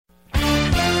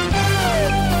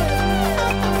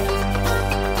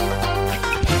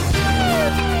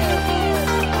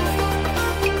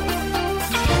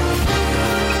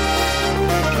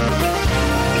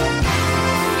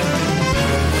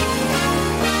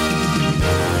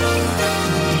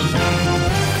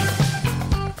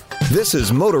This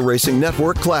is Motor Racing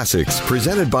Network Classics,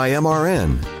 presented by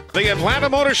MRN. The Atlanta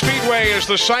Motor Speedway is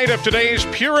the site of today's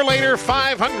Purolator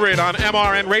 500 on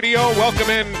MRN Radio. Welcome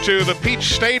into the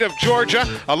Peach State of Georgia,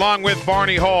 along with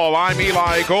Barney Hall. I'm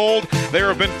Eli Gold. There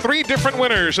have been 3 different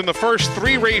winners in the first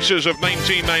 3 races of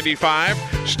 1995.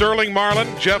 Sterling Marlin,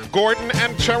 Jeff Gordon,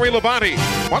 and Terry Labonte.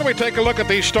 Why don't we take a look at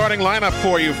the starting lineup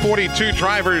for you? 42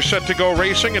 drivers set to go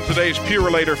racing in today's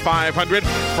Purolator 500.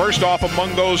 First off,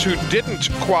 among those who didn't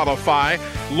qualify,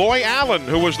 Loy Allen,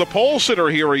 who was the pole sitter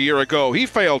here a year ago. He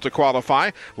failed to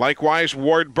qualify. Likewise,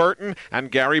 Ward Burton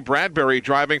and Gary Bradbury,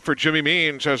 driving for Jimmy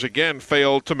Means, has again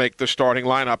failed to make the starting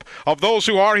lineup. Of those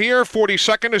who are here,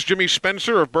 42nd is Jimmy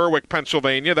Spencer of Berwick,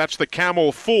 Pennsylvania. That's the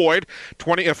Camel Ford.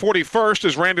 41st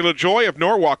is Randy LaJoy of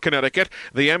Norwalk, Connecticut,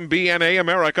 the MBNA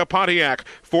America Pontiac.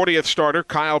 40th starter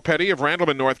Kyle Petty of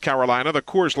Randleman, North Carolina, the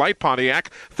Coors Light Pontiac.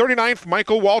 39th,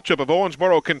 Michael Waltrip of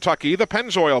Owensboro, Kentucky, the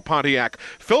Pennzoil Pontiac.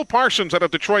 Phil Parsons out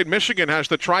of Detroit, Michigan, has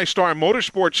the TriStar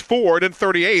Motorsports Ford in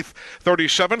 38th.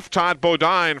 37th, Todd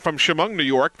Bodine from Chemung, New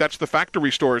York. That's the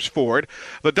Factory Stores Ford.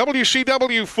 The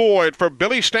WCW Ford for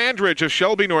Billy Standridge of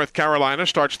Shelby, North Carolina,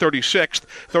 starts 36th.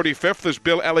 35th is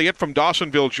Bill Elliott from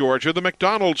Dawsonville, Georgia, the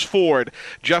McDonald's Ford.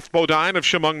 Jeff Bodine of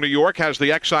Chemung, New York, has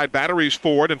the Exide Batteries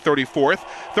Ford in 34th.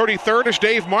 33rd is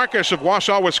Dave Marcus of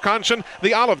Wausau, Wisconsin,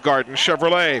 the Olive Garden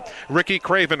Chevrolet. Ricky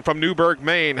Craven from Newburgh,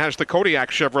 Maine, has the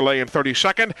Kodiak Chevrolet in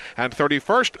 32nd. And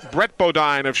 31st, Brett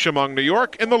Bodine of Chemung, New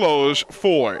York, in the Lowe's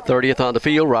Ford. 30th on the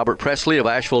field, Robert Presley of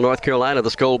Asheville, North Carolina, the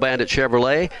Skull Bandit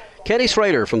Chevrolet. Kenny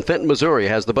Schrader from Fenton, Missouri,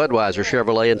 has the Budweiser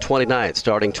Chevrolet in 29th.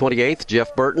 Starting 28th,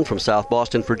 Jeff Burton from South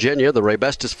Boston, Virginia, the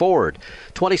Raybestos Ford.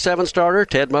 27th starter,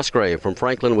 Ted Musgrave from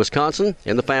Franklin, Wisconsin,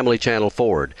 in the Family Channel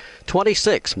Ford.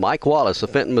 26th, Mike Wallace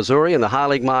of Fenton, Missouri, in the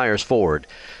Heilig Myers Ford.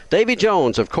 Davy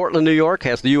Jones of Cortland, New York,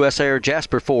 has the U.S. Air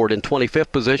Jasper Ford in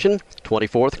 25th position.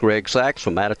 24th, Greg Sachs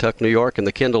from Mattituck, New York, in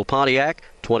the Kendall Pontiac.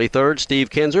 23rd, Steve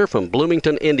Kinzer from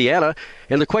Bloomington, Indiana,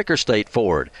 in the Quaker State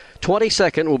Ford.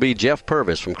 22nd will be Jeff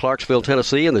Purvis from Clarksville,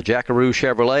 Tennessee, in the Jackaroo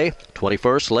Chevrolet.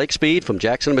 21st, Lake Speed from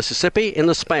Jackson, Mississippi, in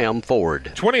the Spam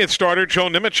Ford. 20th starter, Joe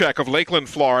Nemechek of Lakeland,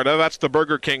 Florida. That's the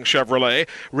Burger King Chevrolet.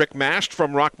 Rick Mast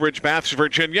from Rockbridge Baths,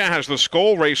 Virginia, has the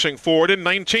Skoll Racing Ford in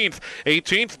 19th.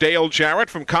 18th, Dale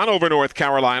Jarrett from Conover, North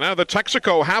Carolina, the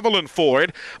Texaco Haviland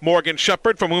Ford. Morgan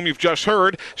Shepard, from whom you've just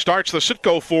heard, starts the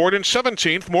Citgo Ford in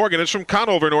 17th. Morgan is from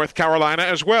Conover, North Carolina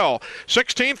as well.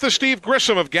 16th is Steve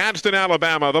Grissom of Gadsden,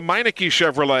 Alabama, the Meineke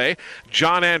Chevrolet.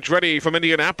 John Andretti from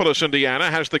Indianapolis,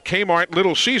 Indiana, has the Kmart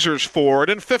Little Caesars Ford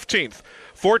in 15th.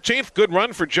 14th, good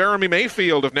run for Jeremy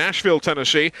Mayfield of Nashville,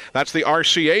 Tennessee. That's the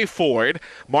RCA Ford.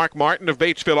 Mark Martin of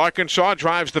Batesville, Arkansas,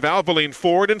 drives the Valvoline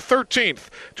Ford in 13th.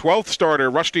 12th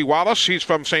starter, Rusty Wallace. He's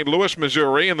from St. Louis,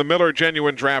 Missouri, in the Miller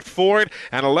Genuine Draft Ford.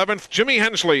 And 11th, Jimmy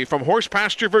Hensley from Horse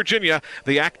Pasture, Virginia,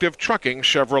 the Active Trucking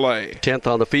Chevrolet. 10th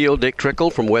on the field, Dick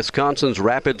Trickle from Wisconsin's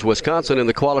Rapids, Wisconsin, in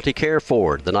the Quality Care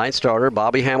Ford. The 9th starter,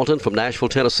 Bobby Hamilton from Nashville,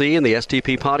 Tennessee, in the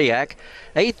STP Pontiac.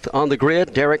 8th on the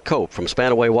grid, Derek Cope from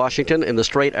Spanaway, Washington, in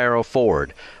the Straight Arrow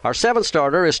Ford. Our 7th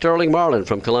starter is Sterling Marlin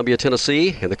from Columbia,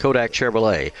 Tennessee, in the Kodak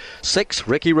Chevrolet. 6th,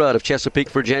 Ricky Rudd of Chesapeake,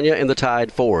 Virginia, in the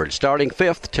Tide Ford. Starting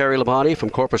 5th, Terry Labonte from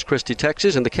Corpus Christi,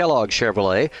 Texas, in the Kellogg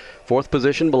Chevrolet. 4th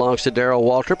position belongs to Darrell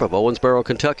Waltrip of Owensboro,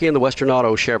 Kentucky, in the Western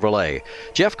Auto Chevrolet.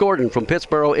 Jeff Gordon from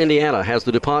Pittsboro, Indiana, has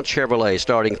the DuPont Chevrolet,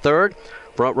 starting 3rd.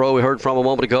 Front row we heard from a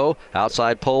moment ago.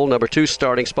 Outside pole, number 2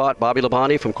 starting spot, Bobby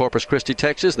Labonte from Corpus Christi,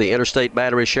 Texas, the Interstate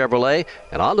Battery Chevrolet.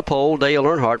 And on the pole, Dale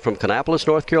Earnhardt from Kannapolis,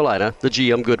 North Carolina, the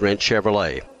GM Goodwrench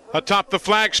Chevrolet. Atop the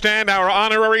flag stand, our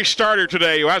honorary starter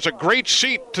today, who has a great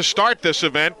seat to start this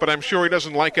event, but I'm sure he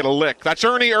doesn't like it a lick. That's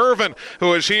Ernie Irvin,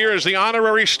 who is here as the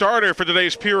honorary starter for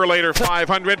today's Purolator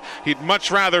 500. He'd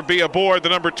much rather be aboard the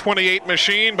number 28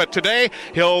 machine, but today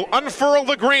he'll unfurl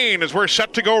the green as we're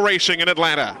set to go racing in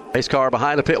Atlanta. Race car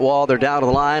behind the pit wall. They're down to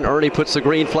the line. Ernie puts the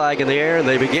green flag in the air, and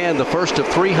they begin the first of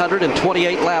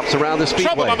 328 laps around the speedway.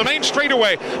 Trouble on the main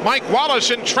straightaway. Mike Wallace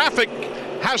in traffic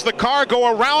has the car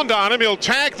go around on him. He'll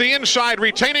tag the inside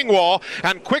retaining wall,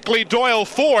 and quickly Doyle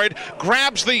Ford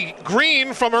grabs the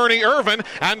green from Ernie Irvin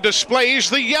and displays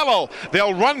the yellow.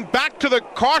 They'll run back to the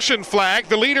caution flag.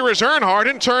 The leader is Earnhardt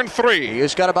in turn 3.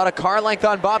 He's got about a car length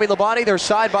on Bobby Labonte. They're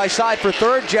side by side for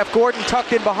 3rd. Jeff Gordon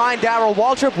tucked in behind Darrell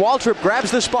Waltrip. Waltrip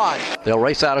grabs the spot. They'll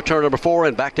race out of turn number 4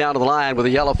 and back down to the line with a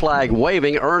yellow flag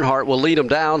waving. Earnhardt will lead them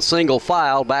down single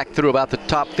file back through about the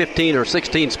top 15 or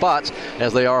 16 spots,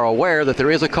 as they are aware that there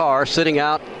is a car sitting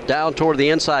out down toward the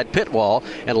inside pit wall,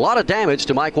 and a lot of damage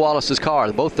to Mike Wallace's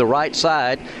car. Both the right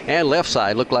side and left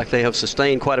side look like they have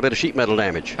sustained quite a bit of sheet metal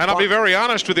damage. And I'll be very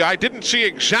honest with you, I didn't see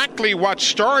exactly what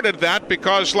started that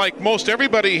because, like most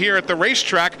everybody here at the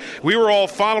racetrack, we were all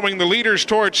following the leaders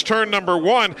towards turn number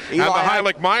 1, and the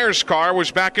Heilig-Myers car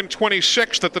was back in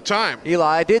 26th at the time. Eli,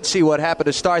 I did see what happened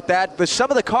to start that, but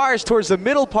some of the cars towards the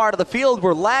middle part of the field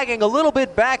were lagging a little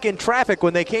bit back in traffic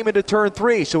when they came into turn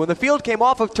 3. So when the field came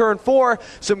off of turn 4,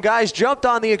 some guys jumped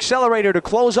on the accelerator to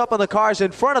close up on the cars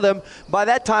in front of them. By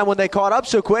that time, when they caught up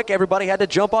so quick, everybody had to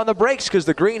jump on the brakes because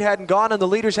the green hadn't gone and the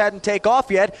leaders hadn't taken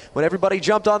off yet. When everybody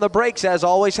jumped on the brakes, as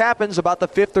always happens, about the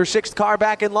 5th or 6th car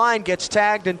back in line gets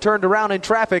tagged and turned around in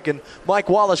traffic, and Mike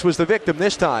Wallace was the victim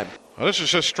this time. Well, this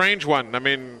is a strange one. I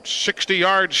mean, 60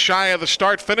 yards shy of the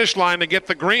start-finish line to get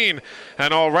the green,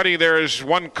 and already there is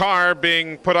one car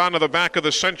being put onto the back of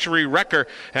the Century Wrecker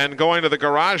and going to the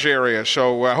garage area.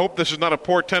 So I hope this is not a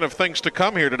portent of things to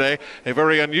come here today. A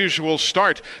very unusual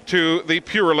start to the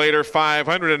Purolator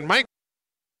 500. And Mike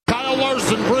Kyle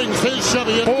Larson brings his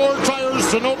Chevy in 4 tires,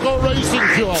 Sunoco Racing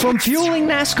Fuel. From fueling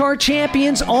NASCAR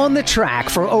champions on the track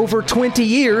for over 20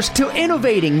 years to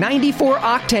innovating 94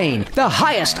 octane, the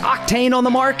highest octane on the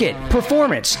market,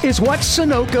 performance is what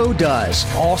Sunoco does.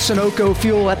 All Sunoco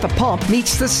fuel at the pump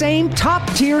meets the same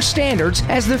top-tier standards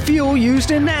as the fuel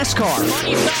used in NASCAR.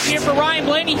 Money stop here for Ryan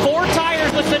Blaney. 4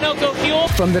 tires with Sunoco fuel.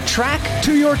 From the track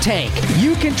to your tank,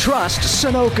 you can trust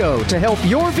Sunoco to help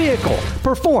your vehicle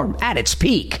perform at its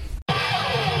peak.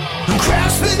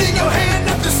 Craftsman in your hand,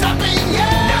 nothing stopping you.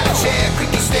 Not a chair,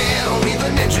 quick stand, or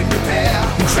even engine repair.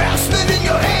 Craftsman in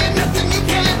your hand, nothing you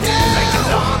can't do. Like the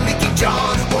lawn, Mickey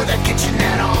John, or that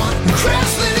kitchenette on.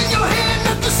 Craftsman in your hand,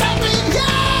 nothing stopping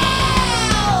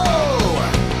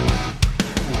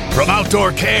you. From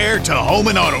outdoor care to home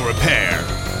and auto repair,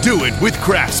 do it with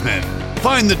Craftsman.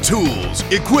 Find the tools,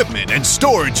 equipment, and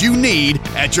storage you need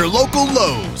at your local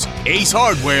Lowe's, Ace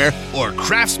Hardware, or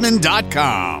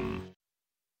Craftsman.com.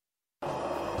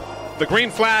 The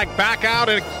green flag back out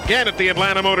again at the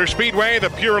Atlanta Motor Speedway. The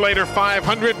Purolator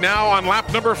 500 now on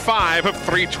lap number 5 of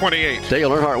 328. Dale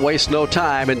Earnhardt wastes no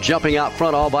time and jumping out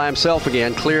front all by himself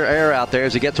again. Clear air out there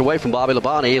as he gets away from Bobby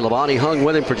Labonte. Labonte hung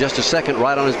with him for just a second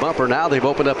right on his bumper. Now they've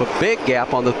opened up a big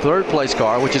gap on the 3rd place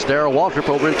car, which is Darrell Waltrip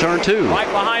over in turn 2. Right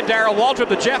behind Darrell Waltrip,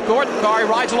 the Jeff Gordon car. He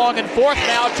rides along in 4th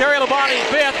now. Terry Labonte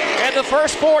 5th, and the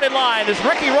first Ford in line is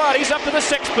Ricky Rudd. He's up to the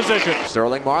 6th position.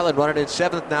 Sterling Marlin running in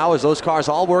 7th now as those cars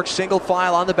all work single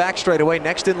file on the back straightaway.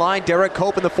 Next in line, Derek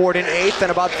Cope in the Ford in 8th, and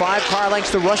about 5 car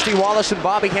lengths to Rusty Wallace and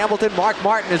Bobby Hamilton. Mark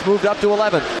Martin has moved up to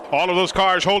 11th. All of those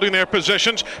cars holding their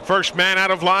positions. First man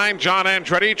out of line, John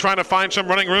Andretti, trying to find some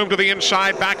running room to the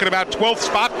inside, back at about 12th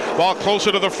spot, while closer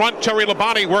to the front, Terry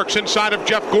Labonte works inside of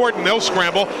Jeff Gordon. They'll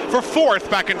scramble for 4th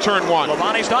back in turn 1.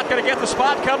 Labonte's not going to get the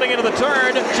spot coming into the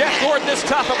turn. Jeff Gordon is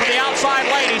tough up in the outside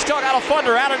lane. He's still got a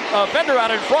fender out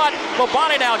in front.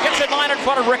 Labonte now gets in line in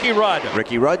front of Ricky Rudd.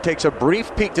 Ricky Rudd takes a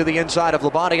brief peek to the inside of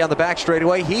Labonte on the back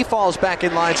straightaway. He falls back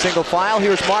in line single file.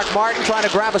 Here's Mark Martin trying to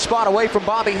grab a spot away from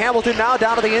Bobby Hamilton, now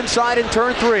down to the inside in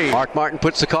turn 3. Mark Martin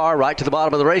puts the car right to the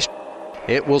bottom of the race.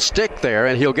 It will stick there,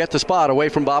 and he'll get the spot away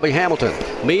from Bobby Hamilton.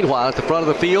 Meanwhile, at the front of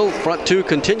the field, front 2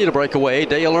 continue to break away.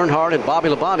 Dale Earnhardt and Bobby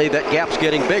Labonte, that gap's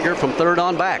getting bigger from 3rd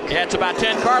on back. Yeah, it's about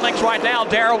 10 car lengths right now.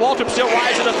 Darrell Waltrip still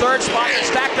rising to 3rd spot. They're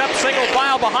stacked up single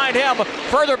file behind him.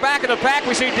 Further back in the pack,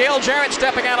 we see Dale Jarrett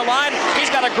stepping out of line. He's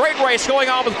got a great race going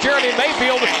on with Jeremy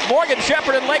Mayfield. Morgan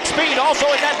Shepherd and Lake Speed also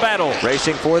in that battle.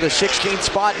 Racing for the 16th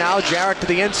spot now. Jarrett to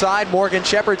the inside. Morgan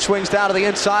Shepherd swings down to the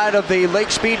inside of the Lake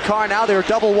Speed car. Now they're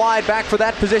double wide back for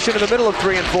that position in the middle of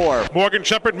 3 and 4. Morgan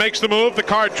Shepherd makes the move. The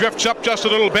car drifts up just a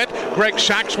little bit. Greg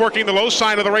Sachs working the low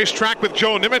side of the racetrack with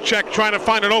Joe Nemechek trying to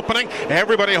find an opening.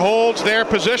 Everybody holds their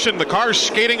position. The car's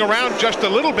skating around just a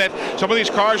little bit. Some of these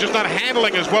cars just not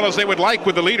handling as well as they would like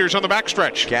with the leaders on the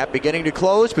backstretch. Gap beginning to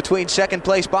close between 2nd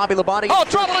place Bobby Labonte. Oh,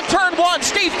 trouble in turn 1.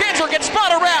 Steve Kinzer gets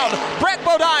spun around. Brett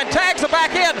Bodine tags the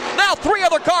back end. Now 3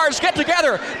 other cars get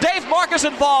together. Dave Marcus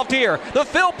involved here. The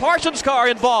Phil Parsons car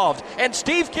involved. And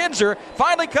Steve Kinzer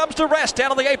finally comes to rest down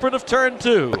on the apron of turn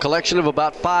 2. A collection of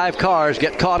about 5 cars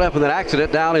get caught up in that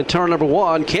accident down in turn number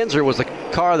 1. Kinzer was the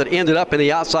car that ended up in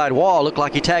the outside wall. Looked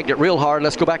like he tagged it real hard.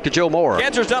 Let's go back to Joe Moore.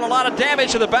 Kinzer's done a lot of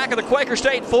damage to the back of the Quaker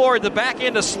State Ford. The back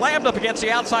end is slammed up against the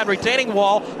outside retaining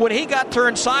wall. When he got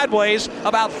turned sideways,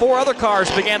 about 4 other cars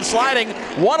began sliding.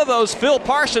 One of those, Phil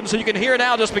Parsons, who you can hear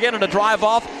now just beginning to drive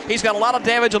off. He's got a lot of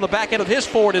damage on the back end of his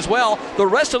Ford as well. The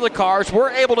rest of the cars were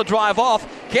able to drive off.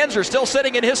 Kinzer still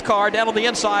sitting in his car down on the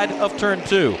inside of turn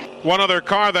 2. One other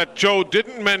car that Joe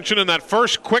didn't mention in that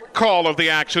first quick call of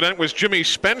the accident was Jimmy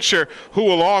Spencer,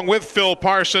 who along with Phil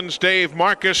Parsons, Dave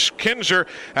Marcus, Kinzer,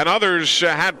 and others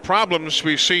had problems.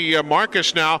 We see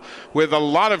Marcus now with a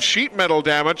lot of sheet metal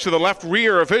damage to the left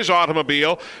rear of his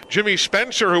automobile. Jimmy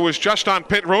Spencer, who was just on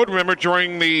pit road, remember,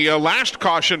 during the last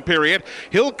caution period,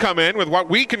 he'll come in with what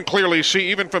we can clearly see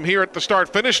even from here at the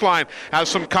start-finish line, has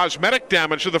some cosmetic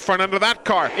damage to the front end of that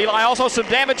car. Eli, also some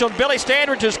damage on Billy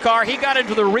Standridge's car. He got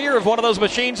into the rear of one of those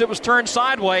machines that was turned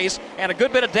sideways, and a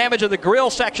good bit of damage in the grill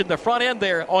section, the front end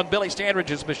there on Billy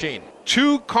Standridge's machine.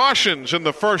 2 cautions in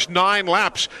the first 9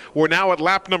 laps. We're now at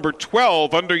lap number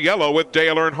 12 under yellow with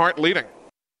Dale Earnhardt leading.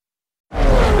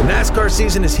 The NASCAR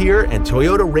season is here, and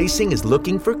Toyota Racing is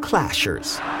looking for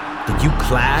clashers. Did you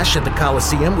clash at the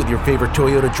Coliseum with your favorite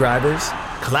Toyota drivers?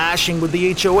 Clashing with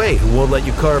the HOA, who won't let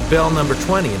you carve bell number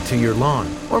 20 into your lawn?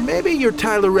 Or maybe your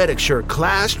Tyler Reddick shirt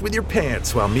clashed with your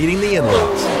pants while meeting the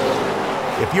in-laws?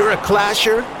 If you're a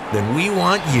clasher, then we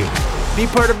want you. Be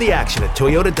part of the action at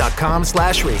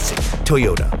toyota.com/racing.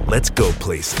 Toyota, let's go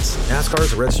places. NASCAR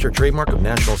is a registered trademark of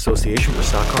National Association for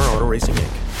Stock Car Auto Racing,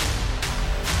 Inc.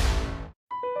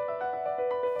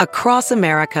 Across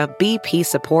America, BP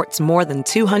supports more than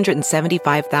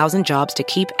 275,000 jobs to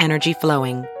keep energy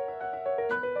flowing.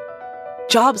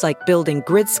 Jobs like building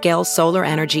grid-scale solar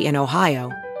energy in Ohio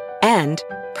and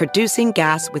producing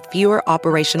gas with fewer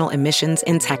operational emissions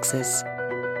in Texas.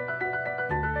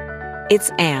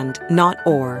 It's and, not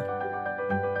or.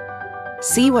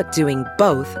 See what doing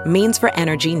both means for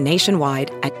energy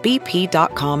nationwide at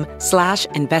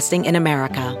bp.com/investing in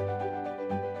America.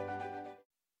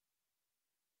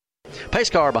 Pace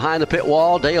car behind the pit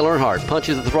wall. Dale Earnhardt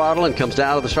punches the throttle and comes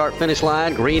down to the start-finish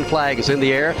line. Green flag is in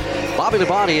the air. Bobby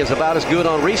Labonte is about as good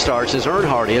on restarts as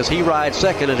Earnhardt is. He rides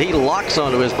second, and he locks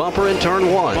onto his bumper in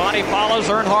turn 1. Labonte follows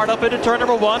Earnhardt up into turn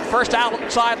number 1. First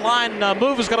outside line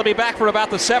move is going to be back for about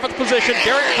the 7th position.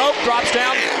 Derek Cope drops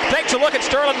down, takes a look at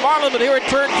Sterling Marlin, but here in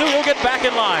turn 2, he'll get back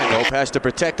in line. Cope has to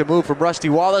protect a move from Rusty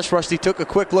Wallace. Rusty took a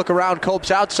quick look around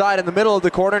Cope's outside in the middle of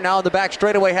the corner. Now in the back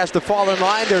straightaway has to fall in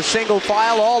line. They're single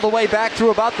file all the way back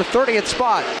through about the 30th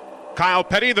spot. Kyle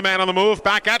Petty, the man on the move,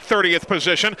 back at 30th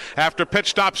position. After pit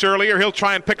stops earlier, he'll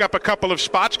try and pick up a couple of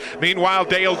spots. Meanwhile,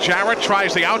 Dale Jarrett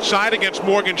tries the outside against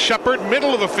Morgan Shepherd,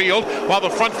 middle of the field, while the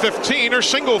front 15 are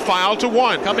single file to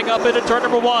 1. Coming up into turn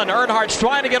number 1, Earnhardt's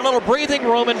trying to get a little breathing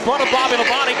room in front of Bobby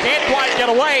Labonte, can't quite get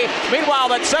away. Meanwhile,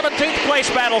 that 17th place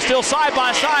battle still side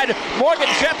by side. Morgan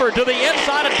Shepherd to the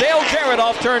inside of Dale Jarrett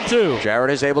off turn 2.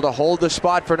 Jarrett is able to hold the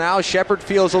spot for now. Shepherd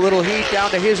feels a little heat down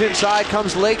to his inside.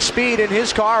 Comes Lake Speed in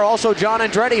his car. Also John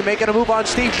Andretti making a move on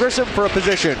Steve Grissom for a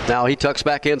position. Now he tucks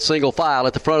back in single file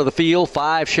at the front of the field.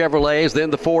 5 Chevrolets, then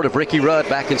the Ford of Ricky Rudd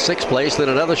back in 6th place, then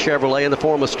another Chevrolet in the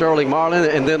form of Sterling Marlin,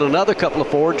 and then another couple of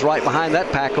Fords right behind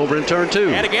that pack over in turn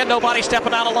 2. And again, nobody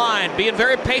stepping out of line. Being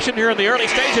very patient here in the early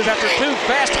stages after 2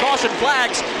 fast caution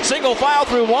flags. Single file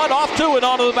through 1, off 2, and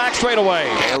onto the back straightaway.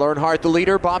 Dale Earnhardt the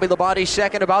leader, Bobby Labonte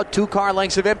second, about 2 car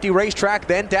lengths of empty racetrack.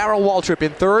 Then Darrell Waltrip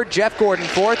in 3rd, Jeff Gordon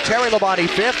 4th, Terry Labonte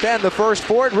 5th, and the first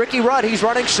Ford, Ricky Rudd, he's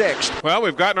running 6th. Well,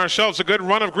 we've gotten ourselves a good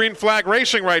run of green flag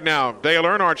racing right now. Dale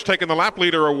Earnhardt's taken the lap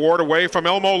leader award away from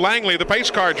Elmo Langley, the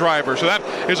pace car driver. So that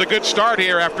is a good start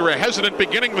here after a hesitant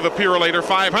beginning with the Purolator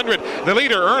 500. The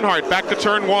leader, Earnhardt, back to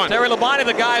turn 1. Terry Labonte,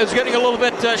 the guy who's getting a little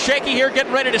bit shaky here,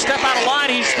 getting ready to step out of line.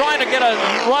 He's trying to get a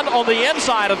run on the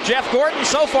inside of Jeff Gordon.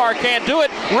 So far, can't do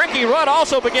it. Ricky Rudd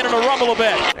also beginning to rumble a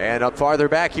bit. And up farther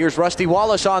back, here's Rusty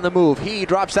Wallace on the move. He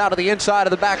drops out of the inside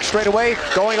of the back straightaway,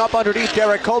 going up underneath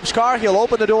Derek Cope's car. He'll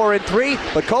open the door in 3,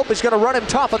 but Cope is going to run him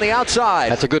tough on the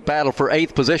outside. That's a good battle for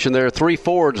 8th position. There are 3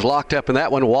 Fords locked up in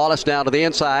that one. Wallace down to the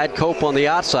inside, Cope on the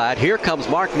outside. Here comes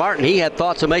Mark Martin. He had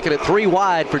thoughts of making it 3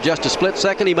 wide for just a split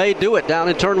second. He may do it down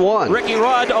in turn 1. Ricky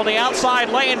Rudd on the outside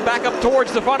lane, back up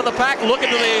towards the front of the pack, looking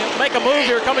to make a move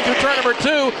here, coming through turn number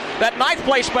 2. That 9th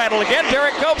place battle again.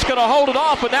 Derek Cope's going to hold it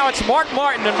off, but now it's Mark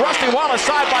Martin and Rusty Wallace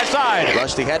side by side.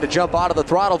 Rusty had to jump out of the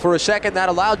throttle for a second. That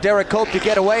allowed Derek Cope to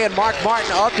get away, and Mark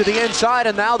Martin up to the inside,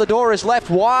 and now the door is left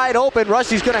wide open.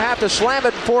 Rusty's going to have to slam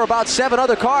it before about 7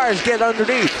 other cars get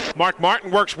underneath. Mark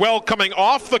Martin works well coming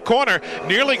off the corner.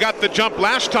 Nearly got the jump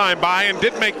last time by and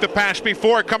did make the pass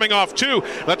before coming off 2.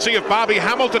 Let's see if Bobby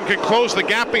Hamilton can close the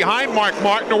gap behind Mark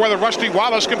Martin or whether Rusty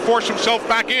Wallace can force himself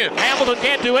back in. Hamilton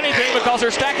can't do anything because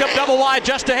they're stacked up double wide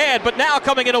just ahead. But now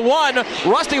coming into 1,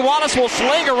 Rusty Wallace will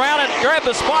sling around and grab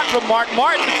the spot from Mark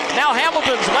Martin. Now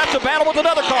Hamilton's left to battle with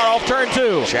another car off turn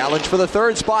 2. Challenge for the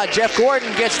 3rd spot. Jeff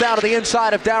Gordon gets down to the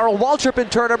inside of Darrell Waltrip in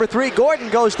turn number 3. Gordon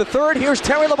goes to third. Here's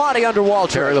Terry Labonte under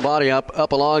Waltrip. Terry Labonte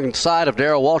up alongside of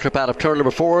Darrell Waltrip out of turn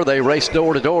number 4. They race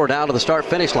door to door down to the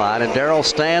start-finish line, and Darrell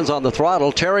stands on the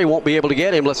throttle. Terry won't be able to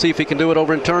get him. Let's see if he can do it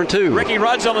over in turn 2. Ricky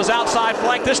Rudd's on his outside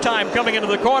flank this time, coming into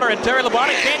the corner, and Terry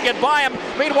Labonte can't get by him.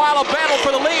 Meanwhile, a battle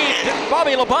for the lead.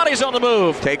 Bobby Labonte's on the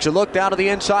move. Takes a look down to the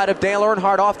inside of Dale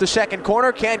Earnhardt off the second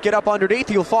corner. Can't get up underneath.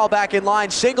 He'll fall back in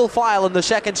line. Single file in the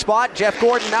second spot. Jeff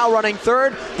Gordon now running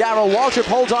third. Darrell Waltrip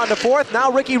holds on to fourth.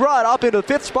 Now Ricky Rudd up into the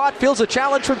fifth spot. Feels a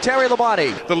challenge from Terry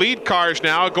Labonte. The lead cars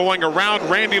now going around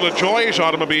Randy LaJoie's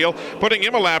automobile, putting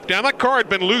him a lap down. That car had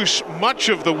been loose much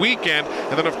of the weekend,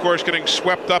 and then of course getting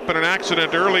swept up in an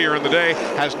accident earlier in the day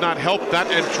has not helped that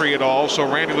entry at all.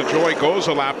 So Randy LaJoie goes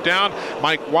a lap down.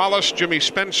 Mike Wallace, Jimmy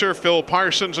Spencer, Phil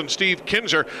Parsons, and Steve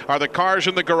Kinzer are the cars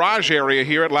in the garage area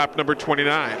here at lap number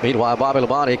 29. Meanwhile, Bobby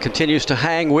Labonte continues to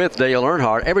hang with Dale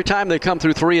Earnhardt. Every time they come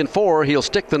through 3 and 4, he'll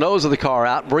stick the nose of the car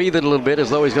out, breathe it a little bit as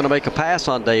though he's going to make a pass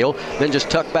on Dale, then just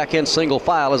tuck back in single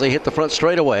file as they hit the front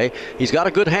straightaway. He's got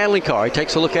a good handling car. He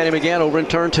takes a look at him again over in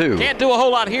turn 2. Can't do a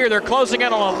whole lot here. They're closing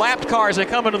in on a lapped car as they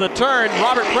come into the turn.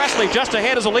 Robert Presley just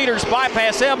ahead as the leaders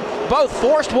bypass him. Both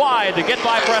forced wide to get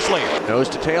by Presley. Nose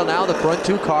to tail now, the front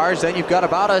 2 cars. Then you've got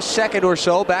about a second or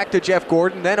so back to Jeff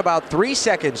Gordon. Then about 3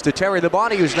 seconds to Terry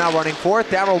Labonte, who's now running fourth.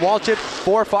 Darrell Waltrip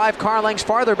 4 or 5 car lengths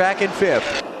farther back in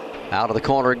fifth. Out of the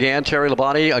corner again, Terry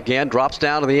Labonte again drops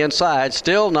down to the inside,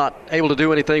 still not able to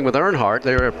do anything with Earnhardt.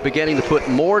 They're beginning to put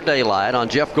more daylight on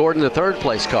Jeff Gordon, the third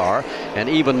place car, and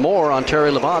even more on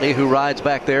Terry Labonte, who rides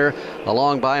back there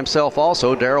along by himself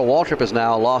also. Darrell Waltrip has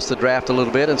now lost the draft a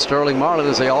little bit, and Sterling Marlin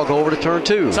as they all go over to turn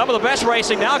 2. Some of the best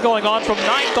racing now going on from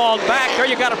 9th on back. There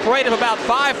you got a parade of about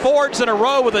 5 Fords in a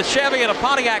row with a Chevy and a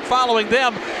Pontiac following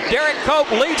them. Derek Cope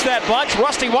leads that bunch.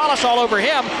 Rusty Wallace all over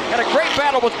him, and a great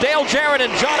battle with Dale Jarrett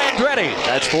and John Andretti.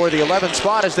 That's for the 11th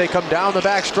spot as they come down the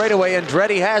back straightaway.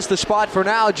 Andretti has the spot for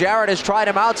now. Jarrett has tried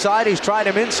him outside. He's tried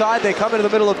him inside. They come into the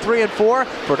middle of 3 and 4.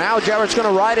 For now, Jarrett's going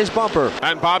to ride his bumper.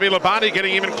 And Bobby Labonte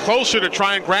getting even closer to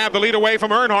try and grab the lead away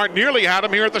from Earnhardt. Nearly had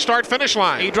him here at the start-finish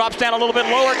line. He drops down a little bit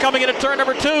lower coming into turn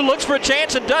number 2. Looks for a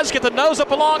chance and does get the nose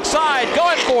up alongside.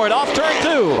 Going for it off turn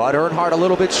 2. But Earnhardt a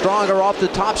little bit stronger off the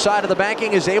top side of the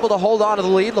banking, is able to hold on to the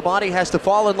lead. Labonte has to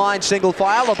fall in line single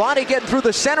file. Labonte getting through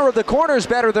the center of the corners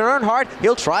better than Earnhardt.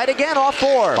 He'll try it again off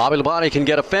 4. Bobby Labonte can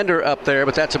get a fender up there,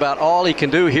 but that's about all he can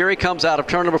do. Here he comes out of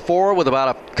turn number 4 with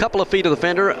about a couple of feet of the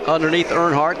fender underneath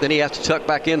Earnhardt. Then he has to tuck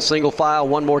back in single file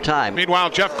one more time. Meanwhile,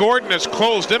 Jeff Gordon has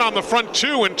closed in on the front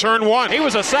 2 in turn 1. He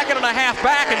was a second and a half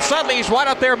back, and suddenly he's right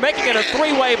up there making it a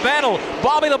 3-way battle.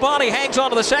 Bobby Labonte hangs on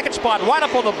to the second spot, right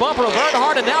up on the bumper of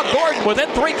Earnhardt, and now Gordon within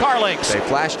 3 car lengths. They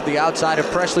flash to the outside of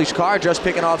Presley's car, just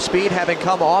picking off speed, having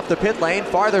come off the pit lane.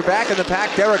 Farther back in the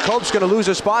pack, Derek Cope's going to lose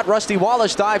a spot. Rusty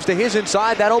Wallace dives to his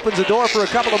inside. That opens the door for a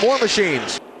couple of more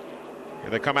machines.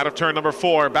 They come out of turn number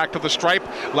 4, back to the stripe,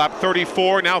 lap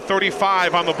 34, now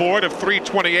 35 on the board of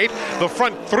 3:28. The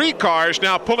front 3 cars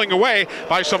now pulling away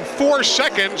by some 4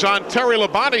 seconds on Terry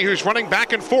Labonte, who's running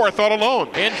back and forth all alone.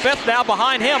 In 5th now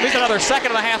behind him, he's another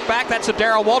second and a half back. That's a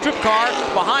Darrell Waltrip car.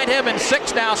 Behind him in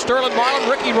 6th now, Sterling Marlin.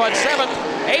 Ricky Rudd 7th.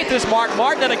 8th is Mark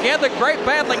Martin, and again the great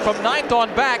battling from 9th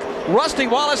on back. Rusty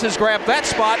Wallace has grabbed that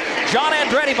spot. John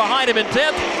Andretti behind him in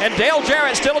 10th, and Dale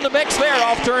Jarrett still in the mix there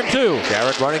off turn 2.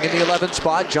 Jarrett running in the 11th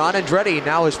spot. John Andretti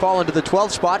now has fallen to the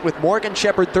 12th spot with Morgan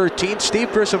Shepherd 13th,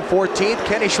 Steve Grissom 14th,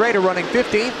 Kenny Schrader running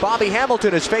 15th, Bobby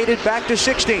Hamilton has faded back to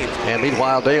 16th. And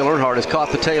meanwhile, Dale Earnhardt has caught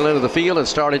the tail end of the field and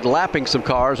started lapping some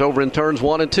cars over in turns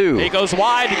 1 and 2. He goes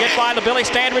wide to get by the Billy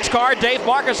Standridge car. Dave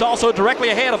Marcus also directly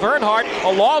ahead of Earnhardt,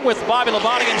 along with Bobby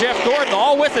Labonte and Jeff Gordon,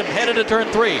 all with him headed to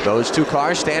turn 3. Those 2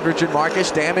 cars, Standridge and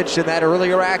Marcus, damaged in that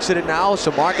earlier accident now,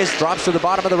 so Marcus drops to the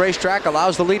bottom of the racetrack,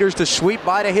 allows the leaders to sweep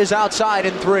by to his outside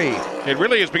in 3. It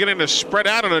really is beginning to spread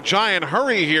out in a giant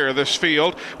hurry here, this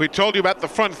field. We told you about the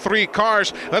front 3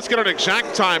 cars. Let's get an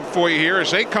exact time for you here as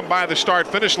they come by the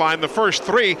start-finish line. The first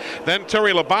 3, then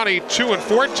Terry Labonte 2 and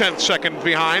 4/10 seconds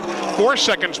behind. 4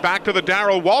 seconds back to the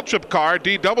Darrell Waltrip car.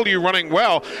 DW running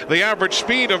well. The average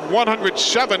speed of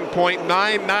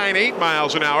 107.998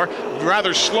 miles an hour.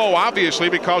 Rather slow, obviously,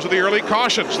 because of the early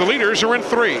cautions. The leaders are in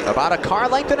 3. About a car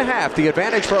length and a half. The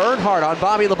advantage for Earnhardt on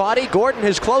Bobby Labonte. Gordon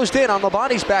has closed in on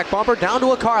Labonte's back bumper down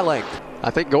to a car length. I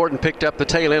think Gordon picked up the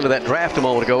tail end of that draft a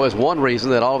moment ago as one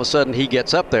reason that all of a sudden he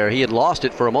gets up there. He had lost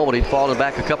it for a moment. He'd fallen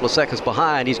back a couple of seconds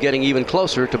behind. He's getting even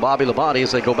closer to Bobby Labonte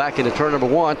as they go back into turn number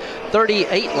 1.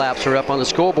 38 laps are up on the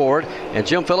scoreboard. And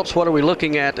Jim Phillips, what are we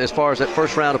looking at as far as that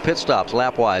first round of pit stops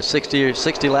lap-wise?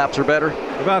 60 laps or better?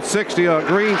 About 60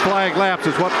 green flag laps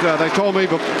is what they told me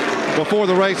before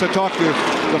the race. I talked to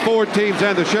the Ford teams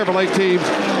and the Chevrolet teams.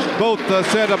 Both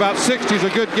said about 60 is a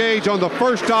good gauge on the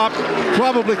first stop.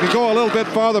 Probably could go a little bit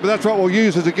farther, but that's what we'll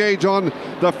use as a gauge on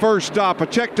the first stop. I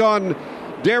checked on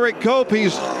Derek Cope.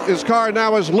 His car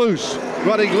now is loose,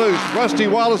 running loose. Rusty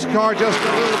Wallace's car just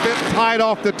a little bit tied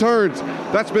off the turns.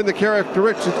 That's been the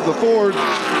characteristic of the Ford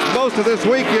most of this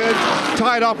weekend,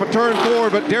 tied off a turn 4,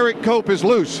 but Derek Cope is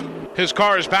loose. His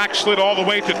car is backslid all the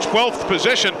way to 12th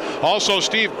position. Also,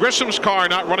 Steve Grissom's car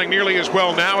not running nearly as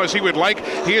well now as he would like.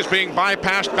 He is being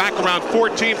bypassed back around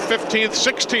 14th, 15th,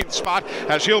 16th spot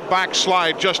as he'll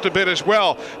backslide just a bit as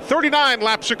well. 39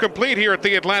 laps are complete here at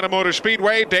the Atlanta Motor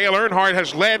Speedway. Dale Earnhardt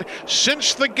has led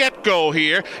since the get-go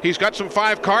here. He's got some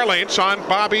 5 car lengths on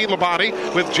Bobby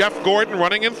Labonte with Jeff Gordon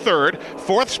running in 3rd.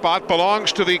 4th spot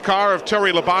belongs to the car of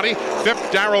Terry Labonte.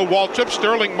 5th, Darrell Waltrip.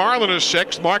 Sterling Marlin is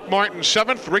 6th. Mark Martin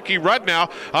 7th. Ricky Rudd now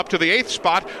up to the 8th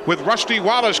spot with Rusty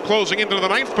Wallace closing into the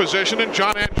 9th position and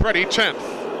John Andretti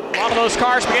 10th. A lot of those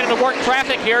cars beginning to work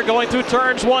traffic here, going through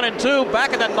turns 1 and 2,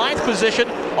 back in that 9th position.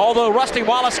 Although Rusty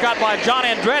Wallace got by John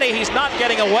Andretti, he's not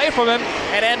getting away from him,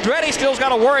 and Andretti still's got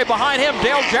to worry behind him.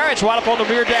 Dale Jarrett's right up on the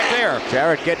rear deck there.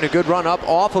 Jarrett getting a good run up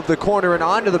off of the corner and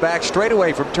onto the back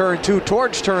straightaway from turn 2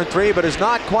 towards turn 3, but is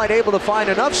not quite able to find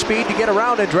enough speed to get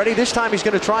around Andretti. This time he's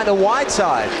going to try the wide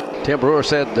side. Tim Brewer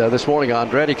said this morning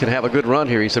Andretti can have a good run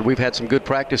here. He said we've had some good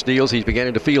practice deals. He's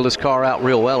beginning to feel his car out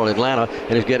real well in Atlanta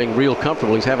and is getting real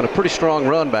comfortable. He's having a pretty strong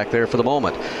run back there for the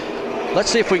moment.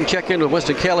 Let's see if we can check in with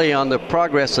Winston Kelly on the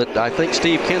progress that I think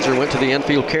Steve Kinzer went to the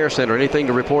Enfield Care Center. Anything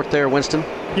to report there, Winston?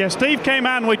 Yeah, Steve came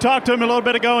out and we talked to him a little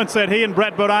bit ago and said he and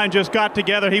Brett Bodine just got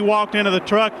together. He walked into the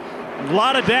truck. A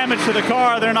lot of damage to the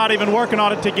car. They're not even working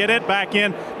on it to get it back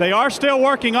in. They are still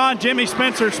working on Jimmy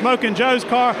Spencer, Smokin' Joe's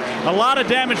car. A lot of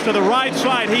damage to the right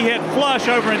side. He hit flush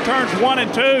over in turns 1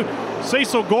 and 2.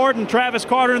 Cecil Gordon, Travis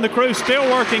Carter, and the crew still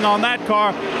working on that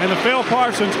car. And the Phil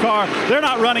Parsons car, they're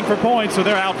not running for points, so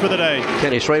they're out for the day.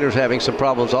 Kenny Schrader's having some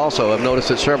problems also. I've noticed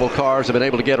that several cars have been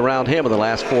able to get around him in the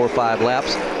last 4 or 5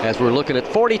 laps as we're looking at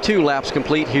 42 laps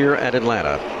complete here at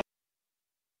Atlanta.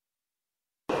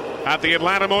 At the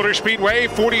Atlanta Motor Speedway,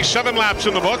 47 laps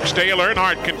in the books. Dale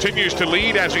Earnhardt continues to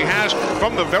lead as he has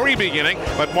from the very beginning,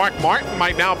 but Mark Martin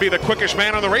might now be the quickest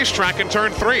man on the racetrack in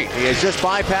turn 3. He has just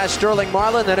bypassed Sterling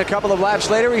Marlin, then a couple of laps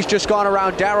later he's just gone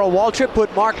around Darrell Waltrip,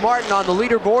 put Mark Martin on the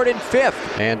leaderboard in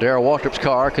 5th. And Darrell Waltrip's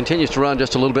car continues to run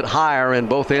just a little bit higher in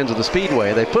both ends of the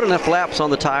speedway. They put enough laps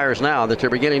on the tires now that they're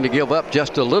beginning to give up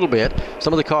just a little bit.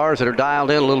 Some of the cars that are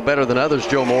dialed in a little better than others,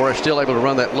 Joe Moore, are still able to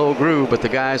run that low groove, but the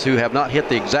guys who have not hit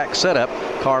the exact setup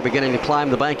car beginning to climb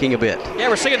the banking a bit. Yeah,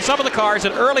 we're seeing some of the cars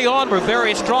that early on were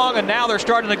very strong and now they're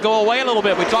starting to go away a little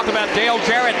bit. We talked about Dale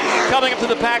Jarrett coming up to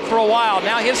the pack for a while.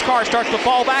 Now his car starts to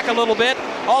fall back a little bit.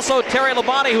 Also Terry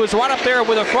Labonte, who was right up there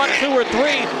with a front 2 or 3.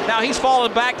 Now he's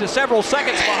fallen back to several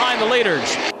seconds behind the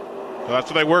leaders. So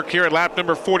that's what they work here at lap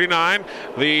number 49.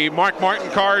 The Mark Martin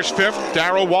car is 5th,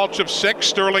 Darrell Waltrip 6th,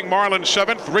 Sterling Marlin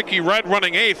 7th, Ricky Rudd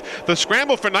running 8th. The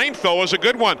scramble for 9th, though, is a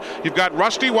good one. You've got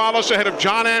Rusty Wallace ahead of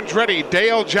John Andretti,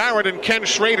 Dale Jarrett, and Ken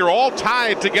Schrader all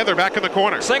tied together back in the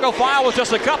corner. Single file with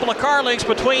just a couple of car lengths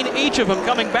between each of them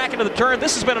coming back into the turn.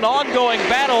 This has been an ongoing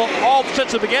battle all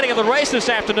since the beginning of the race this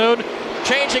afternoon.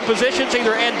 Changing positions,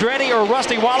 either Andretti or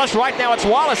Rusty Wallace. Right now it's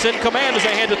Wallace in command as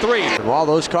they head to 3. And while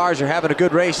those cars are having a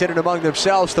good race in and among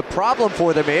themselves, the problem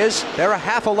for them is they're a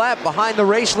half a lap behind the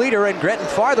race leader and getting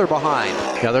farther behind.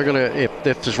 Yeah, they're going to,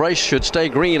 if this race should stay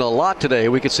green a lot today,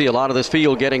 we could see a lot of this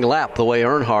field getting lapped the way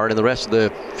Earnhardt and the rest of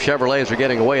the Chevrolets are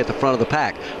getting away at the front of the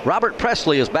pack. Robert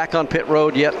Presley is back on pit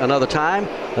road yet another time.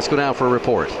 Let's go down for a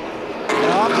report.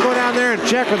 I'll have to go down there and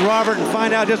check with Robert and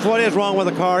find out just what is wrong with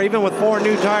the car. Even with 4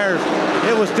 new tires,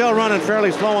 it was still running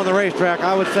fairly slow on the racetrack.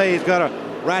 I would say he's got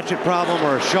a ratchet problem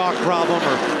or a shock problem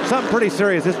or something pretty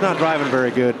serious. It's not driving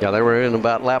very good. Yeah, they were in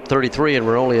about lap 33 and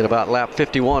we're only at about lap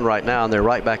 51 right now, and they're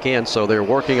right back in. So they're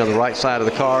working on the right side of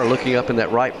the car, looking up in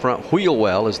that right front wheel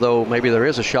well as though maybe there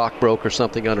is a shock broke or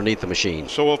something underneath the machine.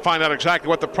 So we'll find out exactly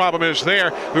what the problem is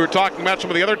there. We were talking about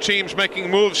some of the other teams making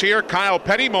moves here. Kyle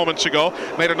Petty moments ago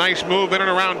made a nice move in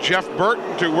and around Jeff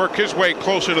Burton to work his way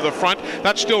closer to the front.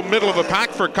 That's still middle of the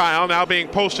pack for Kyle, now being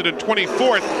posted in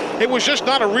 24th. It was just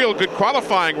not a real good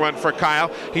qualifying run for Kyle.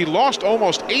 He lost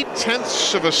almost 0.8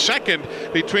 of a second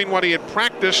between what he had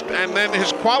practiced and then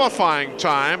his qualifying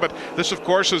time. But this, of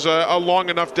course, is a long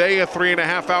enough day, a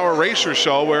 3.5-hour race or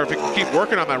so, where if he can keep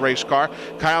working on that race car,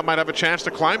 Kyle might have a chance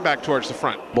to climb back towards the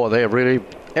front. Boy, they have really...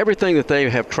 Everything that they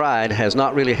have tried has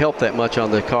not really helped that much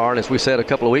on the car. And as we said a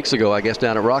couple of weeks ago, I guess,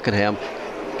 down at Rockingham,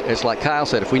 it's like Kyle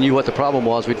said, if we knew what the problem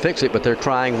was, we'd fix it, but they're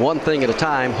trying one thing at a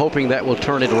time, hoping that will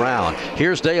turn it around.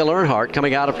 Here's Dale Earnhardt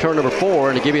coming out of turn number 4,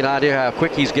 and to give you an idea how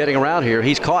quick he's getting around here,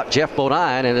 he's caught Jeff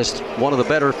Bodine, and is one of the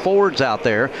better Fords out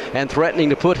there, and threatening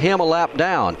to put him a lap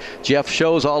down. Jeff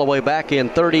shows all the way back in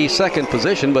 32nd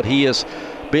position, but he is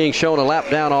being shown a lap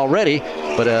down already.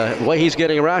 But the way he's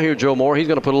getting around here, Joe Moore, he's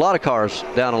going to put a lot of cars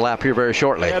down a lap here very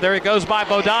shortly. Yeah, there he goes by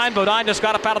Bodine. Bodine just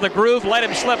got up out of the groove, let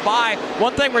him slip by.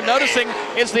 One thing we're noticing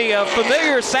is the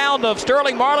familiar sound of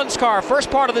Sterling Marlin's car. First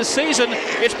part of this season,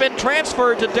 it's been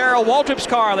transferred to Darrell Waltrip's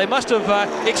car. They must have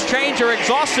exchanged their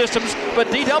exhaust systems, but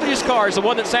DW's car is the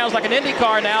one that sounds like an Indy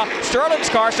car now. Sterling's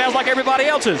car sounds like everybody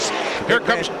else's. Here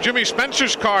comes Jimmy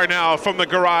Spencer's car now from the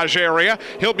garage area.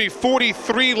 He'll be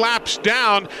 43 laps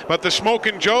down, but the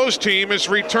Smokin' Joe's team is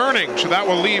returning, so that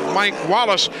will leave Mike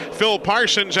Wallace, Phil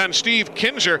Parsons, and Steve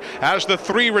Kinzer as the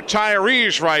 3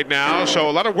 retirees right now. So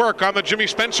a lot of work on the Jimmy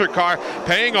Spencer car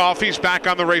paying off. He's back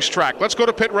on the racetrack. Let's go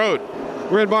to pit road.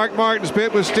 We're in Mark Martin's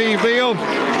pit with Steve Beal.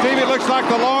 Steve, it looks like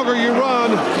the longer you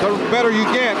run, the better you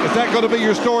get. Is that going to be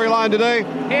your storyline today?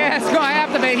 Yeah, it's going to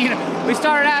have to be. You know, we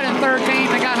started out in 13th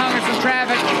and got hung in some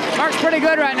traffic. Mark's pretty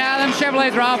good right now. Them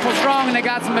Chevrolets are awful strong, and they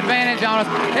got some advantage on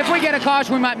us. If we get a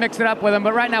caution, we might mix it up with them,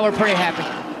 but right now we're pretty happy.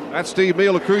 That's Steve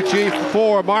Beal, the crew chief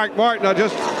for Mark Martin. I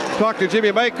just talked to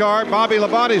Jimmy Makar, Bobby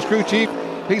Labonte's crew chief.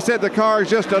 He said the car is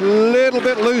just a little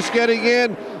bit loose getting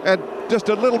in and just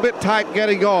a little bit tight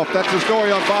getting off. That's the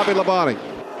story on Bobby Labonte.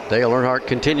 Dale Earnhardt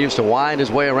continues to wind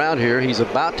his way around here. He's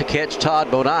about to catch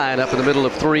Todd Bodine up in the middle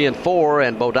of 3 and 4,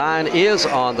 and Bodine is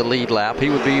on the lead lap. He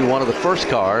would be one of the first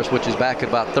cars, which is back at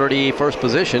about 31st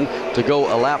position, to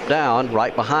go a lap down.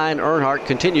 Right behind Earnhardt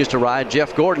continues to ride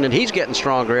Jeff Gordon, and he's getting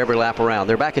stronger every lap around.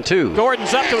 They're back in 2.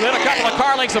 Gordon's up to within a couple of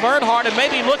car lengths of Earnhardt, and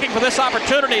maybe looking for this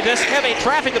opportunity. This heavy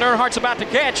traffic that Earnhardt's about to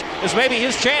catch is maybe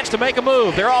his chance to make a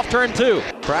move. They're off turn 2.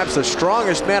 Perhaps the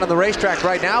strongest man on the racetrack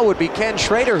right now would be Ken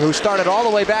Schrader, who started all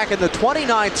the way back in the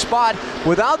 29th spot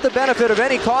without the benefit of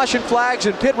any caution flags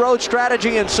and pit road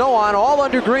strategy and so on, all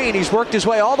under green. He's worked his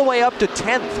way all the way up to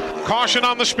 10th. Caution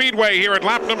on the speedway here at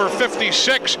lap number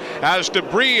 56 as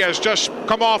debris has just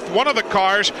come off one of the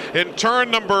cars in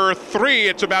turn number 3.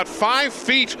 It's about 5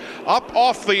 feet up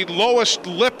off the lowest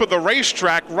lip of the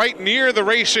racetrack, right near the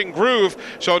racing groove.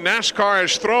 So NASCAR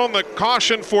has thrown the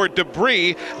caution for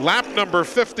debris. Lap number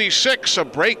 56, a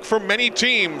break for many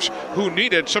teams who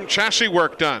needed some chassis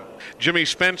work done. Jimmy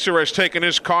Spencer has taken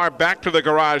his car back to the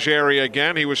garage area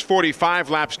again. He was 45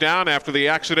 laps down after the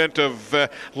accident of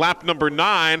lap number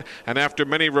 9, and after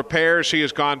many repairs, he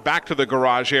has gone back to the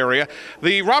garage area.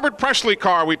 The Robert Presley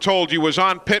car, we told you, was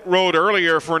on pit road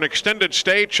earlier for an extended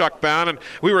stay, Chuck Bound, and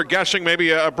we were guessing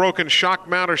maybe a broken shock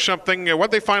mount or something.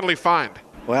 What'd they finally find?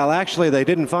 Well, actually, they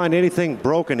didn't find anything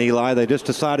broken, Eli. They just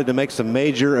decided to make some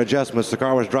major adjustments. The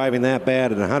car was driving that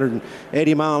bad at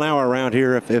 180 mile an hour around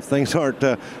here. If things aren't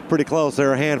pretty close,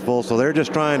 they're a handful. So they're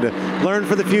just trying to learn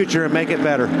for the future and make it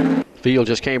better. Field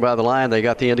just came by the line. They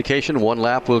got the indication. 1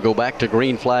 lap will go back to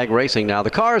green flag racing. Now,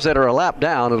 the cars that are a lap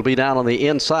down, it'll be down on the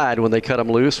inside when they cut them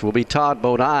loose, will be Todd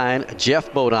Bodine,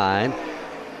 Jeff Bodine,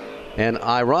 and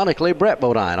ironically, Brett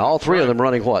Bodine. All 3 of them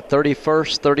running,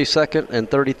 31st, 32nd, and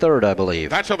 33rd, I believe.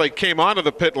 That's how they came onto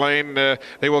the pit lane.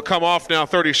 They will come off now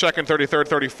 32nd, 33rd,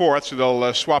 34th, so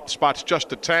they'll swap spots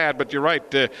just a tad. But you're right.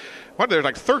 There's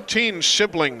like 13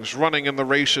 siblings running in the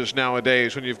races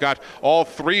nowadays when you've got all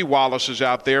 3 Wallaces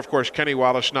out there. Of course, Kenny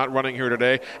Wallace not running here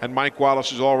today, and Mike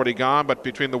Wallace is already gone. But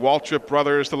between the Waltrip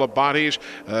brothers, the Labontes,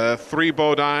 3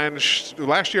 Bodines.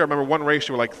 Last year, I remember one race,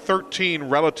 there were like 13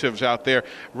 relatives out there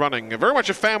running. Very much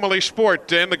a family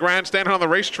sport in the grandstand and on the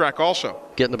racetrack also.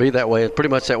 Getting to be that way. It's pretty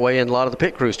much that way in a lot of the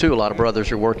pit crews, too. A lot of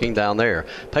brothers are working down there.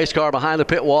 Pace car behind the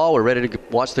pit wall. We're ready to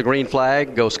watch the green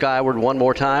flag go skyward one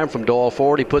more time from Doyle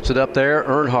Ford. He puts it up there.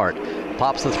 Earnhardt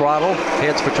pops the throttle,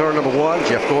 heads for turn number 1.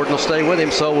 Jeff Gordon will stay with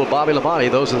him, so will Bobby Labonte.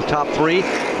 Those are the top 3.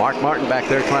 Mark Martin back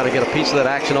there trying to get a piece of that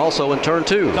action also in turn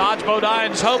 2. Dodge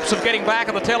Bodine's hopes of getting back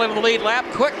on the tail end of the lead lap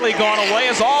quickly gone away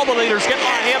as all the leaders get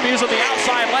by him using the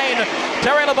outside lane.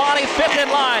 Terry Labonte 5th in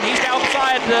line. He's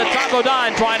outside Todd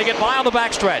Bodine trying to get by on the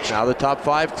backstretch. Now the top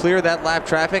 5 clear that lap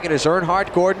traffic. It is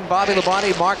Earnhardt, Gordon, Bobby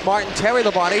Labonte, Mark Martin, Terry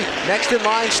Labonte. Next in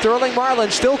line, Sterling Marlin,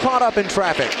 still caught up in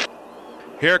traffic.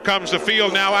 Here comes the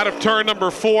field now out of turn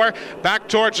number 4, back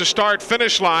towards the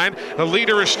start-finish line. The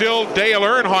leader is still Dale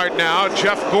Earnhardt now.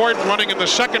 Jeff Gordon running in the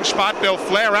second spot. They'll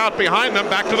flare out behind them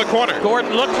back to the corner.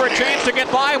 Gordon looked for a chance to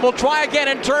get by and will try again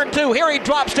in turn 2. Here he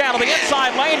drops down to the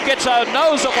inside lane, gets a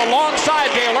nose up alongside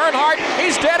Dale Earnhardt.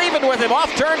 He's dead even with him off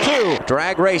turn 2.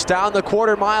 Drag race down the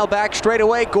quarter-mile back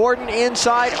straightaway. Gordon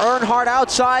inside, Earnhardt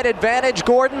outside. Advantage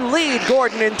Gordon, lead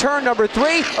Gordon in turn number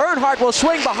 3. Earnhardt will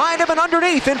swing behind him and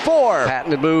underneath in 4.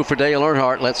 Patented move for Dale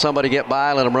Earnhardt. Let somebody get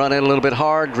by, let him run in a little bit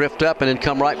hard, drift up, and then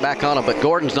come right back on him. But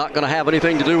Gordon's not going to have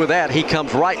anything to do with that. He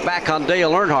comes right back on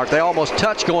Dale Earnhardt. They almost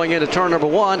touch going into turn number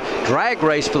 1. Drag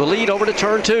race for the lead over to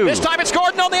turn 2. This time it's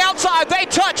Gordon on the outside. They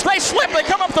touch, they slip, they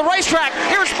come up the racetrack.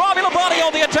 Here's Bobby Labonte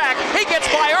on the attack. He gets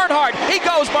by Earnhardt. He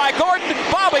goes by Gordon.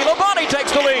 Bobby Labonte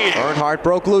takes the lead. Earnhardt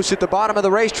broke loose at the bottom of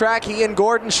the racetrack. He and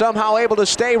Gordon somehow able to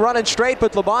stay running straight,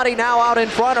 but Labonte now out in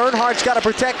front. Earnhardt's got to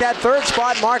protect that third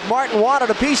spot. Mark Martin wanted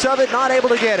a piece of it, not able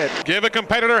to get it. Give a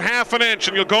competitor half an inch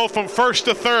and you'll go from first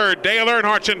to third. Dale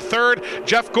Earnhardt's in third,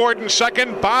 Jeff Gordon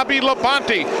second, Bobby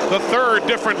Labonte, the third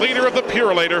different leader of the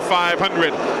Purolator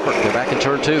 500. They're back in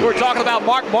turn 2. We were talking about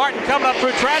Mark Martin coming up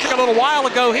through traffic a little while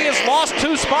ago. He has lost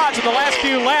 2 spots in the last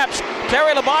few laps.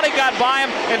 Terry Labonte got by him,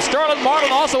 and Sterling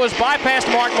Marlin also has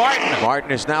bypassed Mark Martin.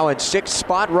 Martin is now in 6th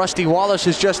spot. Rusty Wallace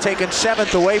has just taken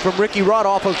 7th away from Ricky Rudd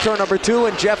off of turn number 2,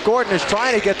 and Jeff Gordon is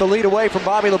trying to get the lead away from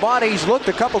Bobby Labonte. He's looked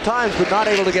a couple times, but not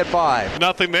able to get by.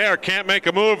 Nothing there, can't make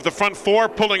a move. The front 4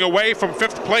 pulling away from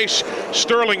 5th place,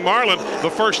 Sterling Marlin, the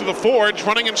first of the Fords,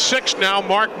 running in 6th now.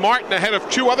 Mark Martin ahead of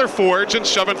 2 other Fords in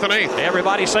 7th and 8th.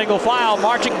 Everybody single file,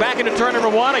 marching back into turn number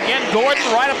 1. Again, Gordon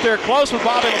right up there close with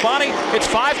Bobby Labonte. It's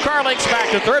 5 car lengths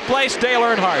back to 3rd place, Dale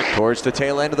Earnhardt. Towards the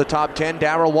tail end of the top 10,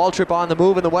 Darrell Waltrip on the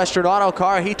move in the Western Auto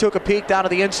car. He took a peek down to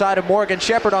the inside of Morgan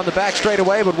Shepherd on the back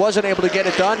straightaway, but wasn't able to get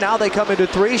it done. Now they come into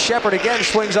 3. Shepherd again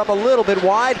swings up a little bit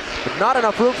wide, but not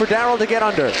enough room for Darrell to get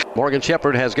under. Morgan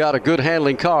Shepherd has got a good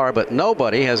handling car, but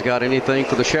nobody has got anything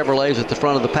for the Chevrolets at the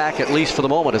front of the pack, at least for the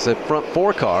moment. It's the front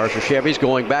 4 cars for Chevys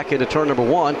going back into turn number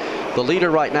 1. The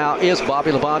leader right now is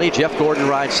Bobby Labonte. Jeff Gordon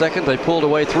rides second. They pulled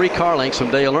away 3 car lengths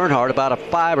from Dale Earnhardt, about a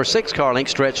 5 or 6 car length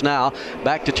stretch now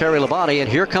back to Terry Labonte, and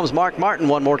here comes Mark Martin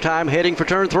one more time heading for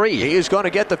turn 3. He is going to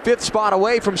get the 5th spot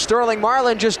away from Sterling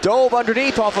Marlin. Just dove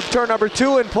underneath off of turn number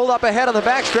 2 and pulled up ahead on the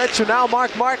backstretch. So now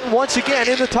Mark Martin once again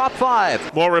in the top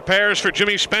 5. More repairs for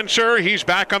Jimmy Spencer. He's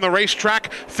back on the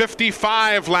racetrack,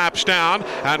 55 laps down.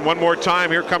 And one more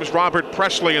time, here comes Robert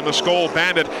Presley in the Skoal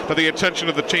Bandit to the attention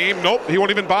of the team. Nope, he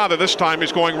won't even bother this time.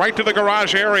 He's going right to the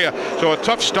garage area. So a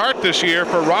tough start this year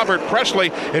for Robert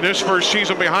Presley in his first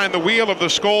season behind the wheel of the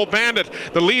Skoal Bandit.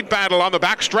 The lead battle on the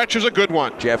backstretch is a good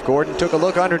one. Jeff Gordon took a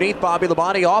look underneath Bobby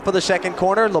Labonte off of the second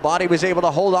corner. Labonte was able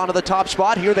to hold on to the top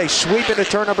spot. Here they sweep into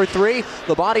turn number 3.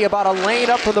 Labonte about a lane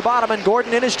up from the bottom, and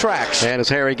Gordon in his tracks. And as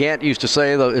Harry Gant used to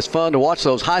say, though, it's fun to watch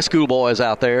those high school boys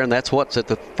out there, and that's what's at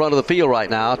the front of the field right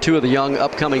now. 2 of the young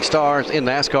upcoming stars in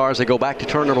NASCAR as they go back to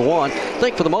turn number 1. I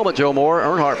think for the moment, Joe Moore,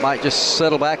 Earnhardt might just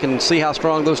settle back and see how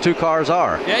strong those 2 cars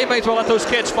are. Yeah, you may as well let those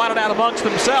kids fight it out amongst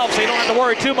themselves so you don't have to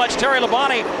worry too much. Terry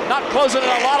Labonte not closing it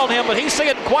a lot on him, but he's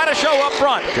seeing quite a show up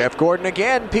front. Jeff Gordon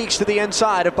again peeks to the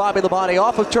inside of Bobby Labonte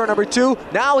off of turn number 2.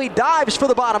 Now he dives for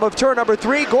the bottom of turn number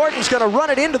 3. Gordon's going to run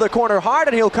it into the corner hard,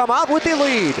 and he'll come out with the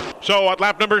lead. So at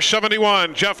lap number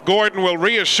 71, Jeff Gordon will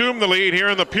reassume the lead here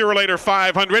in the Purolator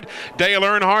 500. Dale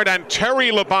Earnhardt and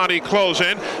Terry Labonte close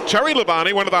in. Terry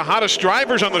Labonte, one of the hottest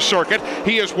drivers on the circuit.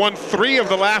 He has won 3 of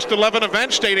the last 11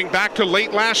 events dating back to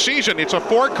late last season. It's a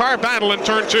 4-car battle in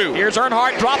turn 2. Here's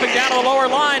Earnhardt dropping down to the lower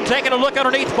line, taking a look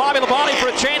underneath Bobby Labonte for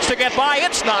a chance to get by.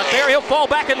 It's not there. He'll fall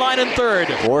back in line in 3rd.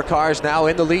 4 cars now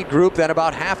in the lead group, then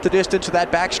about half the distance of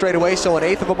that back straightaway, so an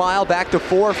 1/8 of a mile back to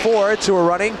 4 Fords who are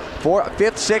running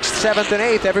 5th, 6th, 7th, and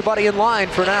 8th. Everybody in line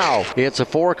for now. It's a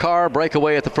 4-car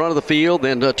breakaway at the front of the field,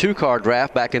 then a 2-car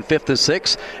draft back in 5th and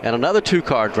 6th, and another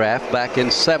 2-car draft back in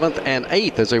 7th and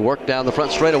 8th as they work down the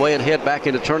front straightaway and head back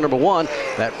into turn number 1.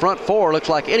 That front 4 looks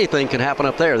like anything can happen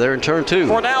up there. They're in turn 2.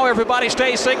 For now, everybody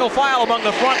stays single file among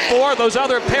the front 4. Those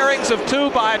other pairings of 2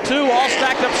 by 2 all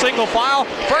stacked up single file.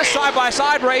 First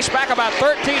side-by-side race back about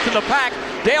 13th in the pack.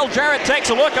 Dale Jarrett takes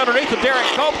a look underneath the Derek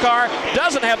Cope car.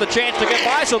 Doesn't have the chance to get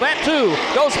by, so that too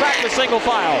goes back to single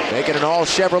file. Making an all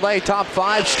Chevrolet top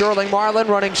 5. Sterling Marlin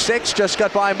running 6th. Just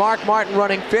got by Mark Martin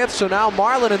running 5th. So now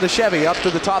Marlin in the Chevy up to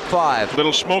the top 5.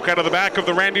 Little smoke out of the back of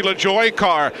the Randy LaJoie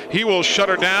car. He will shut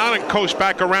her down and coast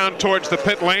back around towards the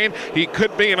pit lane. He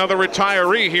could be another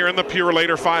retiree here in the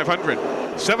Purolator 500.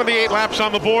 78 laps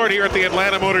on the board here at the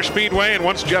Atlanta Motor Speedway, and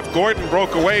once Jeff Gordon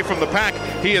broke away from the pack,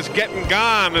 he is getting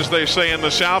gone, as they say in the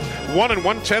South. 1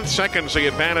 1/10 seconds the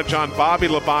advantage on Bobby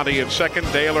Labonte in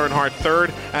second, Dale Earnhardt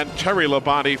third, and Terry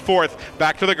Labonte fourth.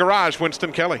 Back to the garage,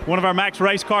 Winston Kelly. One of our Max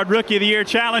Race Card Rookie of the Year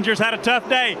challengers had a tough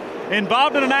day.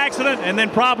 Involved in an accident and then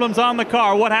problems on the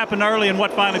car. What happened early and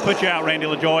what finally put you out, Randy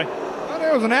LaJoy? Well,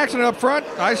 there was an accident up front.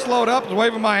 I slowed up, was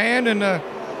waving my hand, and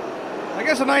I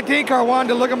guess the 19 car wanted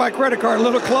to look at my credit card a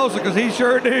little closer because he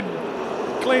sure did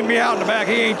clean me out in the back.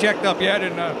 He ain't checked up yet,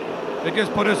 and they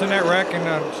just put us in that wreck.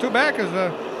 And it's too bad because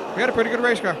we had a pretty good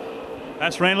race car.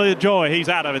 That's Randy LaJoy. He's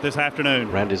out of it this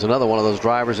afternoon. Randy's another one of those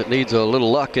drivers that needs a little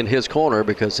luck in his corner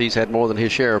because he's had more than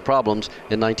his share of problems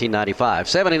in 1995.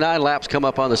 79 laps come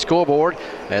up on the scoreboard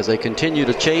as they continue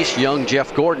to chase young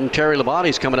Jeff Gordon. Terry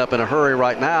Labonte's coming up in a hurry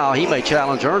right now. He may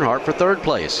challenge Earnhardt for third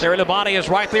place. Terry Labonte is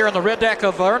right there on the red deck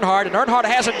of Earnhardt, and Earnhardt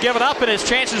hasn't given up in his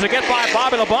chances to get by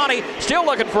Bobby Labonte. Still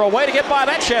looking for a way to get by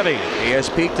that Chevy. He has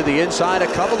peeked to the inside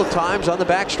a couple of times on the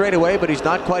back straightaway, but he's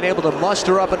not quite able to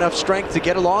muster up enough strength to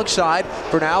get alongside.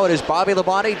 For now, it is Bobby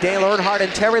Labonte, Dale Earnhardt,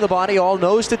 and Terry Labonte all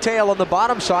nose to tail on the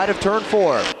bottom side of turn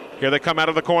 4. Here they come out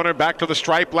of the corner, back to the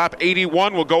stripe. Lap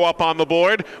 81 will go up on the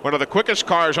board. One of the quickest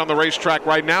cars on the racetrack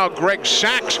right now, Greg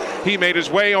Sachs. He made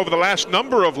his way over the last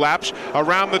number of laps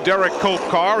around the Derek Cope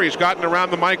car. He's gotten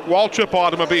around the Mike Waltrip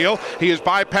automobile. He is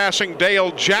bypassing Dale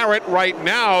Jarrett right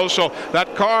now. So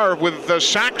that car with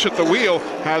Sachs at the wheel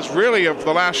has really, of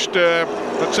the last,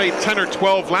 let's say 10 or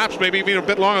 12 laps, maybe even a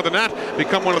bit longer than that,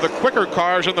 become one of the quicker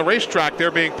cars on the racetrack.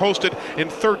 They're being posted in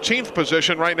 13th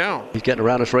position right now. He's getting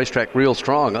around this racetrack real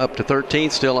strong. Up to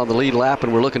 13th, still on the lead lap,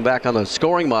 and we're looking back on the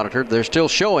scoring monitor. They're still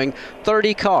showing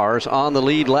 30 cars on the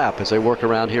lead lap as they work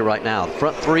around here right now. The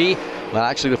front three, well,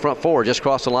 actually the front four just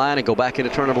cross the line and go back into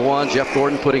turn number 1. Jeff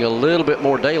Gordon putting a little bit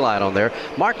more daylight on there.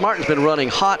 Mark Martin's been running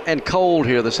hot and cold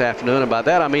here this afternoon, and by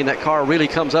that I mean that car really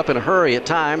comes up in a hurry at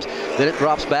times, then it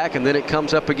drops back, and then it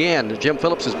comes up again. Jim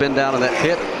Phillips has been down in that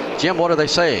pit. Jim, what are they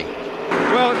saying?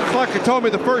 Well, it's like you told me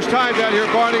the first time down here,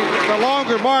 Barney, the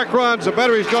longer Mark runs, the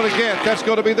better he's going to get. That's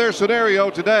going to be their scenario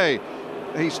today.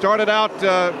 He started out,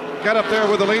 got up there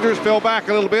with the leaders, fell back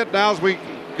a little bit. Now as we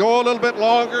go a little bit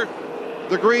longer,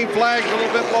 the green flag's a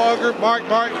little bit longer. Mark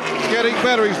Martin getting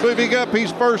better. He's moving up.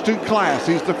 He's first in class.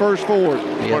 He's the first Ford.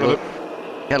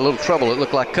 Had a little trouble, it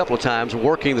looked like a couple of times,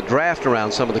 working the draft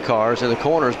around some of the cars in the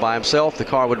corners by himself. The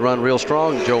car would run real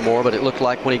strong, Joe Moore, but it looked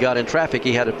like when he got in traffic,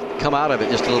 he had to come out of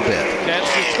it just a little bit.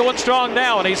 It's going strong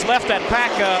now, and he's left that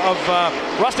pack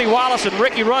of Rusty Wallace and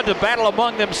Ricky Rudd to battle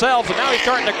among themselves, and now he's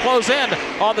starting to close in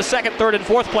on the second, third, and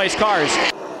fourth place cars.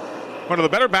 One of the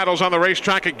better battles on the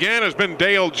racetrack again has been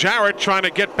Dale Jarrett trying to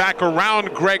get back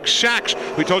around Greg Sachs.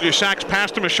 We told you Sachs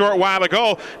passed him a short while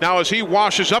ago. Now as he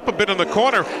washes up a bit in the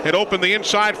corner, it opened the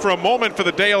inside for a moment for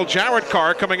the Dale Jarrett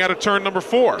car coming out of turn number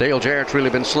 4. Dale Jarrett's really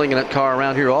been slinging that car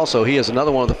around here also. He is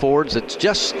another one of the Fords that's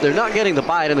just, they're not getting the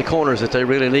bite in the corners that they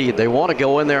really need. They want to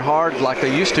go in there hard like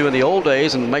they used to in the old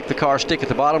days and make the car stick at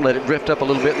the bottom, let it drift up a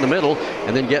little bit in the middle,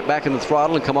 and then get back in the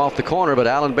throttle and come off the corner. But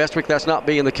Alan Bestwick, that's not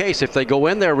being the case. If they go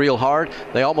in there real hard,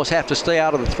 they almost have to stay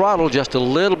out of the throttle just a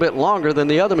little bit longer than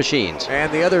the other machines.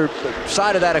 And the other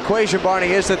side of that equation,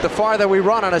 Barney, is that the farther we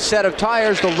run on a set of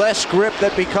tires, the less grip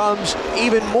that becomes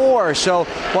even more. So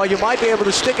while you might be able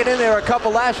to stick it in there a couple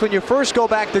laps, when you first go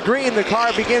back to green, the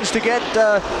car begins to get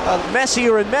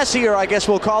messier and messier, I guess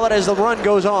we'll call it, as the run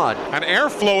goes on. And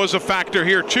airflow is a factor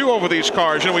here too over these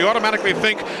cars. You know, we automatically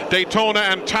think Daytona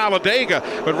and Talladega,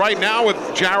 but right now with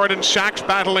Jarrett and Sachs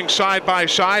battling side by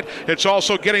side, it's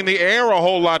also getting the air a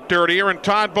whole lot dirtier, and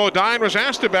Todd Bodine was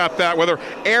asked about that, whether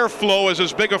airflow is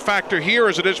as big a factor here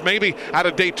as it is maybe at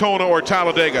a Daytona or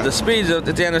Talladega. The speeds at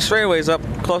the end of the straightaway is up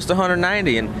close to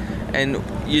 190, and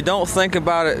you don't think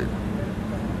about it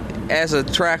as a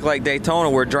track like Daytona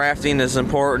where drafting is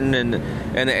important and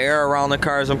the air around the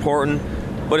car is important.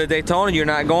 But at Daytona, you're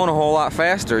not going a whole lot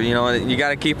faster. You know, you got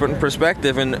to keep it in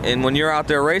perspective, and when you're out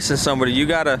there racing somebody, you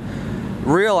got to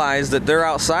realize that they're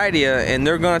outside you and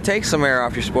they're going to take some air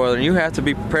off your spoiler, and you have to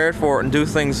be prepared for it and do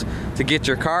things to get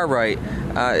your car right.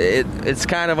 It's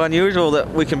kind of unusual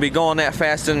that we can be going that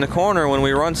fast in the corner when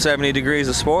we run 70 degrees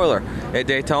of spoiler. At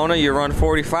Daytona, you run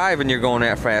 45 and you're going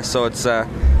that fast, so it's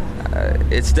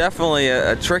definitely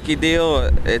a tricky deal.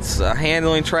 It's a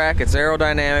handling track, it's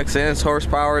aerodynamics, and it's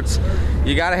horsepower.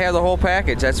 You got to have the whole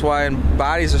package. That's why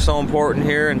bodies are so important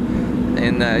here,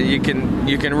 and you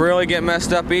can really get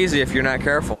messed up easy if you're not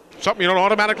careful. something you don't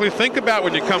automatically think about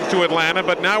when you come to Atlanta,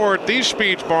 but now we're at these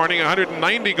speeds, Barney,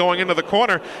 190 going into the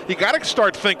corner. You got to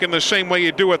start thinking the same way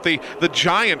you do at the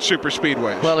giant super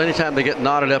speedways. Well, anytime they get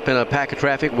knotted up in a pack of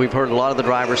traffic, we've heard a lot of the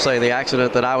drivers say the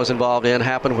accident that I was involved in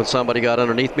happened when somebody got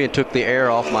underneath me and took the air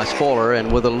off my spoiler,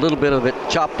 and with a little bit of it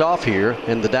chopped off here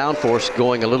and the downforce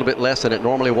going a little bit less than it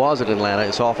normally was at Atlanta,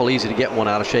 it's awful easy to get one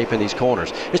out of shape in these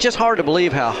corners. It's just hard to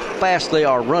believe how fast they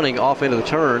are running off into the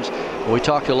turns. We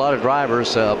talked to a lot of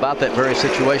drivers about that very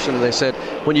situation, and they said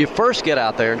when you first get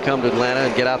out there and come to Atlanta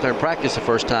and get out there and practice the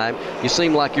first time, you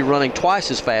seem like you're running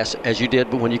twice as fast as you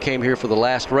did when you came here for the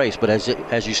last race. But as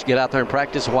you get out there and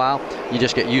practice a while, you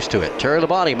just get used to it. Terry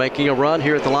Labonte making a run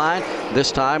here at the line.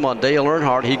 This time on Dale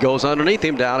Earnhardt, he goes underneath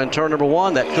him down in turn number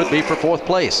 1. That could be for 4th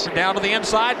place. Down to the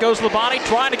inside goes Labonte,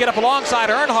 trying to get up alongside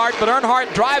Earnhardt, but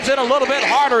Earnhardt drives in a little bit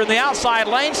harder in the outside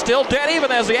lane, still dead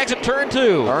even as they exit turn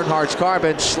 2. Earnhardt's car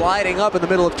been sliding up in the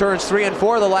middle of turns 3 and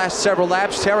 4 the last several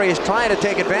laps. Terry is trying to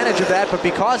take advantage of that, but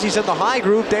because he's in the high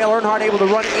group, Dale Earnhardt able to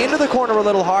run into the corner a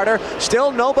little harder.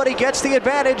 Still nobody gets the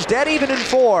advantage, dead even in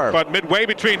 4. But midway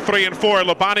between 3 and 4,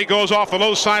 Labonte goes off the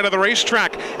low side of the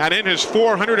racetrack, and in his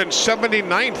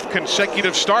 479th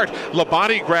consecutive start,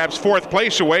 Labonte grabs 4th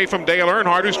place away from Dale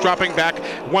Earnhardt, who's dropping back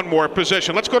one more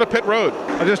position. Let's go to pit road.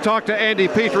 I just talked to Andy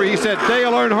Petrie. He said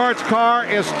Dale Earnhardt's car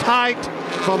is tight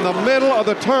from the middle of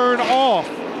the turn off.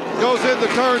 Goes in the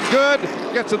turn good,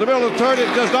 gets in the middle of the turn, it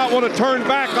does not want to turn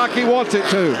back like he wants it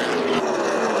to.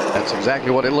 That's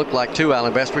exactly what it looked like too,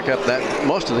 Alan Vestrick. Up that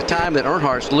most of the time that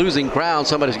Earnhardt's losing ground,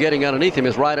 somebody's getting underneath him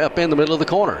is right up in the middle of the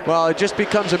corner. Well, it just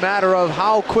becomes a matter of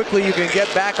how quickly you can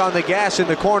get back on the gas in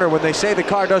the corner. When they say the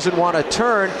car doesn't want to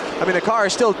turn, I mean, the car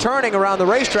is still turning around the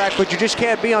racetrack, but you just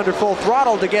can't be under full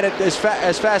throttle to get it as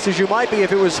fast as you might be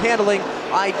if it was handling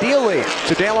ideally.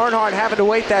 So Dale Earnhardt having to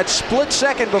wait that split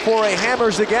second before he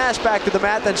hammers the gas back to the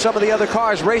mat than some of the other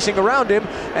cars racing around him.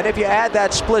 And if you add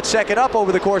that split second up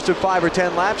over the course of 5 or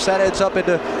 10 laps, that adds up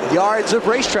into yards of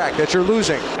racetrack that you're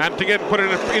losing. And to put it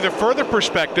in either further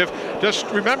perspective, just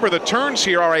remember the turns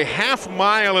here are a half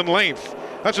mile in length.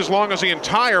 That's as long as the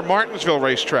entire Martinsville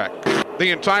racetrack, the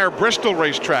entire Bristol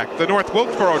racetrack, the North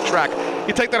Wilkesboro track.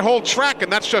 You take that whole track,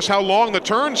 and that's just how long the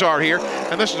turns are here.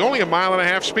 And this is only a 1.5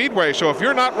 mile speedway. So if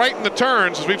you're not right in the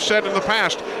turns, as we've said in the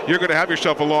past, you're going to have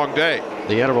yourself a long day.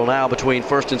 The interval now between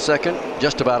first and second,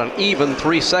 just about an even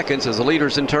 3 seconds as the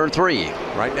leaders in turn 3.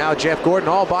 Right now, Jeff Gordon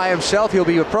all by himself. He'll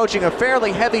be approaching a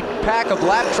fairly heavy pack of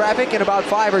lap traffic in about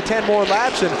 5 or 10 more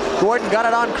laps, and Gordon got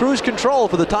it on cruise control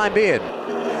for the time being.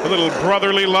 A little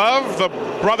brotherly love. The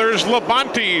brothers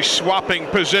Labonte swapping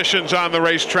positions on the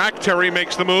racetrack. Terry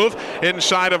makes the move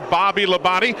inside of Bobby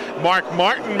Labonte. Mark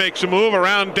Martin makes a move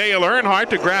around Dale Earnhardt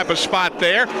to grab a spot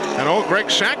there. And old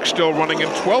Greg Sachs still running in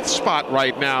 12th spot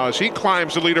right now as he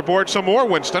climbs the leaderboard some more,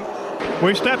 Winston.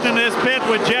 We've stepped into this pit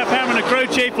with Jeff Hammond, the crew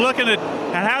chief, looking at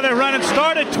how they're running.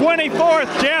 Started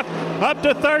 24th, Jeff, up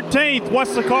to 13th.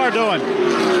 What's the car doing?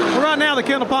 Well, right now, the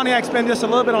Kendall Pontiac's been just a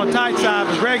little bit on the tight side,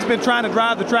 but Greg's been trying to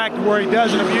drive the track to where he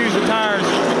doesn't abuse the tires,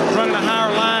 running a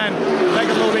higher line, make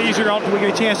it a little bit easier until we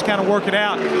get a chance to kind of work it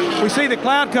out. We see the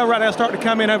cloud cover right now starting to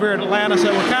come in over here in Atlanta,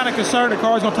 so we're kind of concerned the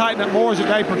car's going to tighten up more as the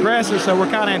day progresses, so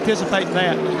we're kind of anticipating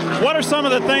that. What are some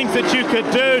of the things that you could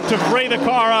do to free the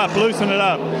car up, loosen it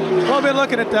up? Well, we've been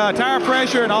looking at tire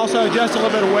pressure and also adjust a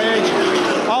little bit of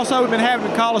wedge. Also, we've been having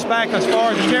to call us back as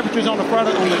far as the temperatures on the front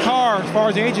of the car, as far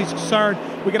as the engine's concerned.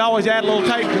 We can always add a little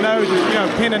tape to the nose,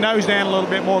 pin the nose down a little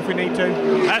bit more if we need to.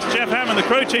 That's Jeff Hammond, the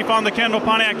crew chief on the Kendall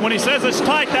Pontiac. When he says it's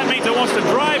tight, that means it wants to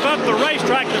drive up the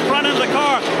racetrack, the front end of the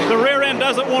car. The rear end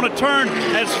doesn't want to turn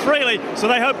as freely, so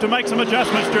they hope to make some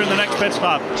adjustments during the next pit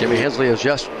stop. Jimmy Hensley has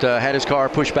just had his car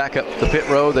pushed back up the pit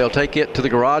road. They'll take it to the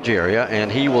garage area,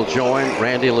 and he will join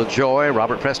Randy LaJoy.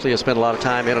 Robert Presley has spent a lot of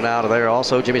time in and out of there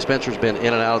also. Jimmy Spencer's been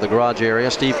in and out of the garage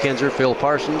area. Steve Kinzer, Phil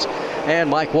Parsons, and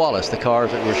Mike Wallace, the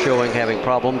cars that we're showing having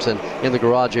problems and in the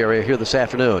garage area here this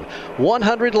afternoon.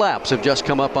 100 laps have just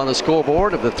come up on the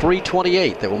scoreboard of the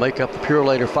 328 that will make up the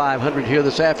Purolator 500 here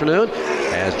this afternoon.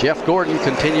 As Jeff Gordon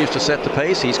continues to set the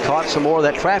pace, he's caught some more of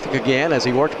that traffic again as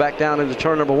he works back down into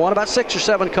turn number 1. About 6 or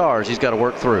 7 cars he's got to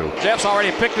work through. Jeff's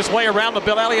already picked his way around the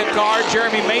Bill Elliott car.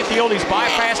 Jeremy Mayfield, he's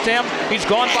bypassed him. He's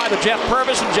gone by the Jeff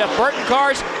Purvis and Jeff Burton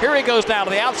cars. Here he goes down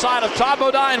to the outside of Todd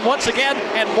Bodine once again,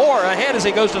 and more ahead as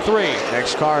he goes to 3.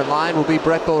 Next car in line will be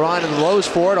Brett Bodine in the Lowe's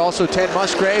Ford. Also Ted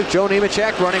Musgrave, Joe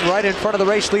Nemechek running right in front of the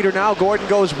race leader now. Gordon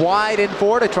goes wide in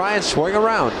 4 to try and swing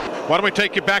around. Why don't we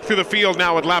take you back through the field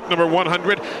now at lap number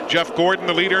 100. Jeff Gordon,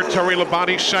 the leader. Terry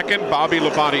Labonte second. Bobby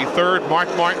Labonte third.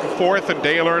 Mark Martin fourth. And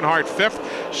Dale Earnhardt fifth.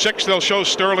 Sixth, they'll show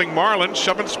Sterling Marlin.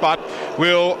 Seventh spot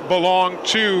will belong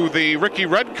to the Ricky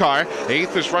Rudd car.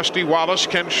 Eighth is Rusty Wallace.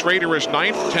 Ken Schrader is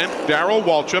ninth. 10th, Darrell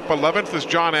Waltrip. 11th is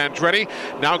John Andretti.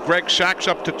 Now Greg Sachs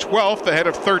up to 12th, ahead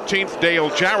of 13th, Dale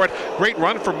Jarrett. Great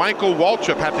run for Michael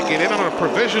Waltrip. Had to get in on a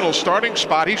provisional starting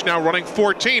spot. He's now running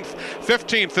 14th.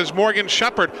 15th is Morgan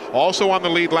Shepherd, also on the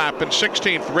lead lap. And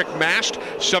 16th, Rick Mast.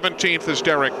 17th is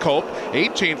Derek Culp.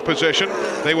 18th position,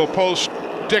 they will post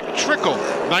Dick Trickle.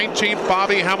 19th,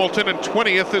 Bobby Hamilton. And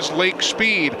 20th is Lake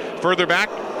Speed. Further back,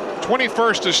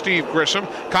 21st is Steve Grissom.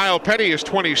 Kyle Petty is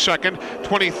 22nd.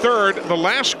 23rd, the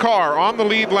last car on the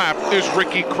lead lap, is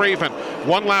Ricky Craven.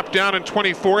 One lap down in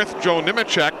 24th, Joe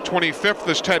Nemechek. 25th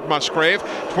is Ted Musgrave.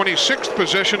 26th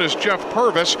position is Jeff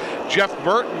Purvis. Jeff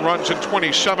Burton runs in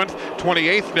 27th.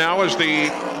 28th now is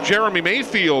the Jeremy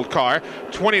Mayfield car.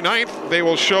 29th, they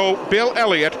will show Bill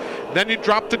Elliott. Then you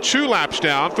drop the 2 laps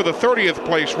down for the 30th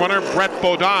place runner, Brett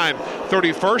Bodine.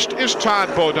 31st is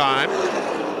Todd Bodine.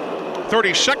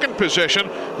 32nd position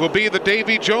will be the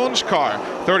Davy Jones car.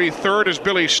 33rd is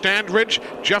Billy Standridge.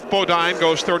 Jeff Bodine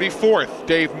goes 34th.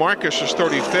 Dave Marcus is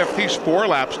 35th. He's 4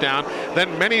 laps down.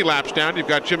 Then many laps down, you've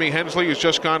got Jimmy Hensley, who's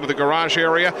just gone to the garage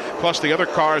area, plus the other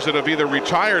cars that have either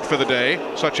retired for the day,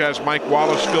 such as Mike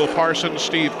Wallace, Phil Parsons,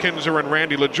 Steve Kinzer, and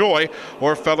Randy LaJoy,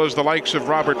 or fellas the likes of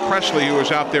Robert Presley, who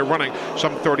is out there running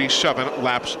some 37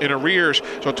 laps in arrears.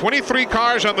 So 23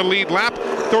 cars on the lead lap.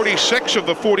 36 of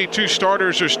the 42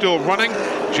 starters are still running.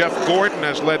 Jeff Gordon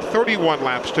has led 31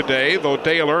 laps today, though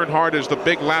Dale Earnhardt is the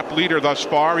big lap leader thus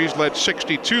far. He's led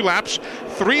 62 laps.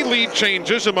 3 lead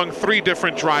changes among 3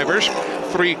 different drivers.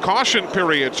 3 caution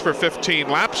periods for 15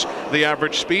 laps. The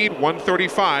average speed,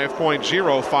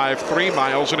 135.053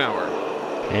 miles an hour.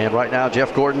 And right now,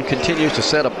 Jeff Gordon continues to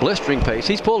set a blistering pace.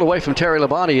 He's pulled away from Terry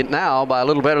Labonte now by a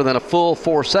little better than a full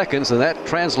 4 seconds, and that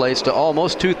translates to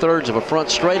almost 2/3 of a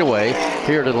front straightaway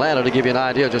here at Atlanta, to give you an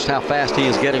idea of just how fast he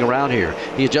is getting around here.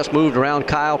 He's just moved around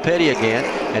Kyle Petty again,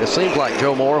 and it seems like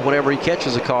Joe Moore, whenever he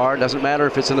catches a car, doesn't matter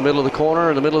if it's in the middle of the corner or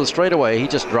in the middle of the straightaway, he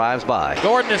just drives by.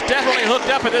 Gordon is definitely hooked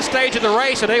up at this stage of the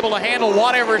race and able to handle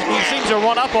whatever he seems to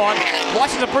run up on.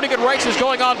 Watching some pretty good races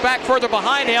going on back further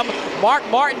behind him. Mark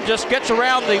Martin just gets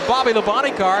around the Bobby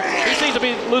Labonte car. He seems to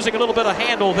be losing a little bit of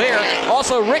handle there.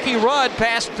 Also, Ricky Rudd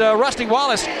passed Rusty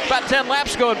Wallace about 10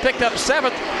 laps ago and picked up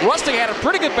 7th. Rusty had a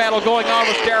pretty good battle going on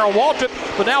with Darrell Waltrip,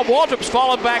 but now Waltrip's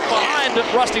fallen back behind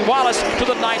Rusty Wallace to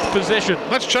the 9th position.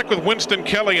 Let's check with Winston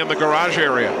Kelly in the garage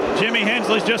area. Jimmy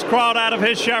Hensley's just crawled out of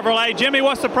his Chevrolet. Jimmy,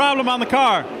 what's the problem on the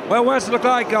car? Well, Winston looked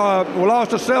like we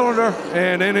lost a cylinder,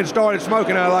 and then it started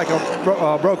smoking out like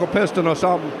a broke a piston or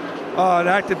something. The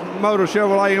active motor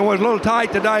Chevrolet, it was a little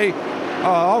tight today,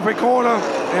 off the corner,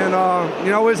 and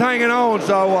it was hanging on,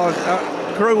 so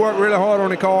the crew worked really hard on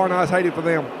the car, and I was hated for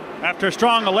them. After a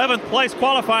strong 11th place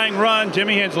qualifying run,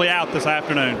 Jimmy Hensley out this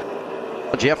afternoon.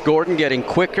 Jeff Gordon getting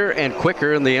quicker and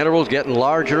quicker, and the intervals getting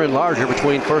larger and larger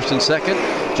between first and second.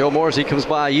 Joe Moore, as he comes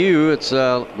by you, it's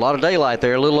a lot of daylight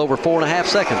there, a little over 4.5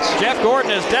 seconds. Jeff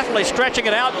Gordon is definitely stretching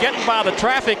it out, getting by the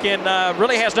traffic, and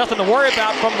really has nothing to worry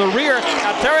about from the rear.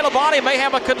 Now, Terry Labonte may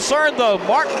have a concern, though.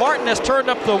 Mark Martin has turned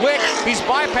up the wick. He's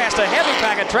bypassed a heavy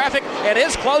pack of traffic and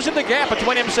is closing the gap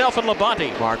between himself and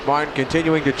Labonte. Mark Martin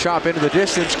continuing to chop into the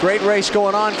distance. Great race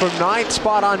going on from 9th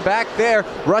spot on back there.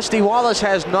 Rusty Wallace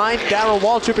has 9th. Darrell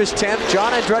Waltrip is 10th.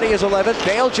 John Andretti is 11th.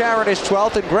 Dale Jarrett is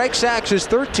 12th. And Greg Sachs is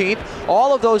 13th.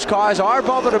 All of those cars are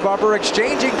bumper to bumper,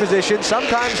 exchanging positions,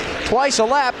 sometimes twice a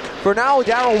lap. For now,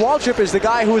 Darrell Waltrip is the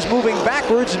guy who is moving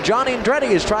backwards, and John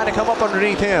Andretti is trying to come up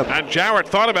underneath him. And Jarrett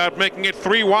thought about making it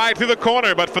 3 wide through the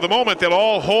corner, but for the moment, they'll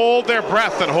all hold their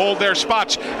breath and hold their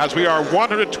spots as we are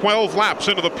 112 laps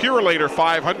into the Purolator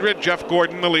 500. Jeff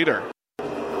Gordon, the leader.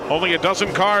 Only a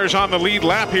dozen cars on the lead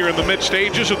lap here in the mid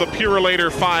stages of the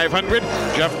Purolator 500.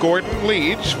 Jeff Gordon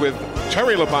leads with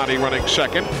Terry Labonte running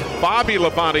second. Bobby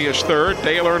Labonte is third.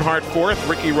 Dale Earnhardt fourth.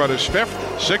 Ricky Rudd is fifth.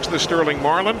 Sixth is Sterling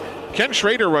Marlin. Ken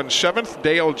Schrader runs 7th.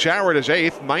 Dale Jarrett is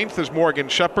 8th. 9th is Morgan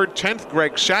Shepherd. 10th,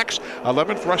 Greg Sachs.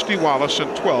 11th, Rusty Wallace.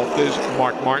 And 12th is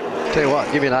Mark Martin. Tell you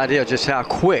what, give you an idea of just how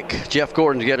quick Jeff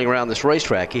Gordon's getting around this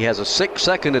racetrack. He has a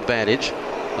 6-second advantage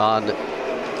on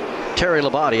Terry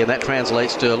Labonte, and that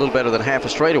translates to a little better than half a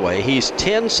straightaway. He's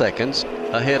 10 seconds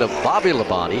ahead of Bobby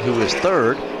Labonte, who is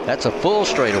third. That's a full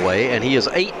straightaway, and he is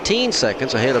 18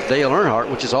 seconds ahead of Dale Earnhardt,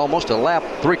 which is almost a lap,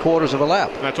 3/4 of a lap.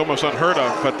 That's almost unheard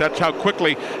of, but that's how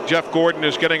quickly Jeff Gordon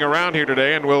is getting around here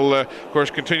today, and we'll, of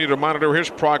course, continue to monitor his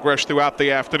progress throughout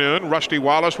the afternoon. Rusty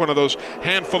Wallace, one of those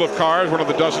handful of cars, one of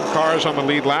the dozen cars on the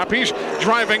lead lap. He's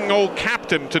driving Old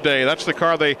Captain today. That's the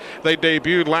car they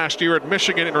debuted last year at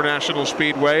Michigan International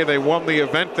Speedway. They won the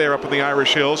event there up in the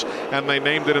Irish Hills, and they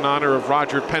named it in honor of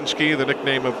Roger Penske, the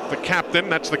nickname of the Captain.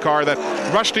 That's the car that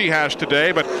Rusty has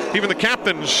today, but even the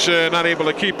Captain's not able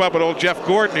to keep up with old Jeff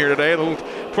Gordon here today. The little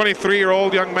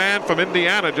 23-year-old young man from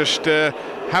Indiana just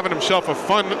having himself a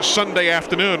fun Sunday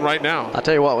afternoon right now. I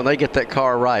tell you what, when they get that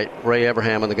car right, Ray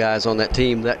Everham and the guys on that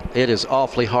team, that it is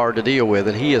awfully hard to deal with.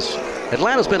 And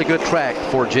Atlanta's been a good track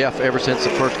for Jeff ever since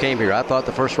it first came here. I thought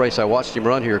the first race I watched him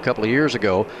run here a couple of years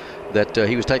ago that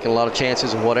he was taking a lot of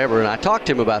chances and whatever, and I talked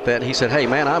to him about that, and he said, hey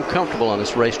man, I'm comfortable on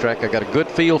this racetrack. I got a good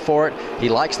feel for it. He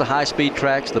likes the high-speed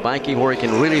tracks, the banking where he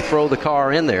can really throw the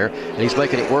car in there, and he's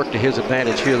making it work to his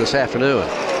advantage here this afternoon.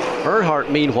 Earnhardt,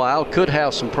 meanwhile, could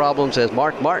have some problems as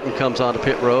Mark Martin comes onto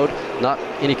pit road. Not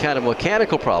any kind of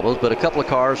mechanical problems, but a couple of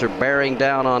cars are bearing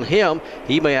down on him.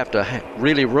 He may have to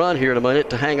really run here in a minute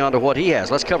to hang on to what he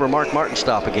has. Let's cover Mark Martin's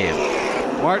stop again.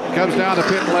 Martin comes down the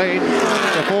pit lane.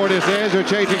 The Ford is there. They're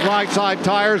changing right side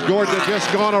tires. Gordon has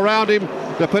just gone around him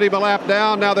to put him a lap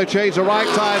down. Now they change the right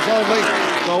sides only.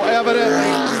 So evident.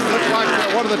 Looks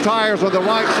like one of the tires on the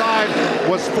right side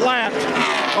was flat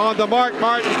on the Mark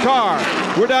Martin car.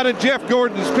 We're down in Jeff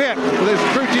Gordon's pit with his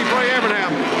crew chief Ray Everham.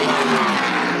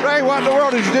 Ray, what in the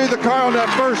world did you do to the car on that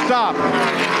first stop?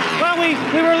 Well, we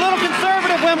were a little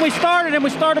conservative when we started, and we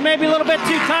started maybe a little bit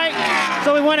too tight.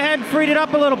 So we went ahead and freed it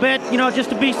up a little bit, just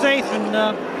to be safe,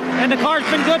 and the car's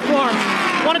been good for him.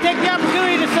 I want to take the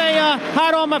opportunity to say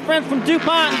hi to all my friends from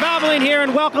DuPont and Valvoline here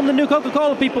and welcome the new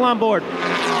Coca-Cola people on board.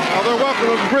 Well, they're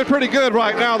welcome. Pretty good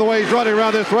right now the way he's running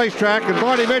around this racetrack. And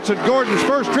Barney mentioned Gordon's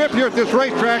first trip here at this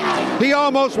racetrack. He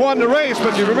almost won the race,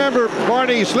 but you remember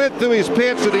Barney slid through his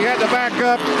pits and he had to back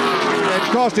up.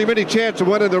 It cost him any chance of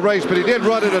winning the race, but he did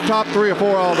run in the top 3 or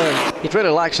 4 all day. He really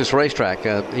likes this racetrack.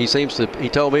 He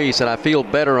told me, he said, I feel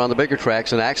better on the bigger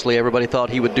tracks, and actually everybody thought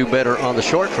he would do better on the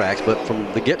short tracks, but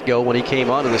from the get-go when he came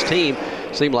onto this team,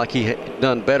 it seemed like he had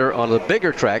done better on the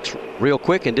bigger tracks real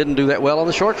quick and didn't do that well on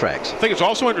the short tracks. I think it's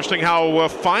also interesting how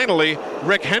finally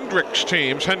Rick Hendrick's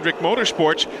teams, Hendrick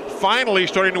Motorsports, finally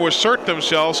starting to assert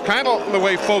themselves, kind of the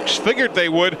way folks figured they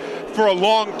would for a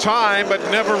long time, but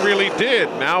never really did.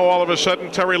 Now all of a sudden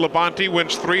Terry Labonte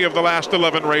wins 3 of the last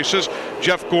 11 races.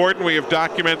 Jeff Gordon, we have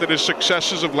documented his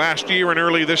successes of last year and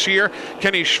early this year.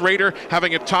 Kenny Schrader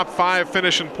having a top 5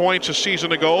 finish in points a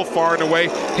season ago, far and away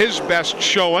his best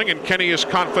showing, and Kenny is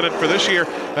confident for this year.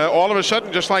 All of a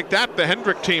sudden, just like that, the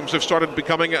Hendrick teams have started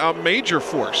becoming a major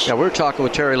force. Yeah, we were talking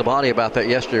with Terry Labonte about that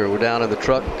yesterday. We're down in the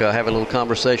truck having a little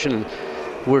conversation, and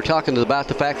we were talking about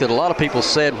the fact that a lot of people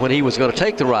said when he was going to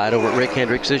take the ride over at Rick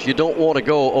Hendrick's is you don't want to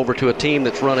go over to a team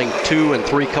that's running 2 and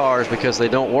 3 cars because they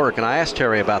don't work. And I asked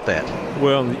Terry about that.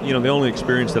 Well, the only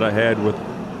experience that I had with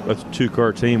a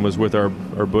 2-car team was with our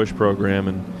Bush program,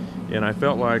 and I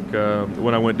felt like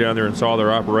when I went down there and saw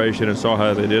their operation and saw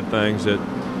how they did things, that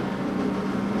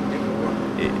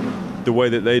the way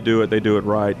that they do it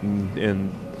right,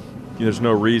 and there's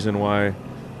no reason why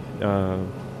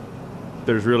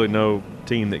there's really no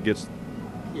team that gets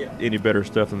any better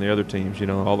stuff than the other teams.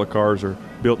 All the cars are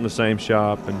built in the same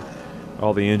shop and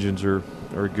all the engines are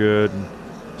good, and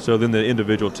so then the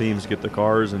individual teams get the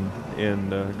cars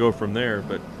and go from there.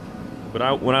 But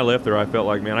when I left there, I felt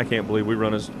like, man, I can't believe we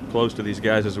run as close to these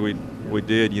guys as we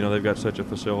did. They've got such a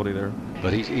facility there.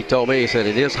 But he told me, he said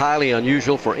it is highly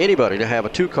unusual for anybody to have a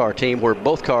 2-car team where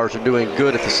both cars are doing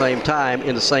good at the same time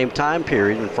in the same time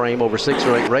period and frame over 6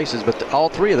 or 8 races, but all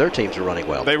 3 of their teams are running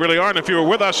well. They really are, and if you were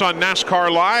with us on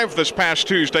NASCAR Live this past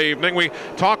Tuesday evening, we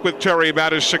talked with Terry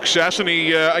about his success, and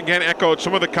he again echoed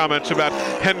some of the comments about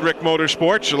Hendrick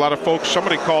Motorsports. A lot of folks,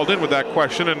 somebody called in with that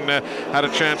question and had a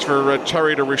chance for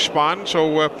Terry to respond.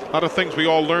 So a lot of things we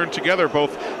all learned together,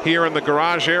 both here in the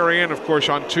garage area and, of course,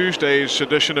 on Tuesday's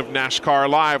edition of NASCAR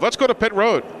Live. Let's go to pit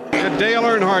road. At Dale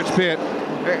Earnhart's pit.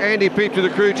 Andy Petrie, the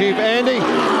crew chief. Andy,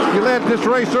 you led this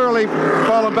race early,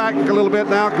 falling back a little bit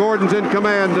now. Gordon's in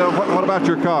command. What about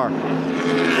your car?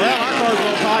 Well, our car's a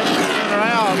little tight to spin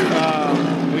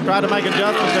around. We tried to make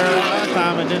adjustments there last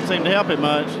time. It didn't seem to help it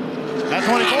much. That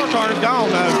 24 car is gone,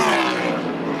 though.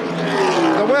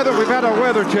 The weather, we've had a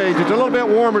weather change. It's a little bit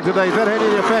warmer today. Has that had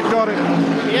any effect on it?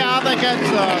 Yeah, I think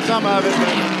that's some of it.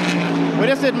 But we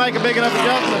just didn't make a big enough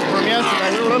adjustment from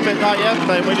yesterday. We were a little bit tight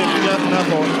yesterday. We didn't adjust enough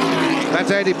for it.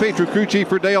 That's Andy Petrie, crew chief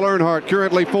for Dale Earnhardt,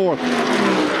 currently 4th.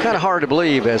 Kind of hard to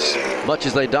believe, as much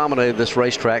as they dominated this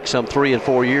racetrack some 3 and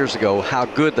 4 years ago, how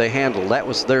good they handled. That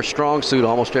was their strong suit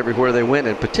almost everywhere they went,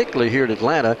 and particularly here at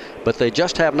Atlanta, but they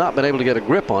just have not been able to get a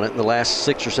grip on it in the last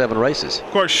 6 or 7 races.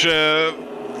 Of course,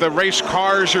 the race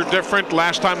cars are different.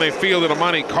 Last time they fielded a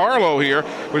Monte Carlo here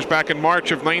was back in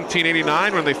March of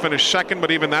 1989 when they finished second,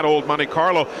 but even that old Monte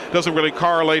Carlo doesn't really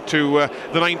correlate to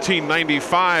the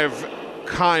 1995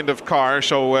 kind of car,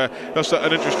 so that's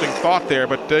an interesting thought there.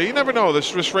 But you never know.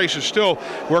 This race is still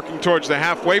working towards the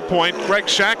halfway point. Greg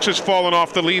Sachs has fallen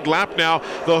off the lead lap now.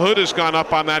 The hood has gone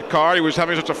up on that car. He was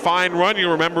having such a fine run,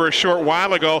 you remember, a short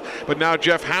while ago, but now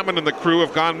Jeff Hammond and the crew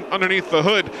have gone underneath the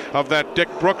hood of that Dick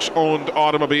Brooks-owned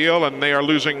automobile, and they are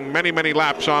losing many, many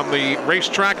laps on the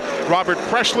racetrack. Robert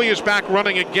Presley is back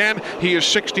running again. He is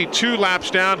 62 laps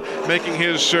down, making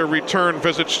his return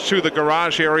visits to the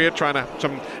garage area, trying to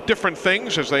some different things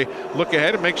as they look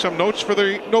ahead and make some notes for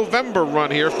the November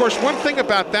run here. Of course, one thing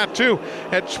about that too,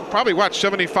 it's probably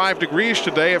 75 degrees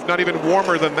today, if not even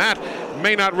warmer than that.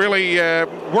 May not really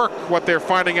work what they're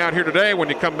finding out here today when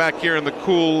you come back here in the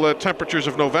cool temperatures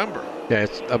of November. Yeah,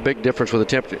 it's a big difference with the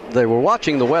temperature. They were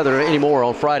watching the weather anymore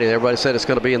on Friday. Everybody said it's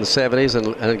going to be in the 70s, and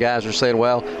the guys are saying,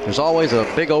 well, there's always a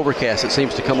big overcast that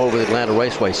seems to come over the Atlanta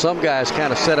Raceway. Some guys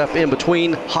kind of set up in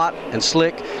between hot and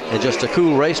slick and just a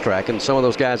cool racetrack, and some of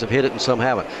those guys have hit it and some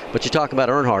haven't. But you talk about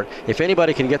Earnhardt. If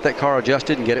anybody can get that car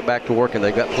adjusted and get it back to work, and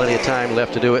they've got plenty of time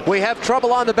left to do it. We have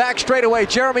trouble on the back straightaway.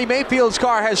 Jeremy Mayfield's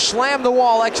car has slammed the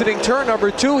wall exiting turn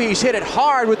number 2. He's hit it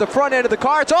hard with the front end of the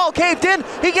car. It's all caved in.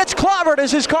 He gets clobbered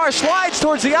as his car slides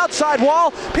towards the outside wall,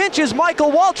 pinches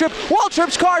Michael Waltrip.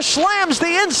 Waltrip's car slams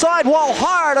the inside wall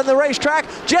hard on the racetrack.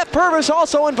 Jeff Purvis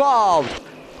also involved.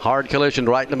 Hard collision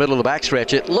right in the middle of the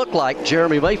backstretch. It looked like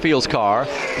Jeremy Mayfield's car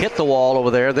hit the wall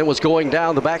over there, then was going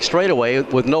down the back straightaway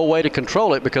with no way to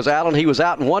control it because Allen, he was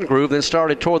out in one groove, then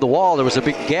started toward the wall. There was a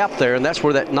big gap there, and that's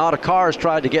where that knot of cars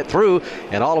tried to get through,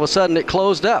 and all of a sudden it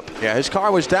closed up. Yeah, his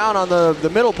car was down on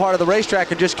the middle part of the racetrack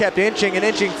and just kept inching and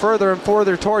inching further and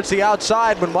further towards the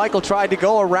outside. When Michael tried to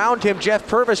go around him, Jeff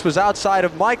Purvis was outside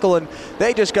of Michael, and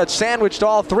they just got sandwiched,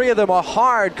 all three of them. A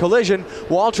hard collision.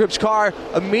 Waltrip's car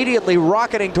immediately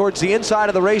rocketing towards the inside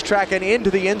of the racetrack and into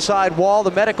the inside wall.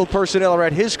 The medical personnel are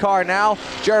at his car now.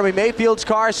 Jeremy Mayfield's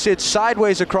car sits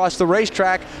sideways across the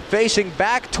racetrack, facing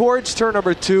back towards turn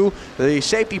number 2. The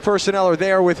safety personnel are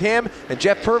there with him, and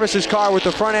Jeff Purvis's car with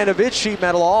the front end of its sheet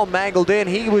metal all mangled in.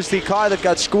 He was the car that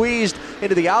got squeezed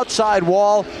into the outside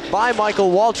wall by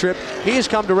Michael Waltrip. He has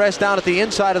come to rest down at the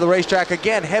inside of the racetrack.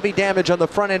 Again, heavy damage on the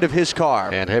front end of his car.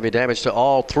 And heavy damage to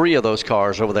all three of those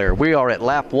cars over there. We are at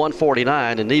lap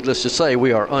 149, and needless to say,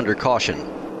 we are under caution.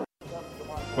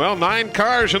 Well, 9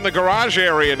 cars in the garage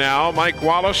area now. Mike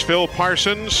Wallace, Phil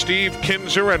Parsons, Steve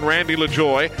Kinzer, and Randy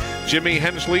LaJoy. Jimmy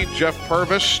Hensley, Jeff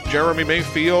Purvis, Jeremy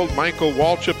Mayfield, Michael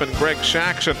Waltrip, and Greg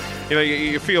Sachs. And,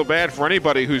 you feel bad for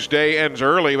anybody whose day ends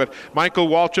early, but Michael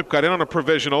Waltrip got in on a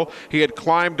provisional. He had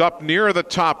climbed up near the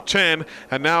top 10,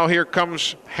 and now here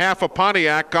comes half a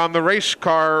Pontiac on the race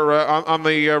car, on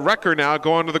the wrecker now,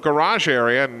 going to the garage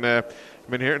area. And,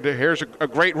 here's a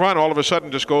great run. All of a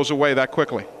sudden just goes away that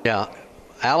quickly. Yeah.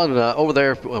 Alan, over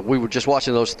there, we were just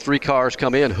watching those 3 cars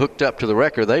come in hooked up to the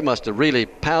wrecker. They must have really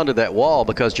pounded that wall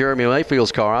because Jeremy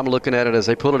Mayfield's car, I'm looking at it as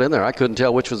they put it in there. I couldn't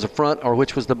tell which was the front or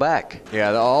which was the back.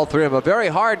 Yeah, all three of them. A very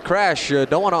hard crash.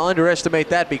 Don't want to underestimate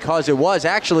that because it was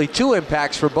actually 2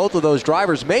 impacts for both of those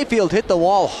drivers. Mayfield hit the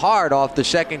wall hard off the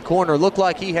second corner. Looked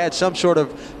like he had some sort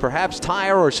of perhaps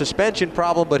tire or suspension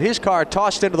problem, but his car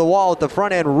tossed into the wall at the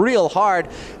front end real hard.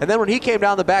 And then when he came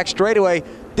down the back straightaway,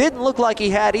 didn't look like he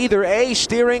had either A,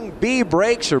 steering, B,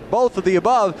 brakes, or both of the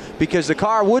above because the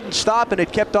car wouldn't stop and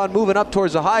it kept on moving up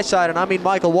towards the high side. And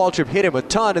Michael Waltrip hit him a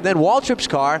ton. And then Waltrip's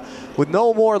car, with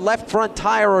no more left front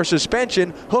tire or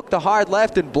suspension, hooked a hard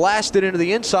left and blasted into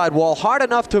the inside wall hard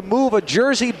enough to move a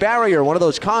Jersey barrier, one of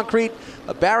those concrete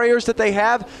barriers that they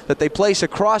have that they place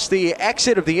across the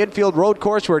exit of the infield road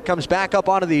course where it comes back up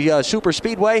onto the super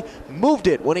speedway. Moved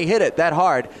it when he hit it that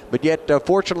hard, but yet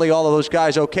fortunately all of those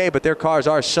guys okay, but their cars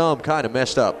are some kind of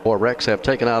messed up. Boy, wrecks have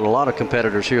taken out a lot of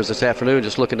competitors here this afternoon.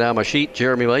 Just looking down my sheet,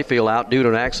 Jeremy Mayfield out due to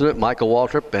an accident, Michael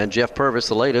Waltrip and Jeff Purvis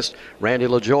the latest. Randy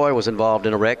LaJoy was involved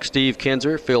in a wreck, Steve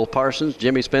Kinzer, Phil Parsons,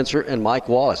 Jimmy Spencer, and Mike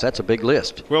Wallace. That's a big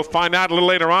list. We'll find out a little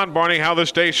later on, Barney, how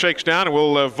this day shakes down, and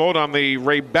we'll vote on the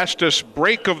Ray Bestis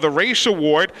Break of the Race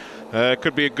Award.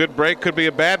 Could be a good break, could be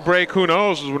a bad break, who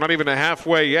knows? We're not even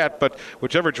halfway yet, but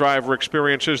whichever driver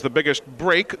experiences the biggest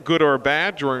break, good or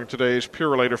bad, during today's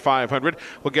Purolator 500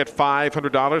 will get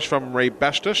 $500 from Ray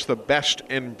Bestis, the best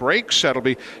in breaks. That'll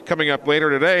be coming up later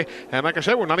today. And like I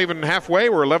said, we're not even halfway.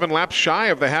 We're 11 laps shy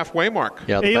of the halfway mark.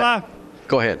 Yeah, Eli?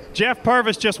 Go ahead. Jeff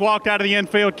Purvis just walked out of the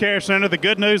infield care center. The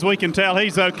good news, we can tell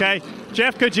he's okay.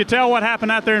 Jeff, could you tell what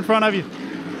happened out there in front of you?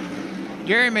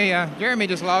 Jeremy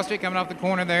just lost it coming off the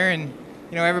corner there, and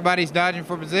everybody's dodging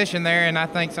for position there, and I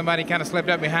think somebody kind of slipped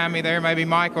up behind me there, maybe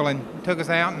Michael, and took us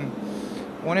out, and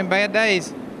one of them bad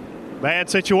days. Bad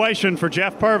situation for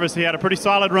Jeff Purvis. He had a pretty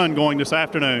solid run going this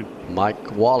afternoon.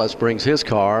 Mike Wallace brings his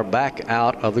car back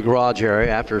out of the garage area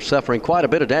after suffering quite a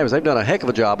bit of damage. They've done a heck of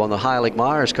a job on the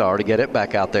Heilig-Myers car to get it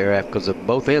back out there because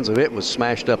both ends of it was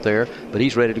smashed up there, but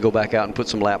he's ready to go back out and put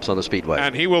some laps on the speedway.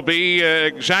 And he will be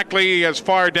exactly as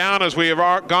far down as we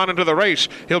have gone into the race.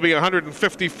 He'll be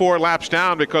 154 laps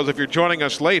down because if you're joining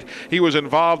us late, he was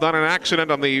involved on an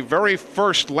accident on the very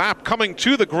first lap coming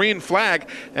to the green flag,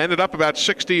 ended up about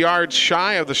 60 yards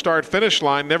shy of the start-finish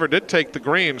line, never did take the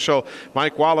green. So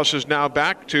Mike Wallace is now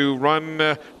back to run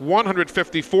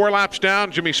 154 laps down.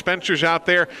 Jimmy Spencer's out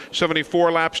there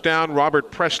 74 laps down.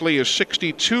 Robert Presley is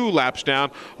 62 laps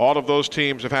down. All of those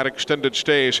teams have had extended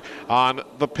stays on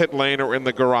the pit lane or in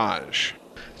the garage.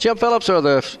 Jim Phillips, are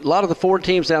a lot of the Ford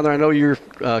teams down there, I know you're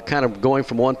kind of going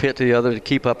from one pit to the other to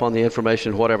keep up on the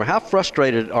information, whatever. How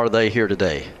frustrated are they here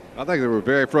today? I think they were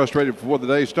very frustrated before the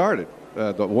day started.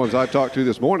 The ones I talked to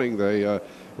this morning, they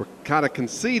were kind of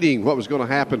conceding what was going to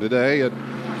happen today. And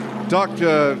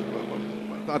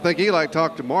I think Eli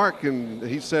talked to Mark, and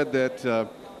he said that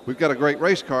we've got a great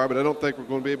race car, but I don't think we're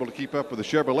going to be able to keep up with the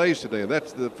Chevrolets today. And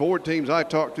that's the Ford teams I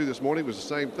talked to this morning was the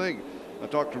same thing. I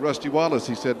talked to Rusty Wallace.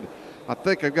 He said, I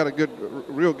think I've got a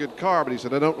real good car, but he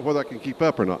said, I don't know whether I can keep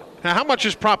up or not. Now, how much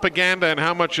is propaganda and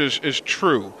how much is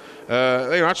true?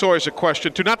 That's always a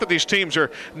question, too. Not that these teams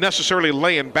are necessarily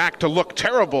laying back to look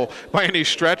terrible by any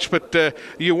stretch, but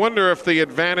you wonder if the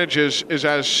advantage is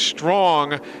as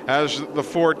strong as the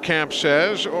Ford camp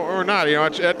says or not.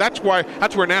 That's where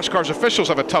NASCAR's officials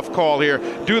have a tough call here.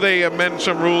 Do they amend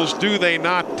some rules? Do they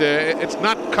not? It's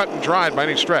not cut and dried by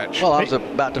any stretch. Well, I was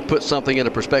about to put something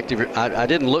into perspective. I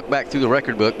didn't look back through the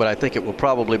record book, but I think it will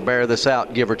probably bear this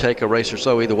out, give or take a race or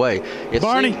so either way. It's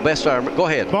Barney, best I remember. Go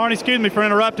ahead. Barney, excuse me for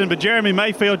interrupting, but Jeremy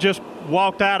Mayfield just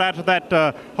walked out after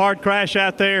that hard crash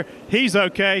out there. He's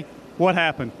okay. What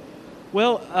happened?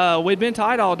 Well, we'd been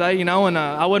tight all day, and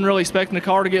I wasn't really expecting the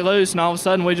car to get loose, and all of a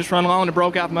sudden we just run along and it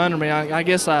broke out from under me. I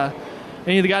guess I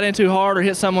either got in too hard or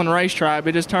hit someone on the racetrack.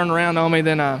 It just turned around on me,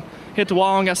 then hit the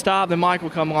wall and got stopped. Then Mike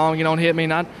would come along, and hit me.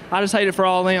 And I just hate it for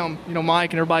all of them.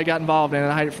 Mike and everybody got involved in it.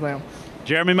 I hate it for them.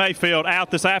 Jeremy Mayfield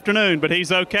out this afternoon, but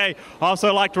he's okay.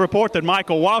 Also like to report that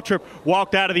Michael Waltrip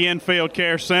walked out of the infield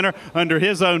care center under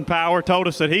his own power, told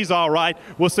us that he's all right.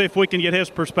 We'll see if we can get his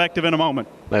perspective in a moment.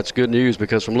 That's good news,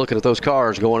 because from looking at those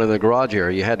cars going in the garage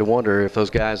area, you had to wonder if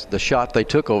those guys, the shot they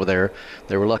took over there,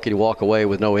 they were lucky to walk away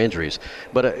with no injuries.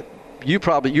 But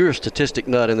you're a statistic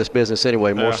nut in this business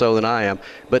anyway, more so than I am.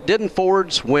 But didn't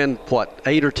Fords win,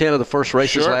 8 or 10 of the first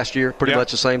races last year? Pretty much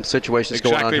the same situation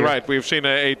going on here. Exactly right. We've seen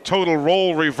a total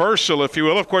role reversal, if you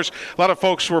will. Of course, a lot of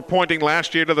folks were pointing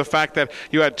last year to the fact that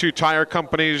you had two tire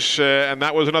companies, and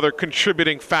that was another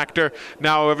contributing factor.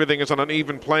 Now everything is on an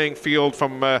even playing field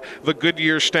from the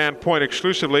Goodyear standpoint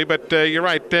exclusively. But you're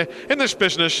right. In this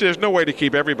business, there's no way to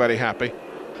keep everybody happy.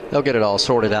 They'll get it all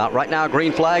sorted out. Right now,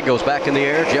 green flag goes back in the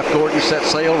air. Jeff Gordon set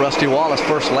sail. Rusty Wallace,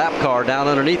 first lap car down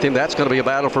underneath him. That's going to be a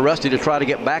battle for Rusty to try to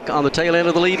get back on the tail end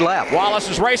of the lead lap. Wallace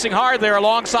is racing hard there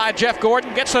alongside Jeff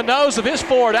Gordon. Gets the nose of his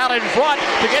Ford out in front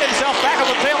to get himself back on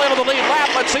the tail end of the lead lap.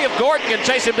 Let's see if Gordon can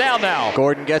chase him down now.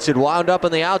 Gordon gets it wound up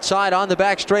on the outside on the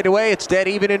back straightaway. It's dead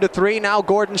even into 3. Now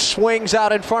Gordon swings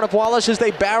out in front of Wallace as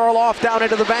they barrel off down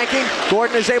into the banking.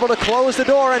 Gordon is able to close the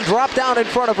door and drop down in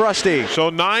front of Rusty. So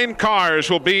 9 cars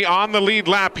will be on the lead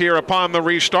lap here upon the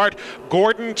restart.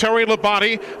 Gordon, Terry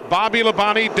Labonte, Bobby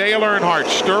Labonte, Dale Earnhardt,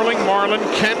 Sterling Marlin,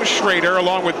 Ken Schrader,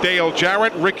 along with Dale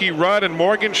Jarrett, Ricky Rudd, and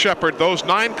Morgan Shepherd. Those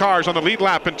 9 cars on the lead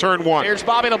lap in turn 1. Here's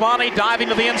Bobby Labonte diving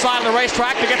to the inside of the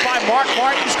racetrack to get by Mark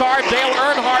Martin's car. Dale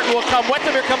Earnhardt will come with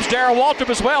him. Here comes Darrell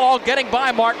Waltrip as well, all getting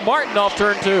by Mark Martin off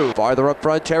turn 2. Farther up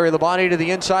front, Terry Labonte to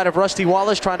the inside of Rusty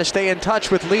Wallace, trying to stay in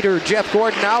touch with leader Jeff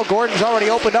Gordon now. Gordon's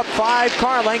already opened up 5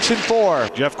 car lengths in 4.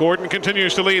 Jeff Gordon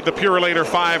continues to lead the Purolator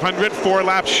 500, 4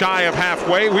 laps shy of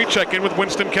halfway. We check in with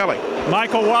Winston Kelly.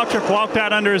 Michael Waltrip walked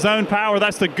out under his own power.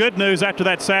 That's the good news after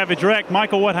that savage wreck.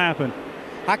 Michael, what happened?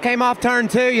 I came off turn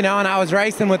 2, and I was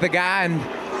racing with a guy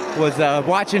and was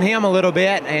watching him a little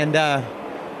bit, and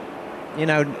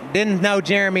didn't know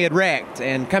Jeremy had wrecked,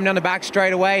 and come down the back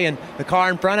straightaway, and the car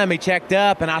in front of me checked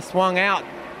up, and I swung out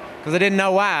because I didn't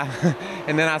know why.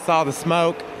 And then I saw the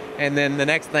smoke. And then the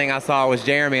next thing I saw was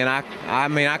Jeremy, and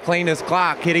I cleaned his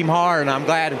clock, hit him hard, and I'm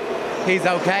glad he's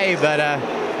okay. But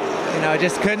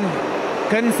just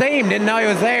couldn't see him, didn't know he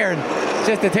was there. And it's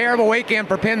just a terrible weekend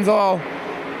for Pennzoil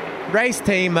race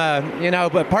team,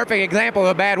 but perfect example of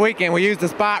a bad weekend. We used a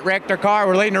spot, wrecked our car.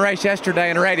 We're leading the race yesterday,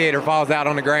 and the radiator falls out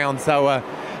on the ground. So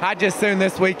I just assumed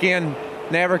this weekend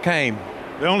never came.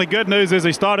 The only good news is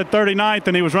he started 39th,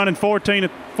 and he was running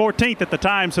 14th at the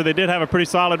time, so they did have a pretty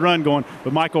solid run going.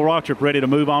 But Michael Waltrip ready to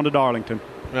move on to Darlington.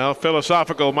 Well,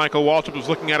 philosophical Michael Waltrip was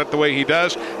looking at it the way he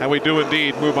does, and we do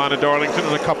indeed move on to Darlington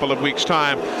in a couple of weeks'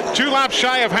 time. 2 laps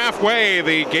shy of halfway,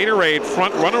 the Gatorade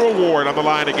Front Runner Award on the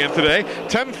line again today.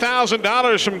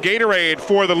 $10,000 from Gatorade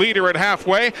for the leader at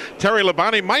halfway. Terry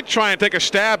Labonte might try and take a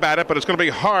stab at it, but it's going to be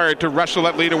hard to wrestle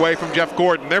that lead away from Jeff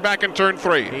Gordon. They're back in turn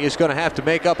 3. He's going to have to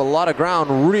make up a lot of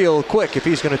ground real quick if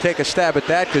he's going to take a stab at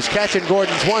that, because catching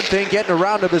Gordon's one thing, getting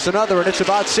around him is another, and it's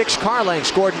about 6 car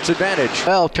lengths Gordon's advantage.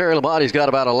 Well, Terry Labonte's got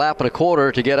about a lap and a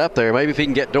quarter to get up there. Maybe if he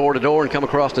can get door to door and come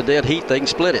across the dead heat, they can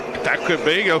split it. That could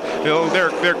be.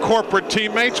 They're corporate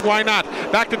teammates. Why not?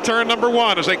 Back to turn number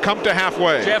 1 as they come to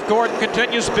halfway. Jeff Gordon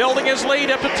continues building his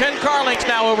lead up to 10 car lengths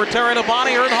now over Terry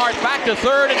Labonte. Earnhardt back to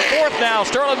 3rd and 4th now.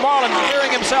 Sterling Marlin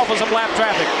clearing himself of some lap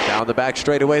traffic. Down the back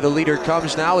straightaway, the leader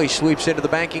comes now. He sweeps into the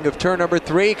banking of turn number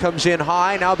 3, comes in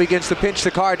high, now begins to pinch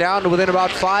the car down to within about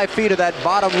 5 feet of that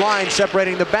bottom line,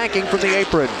 separating the banking from the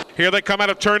apron. Here they come out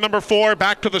of turn number 4,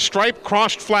 back to the stripe,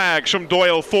 crossed flags from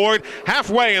Doyle Ford,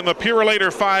 halfway in the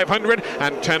Purolator 500,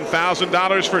 and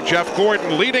 $10,000 for Jeff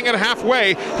Gordon. Leading at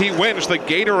halfway, he wins the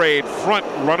Gatorade Front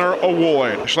Runner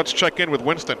Award. So let's check in with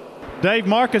Winston. Dave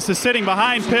Marcus is sitting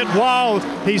behind pit wall.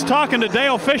 He's talking to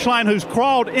Dale Fishline, who's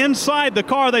crawled inside the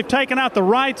car. They've taken out the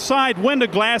right side window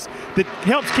glass that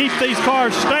helps keep these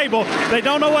cars stable. They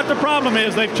don't know what the problem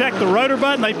is. They've checked the rotor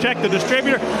button. They've checked the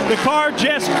distributor. The car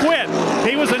just quit.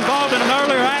 He was involved in an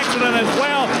earlier accident as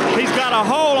well. He's got a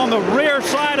hole on the rear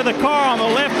side of the car on the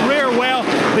left rear well.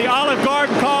 The Olive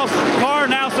Garden car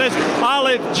now says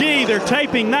Olive G. They're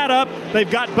taping that up. They've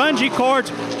got bungee cords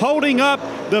holding up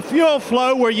the fuel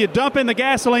flow where you dump in the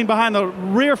gasoline behind the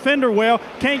rear fender well.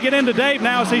 Can't get into Dave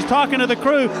now as he's talking to the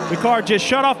crew. The car just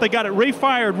shut off. They got it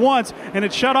refired once, and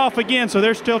it shut off again, so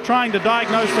they're still trying to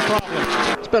diagnose the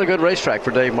problem. It's been a good racetrack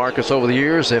for Dave Marcus over the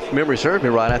years. If memory serves me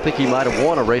right, I think he might have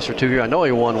won a race or two here. I know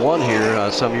he won one here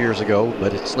some years ago,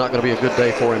 but it's not going to be a good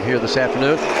day for him here this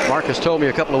afternoon. Marcus told me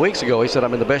a couple of weeks ago, he said,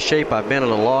 I'm in the best shape I've been in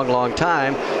a long, long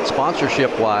time,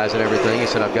 sponsorship-wise and everything. He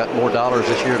said, I've got more dollars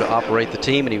this year to operate the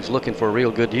team, and he was looking for a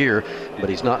real good year, but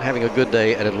he's not having a good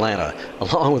day at Atlanta,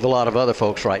 along with a lot of other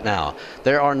folks right now.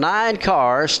 There are 9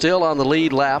 cars still on the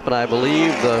lead lap, and I believe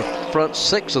the front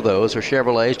 6 of those are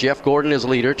Chevrolets. Jeff Gordon is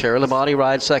leader. Terry Labonte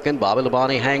rides second. Bobby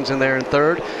Labonte hangs in there in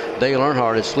third. Dale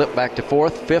Earnhardt has slipped back to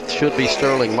 4th. 5th should be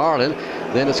Sterling Marlin.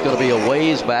 Then it's going to be a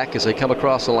ways back as they come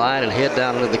across the line and head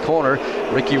down into the corner.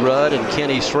 Ricky Rudd and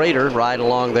Kenny Schrader ride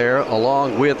along there,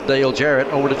 along with Dale Jarrett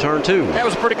over to turn 2. That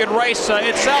was a pretty good race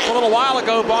itself a little while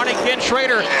ago, Barney. Ken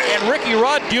Schrader and Ricky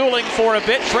Rudd dueling for a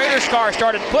bit. Schrader's car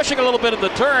started pushing a little bit of the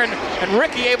turn, and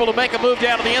Ricky able to make a move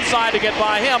down to the inside to get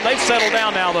by him. They've settled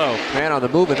down now, though. Man on the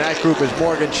move in that group is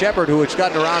Morgan Shepherd, who has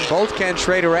gotten around both Ken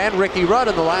Schrader and Ricky Rudd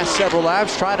in the last several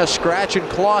laps, trying to scratch and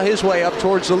claw his way up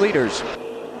towards the leaders.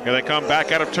 Here they come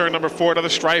back out of turn number 4 to the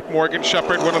stripe. Morgan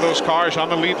Shepherd, one of those cars on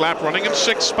the lead lap, running in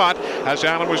 6th spot, as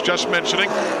Alan was just mentioning.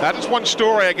 That is one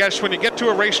story, I guess. When you get to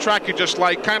a racetrack, you just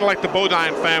like, kind of like the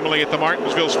Bodine family at the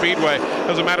Martinsville Speedway.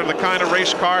 Doesn't matter the kind of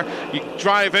race car. You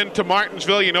drive into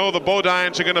Martinsville, you know the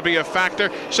Bodines are going to be a factor.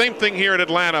 Same thing here at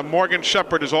Atlanta. Morgan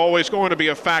Shepherd is always going to be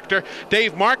a factor.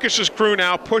 Dave Marcus's crew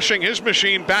now pushing his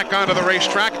machine back onto the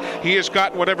racetrack. He has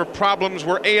gotten whatever problems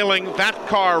were ailing that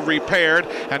car repaired,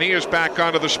 and he is back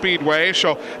onto the Speedway,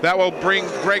 so that will bring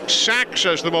Greg Sachs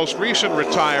as the most recent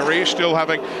retiree, still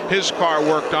having his car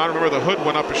worked on. Remember, the hood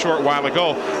went up a short while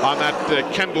ago on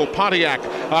that Kendall Pontiac.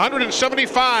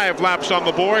 175 laps on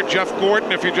the board. Jeff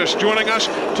Gordon, if you're just joining us,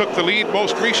 took the lead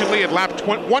most recently at lap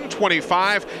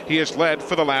 125. He has led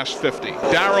for the last 50.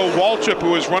 Darrell Waltrip,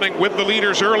 who was running with the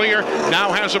leaders earlier, now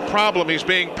has a problem. He's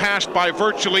being passed by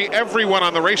virtually everyone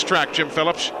on the racetrack, Jim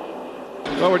Phillips.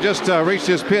 Well, we just reached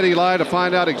his pit, Eli, to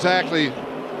find out exactly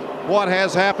what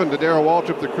has happened to Darrell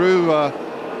Waltrip. The crew,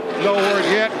 no word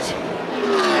yet.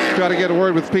 Try to get a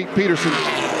word with Pete Peterson.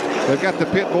 They've got the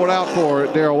pit board out for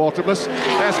Darrell Waltrip. Let's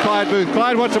ask Clyde Booth.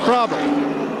 Clyde, what's the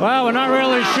problem? Well, we're not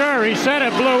really sure. He said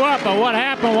it blew up, but what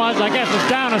happened was, I guess it's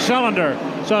down a cylinder.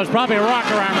 So it's probably a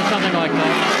rocker arm or something like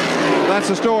that. That's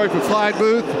the story for Clyde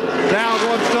Booth. Down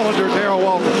one cylinder, Darrell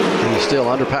Waltrip. He's still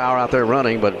under power out there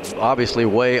running, but obviously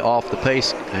way off the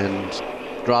pace and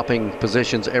dropping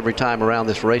positions every time around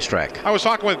this racetrack. I was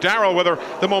talking with Darrell whether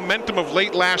the momentum of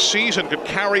late last season could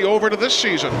carry over to this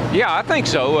season. Yeah, I think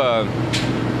so.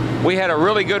 We had a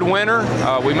really good winter.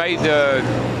 We made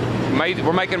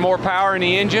we're making more power in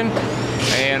the engine.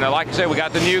 And like I said, we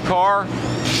got the new car.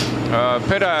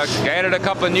 Added a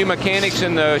couple of new mechanics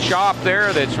in the shop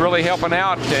there that's really helping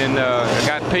out. And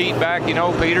got Pete back,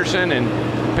 Peterson,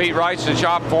 and Pete Wright's the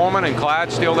shop foreman, and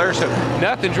Clyde's still there. So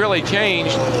nothing's really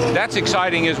changed. That's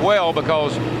exciting as well,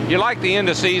 because you like the end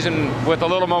of season with a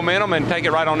little momentum and take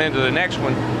it right on into the next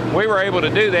one. We were able to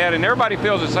do that, and everybody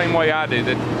feels the same way I do,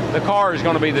 that the car is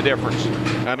going to be the difference.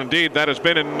 And indeed, that has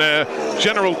been, in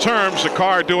general terms, the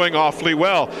car doing awfully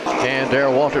well. And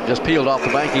Darrell Waltrip just peeled off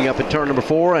the banking up in turn number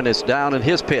 4, and it's down in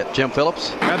his pit. Jim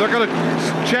Phillips. And they're going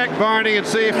to check, Barney, and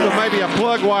see if maybe a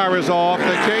plug wire is off.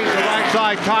 They changed the right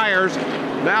side tires.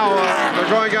 Now they're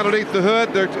going underneath the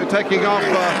hood. They're taking off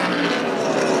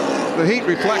the heat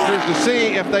reflectors to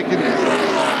see if they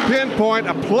can pinpoint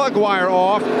a plug wire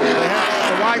off. They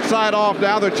have the right side off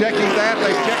now. They're checking that.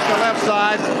 They've checked the left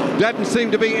side. Doesn't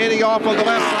seem to be any off on the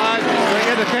left side.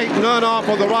 They indicate none off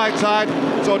on the right side.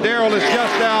 So Darrell is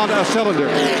just down a cylinder.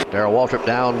 Darrell Waltrip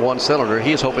down 1 cylinder.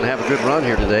 He's hoping to have a good run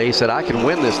here today. He said, I can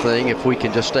win this thing if we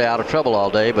can just stay out of trouble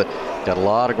all day, but got a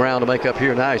lot of ground to make up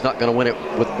here now. He's not going to win it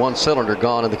with 1 cylinder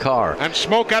gone in the car. And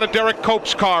smoke out of Derek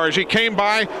Cope's car as he came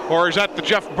by, or is that the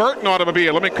Jeff Burton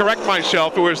automobile? Let me correct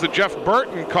myself. It was the Jeff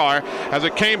Burton car. As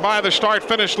it came by the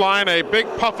start-finish line, a big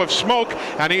puff of smoke,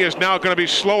 and he is now going to be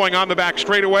slowing on the back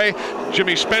straightaway.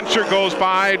 Jimmy Spencer goes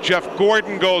by, Jeff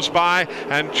Gordon goes by,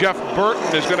 and Jeff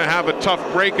Burton is going to have a tough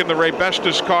break in the Ray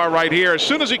Bestis car right here. As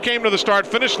soon as he came to the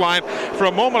start-finish line, for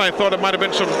a moment I thought it might have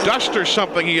been some dust or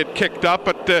something he had kicked up,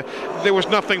 but there was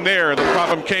nothing there. The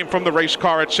problem came from the race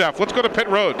car itself. Let's go to pit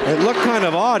road. It looked kind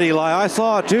of odd, Eli. I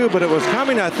saw it too, but it was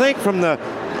coming, I think, from the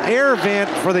air vent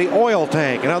for the oil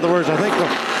tank. In other words, I think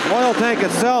the oil tank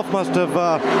itself must have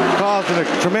caused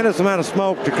a tremendous amount of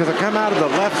smoke, because it came out of the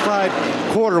left side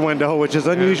quarter window, which is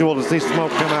unusual to see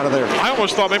smoke come out of there. I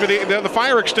almost thought maybe the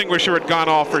fire extinguisher had gone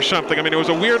off or something. I mean, it was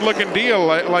a weird looking deal,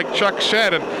 like Chuck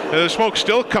said, and the smoke's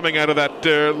still coming out of that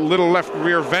little left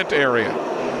rear vent area.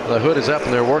 The hood is up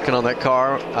and they're working on that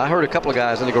car. I heard a couple of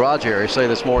guys in the garage area say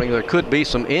this morning there could be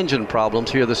some engine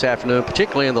problems here this afternoon,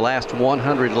 particularly in the last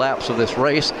 100 laps of this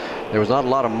race. There was not a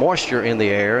lot of moisture in the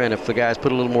air, and if the guys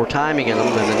put a little more timing in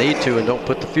them than they need to and don't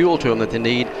put the fuel to them that they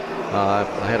need, I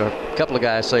had a couple of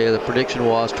guys say the prediction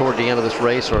was toward the end of this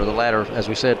race, or the latter, as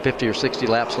we said, 50 or 60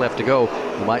 laps left to go,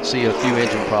 we might see a few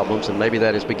engine problems, and maybe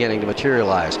that is beginning to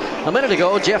materialize. A minute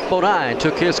ago, Jeff Bodine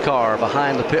took his car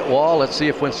behind the pit wall. Let's see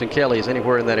if Winston Kelly is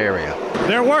anywhere in that area.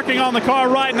 They're working on the car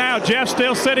right now. Jeff's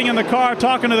still sitting in the car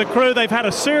talking to the crew. They've had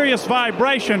a serious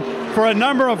vibration for a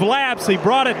number of laps. He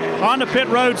brought it onto pit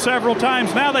road several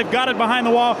times. Now they've got it behind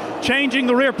the wall, changing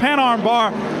the rear pen arm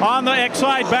bar on the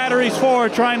Excite batteries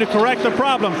forward, trying to correct the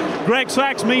problem. Greg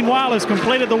Sachs, meanwhile, has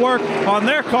completed the work on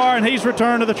their car, and he's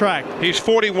returned to the track. He's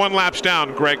 41 laps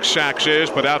down, Greg Sachs is,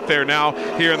 but out there now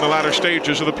here in the latter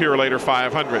stages of the Purolator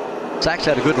 500. Sachs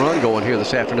had a good run going here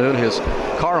this afternoon. His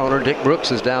car owner, Dick Brooks,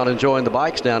 is down enjoying the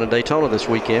bikes down in Daytona this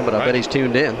weekend, but I bet he's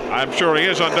tuned in. I'm sure he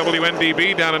is on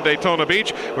WNDB down in Daytona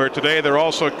Beach, where today they're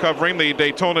also covering the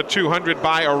Daytona 200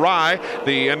 by Arai,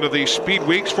 the end of the speed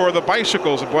weeks for the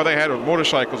bicycles. And boy, they had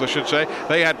motorcycles, I should say.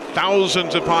 They had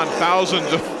thousands upon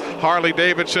thousands of Harley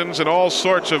Davidsons and all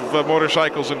sorts of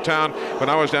motorcycles in town when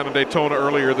I was down in Daytona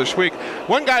earlier this week.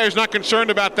 One guy who's not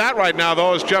concerned about that right now,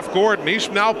 though, is Jeff Gordon. He's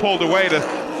now pulled away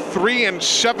to 3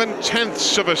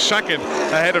 7/10 of a second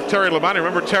ahead of Terry Labonte.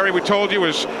 Remember, Terry, we told you,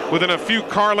 was within a few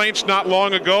car lengths not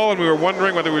long ago, and we were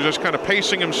wondering whether he was just kind of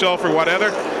pacing himself or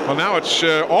whatever. Well, now it's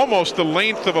almost the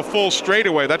length of a full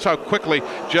straightaway. That's how quickly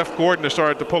Jeff Gordon has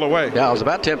started to pull away. Yeah, I was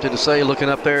about tempted to say, looking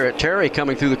up there at Terry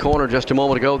coming through the corner just a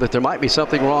moment ago, that there might be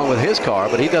something wrong with his car,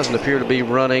 but he doesn't appear to be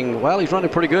running. Well, he's running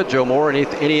pretty good, Joe Moore.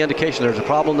 Any indication there's a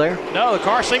problem there? No, the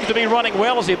car seems to be running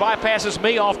well as he bypasses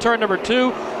me off turn number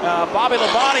 2. Bobby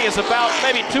Labonte is about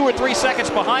maybe 2 or 3 seconds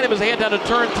behind him as they head down to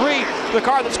turn 3. The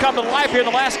car that's come to life here in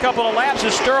the last couple of laps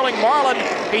is Sterling Marlin.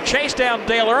 He chased down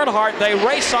Dale Earnhardt. They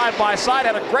raced side by side,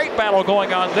 had a great battle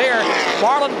going on there.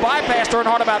 Marlin bypassed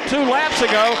Earnhardt about 2 laps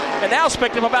ago, and now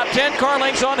picked him about 10 car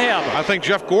lengths on him. I think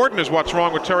Jeff Gordon is what's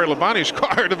wrong with Terry Labonte's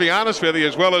car, to be honest with you,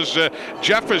 as well as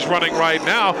Jeff is running right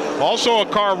now. Also a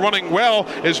car running well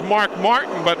is Mark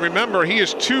Martin, but remember, he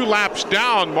is 2 laps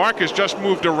down. Mark has just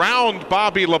moved around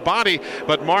Bobby Labonte,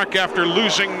 but Mark, after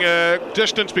losing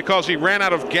distance because he ran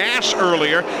out of gas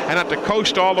earlier and had to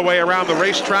coast all the way around the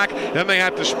racetrack, then they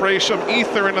had to spray some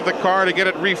ether into the car to get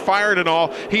it refired and all.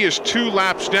 He is 2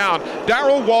 laps down.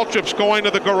 Darrell Waltrip's going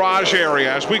to the garage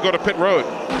area as we go to pit road.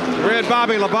 We're in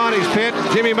Bobby Labonte's pit.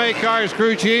 Jimmy Maycar, his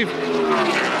crew chief,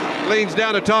 leans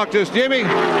down to talk to us. Jimmy,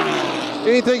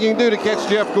 anything you can do to catch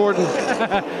Jeff Gordon?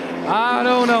 I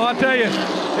don't know. I'll tell you,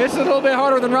 it's a little bit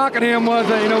harder than Rockingham was.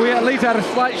 We at least had a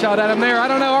slight shot at him there. I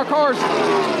don't know. Our cars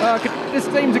just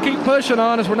seems to keep pushing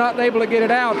on us. We're not able to get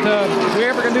it out. If we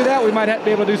ever can do that, we might have to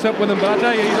be able to do something with him. But I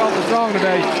tell you, he's awful strong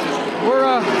today.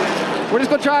 We're just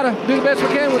going to try to do the best we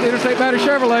can with the Interstate Battery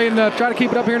Chevrolet and try to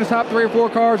keep it up here in the top 3 or 4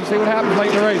 cars and see what happens late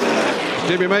in the race.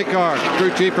 Jimmy Makar,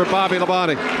 crew chief for Bobby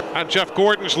Labonte. And Jeff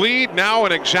Gordon's lead now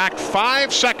an exact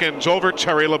 5 seconds over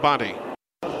Terry Labonte.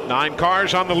 9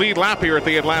 cars on the lead lap here at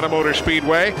the Atlanta Motor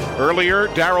Speedway. Earlier,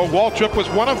 Darrell Waltrip was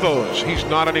one of those. He's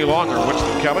not any longer.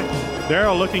 Winston Kelly.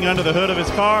 Darrell looking under the hood of his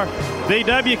car.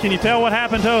 DW, can you tell what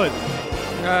happened to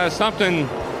it? Something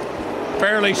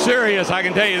fairly serious, I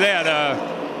can tell you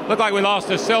that. Looked like we lost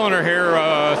a cylinder here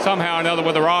somehow or another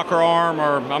with a rocker arm,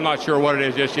 or I'm not sure what it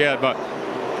is just yet, but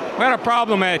we had a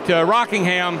problem at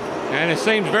Rockingham, and it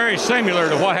seems very similar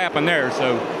to what happened there,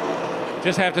 so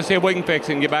just have to see if we can fix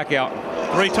it and get back out.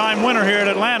 3-time winner here at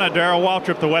Atlanta, Darrell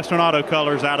Waltrip, the Western Auto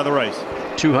colors, out of the race.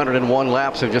 201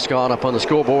 laps have just gone up on the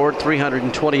scoreboard.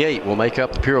 328 will make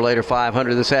up the Purolator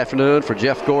 500 this afternoon. For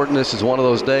Jeff Gordon, this is one of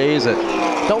those days that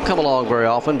don't come along very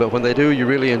often, but when they do, you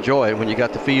really enjoy it. When you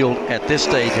got the field, at this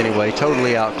stage anyway,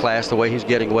 totally outclassed the way he's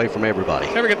getting away from everybody.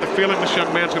 Ever get the feeling this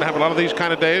young man's going to have a lot of these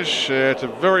kind of days? It's a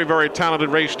very, very talented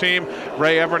race team.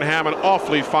 Ray Evernham, an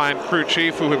awfully fine crew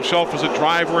chief who himself was a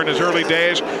driver in his early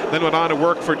days, then went on to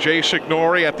work for Jay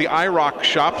Signori at the IROC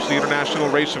shops, the International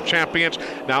Race of Champions.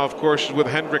 Now, of course,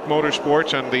 with Hendrick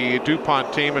Motorsports and the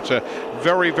DuPont team. It's a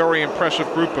very, very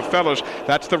impressive group of fellows.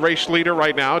 That's the race leader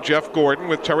right now, Jeff Gordon,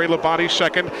 with Terry Labonte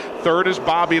second. Third is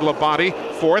Bobby Labonte.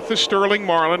 Fourth is Sterling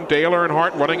Marlin. Dale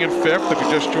Earnhardt running in fifth. If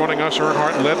you're just joining us,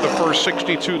 Earnhardt led the first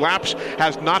 62 laps.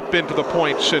 Has not been to the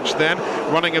point since then.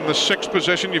 Running in the 6th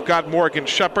position, you've got Morgan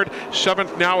Shepherd.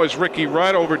 7th now is Ricky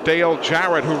Rudd over Dale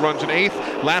Jarrett, who runs in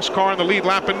 8th. Last car in the lead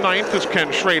lap in 9th is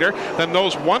Ken Schrader. Then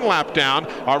those 1 lap down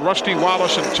are Rusty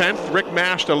Wallace in 10th. Rick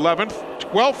Mast 11th.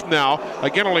 12th now,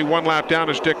 again only 1 lap down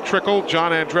is Dick Trickle.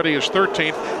 John Andretti is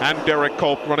 13th, and Derek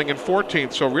Culp running in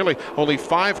 14th. So really only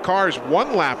 5 cars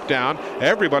 1 lap down.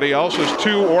 Everybody else is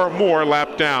 2 or more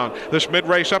lap down. This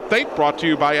mid-race update brought to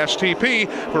you by STP.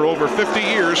 For over 50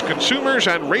 years, consumers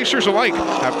and racers alike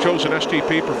have chosen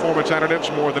STP Performance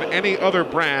Additives more than any other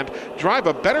brand. Drive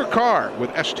a better car with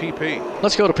STP.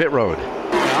 Let's go to pit road.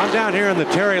 I'm down here in the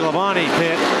Terry Labonte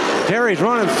pit. Terry's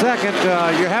running second.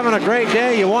 You're having a great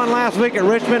day. You won last week at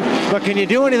Richmond, but can you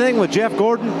do anything with Jeff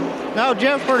Gordon? No,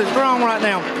 Jeff's pretty strong right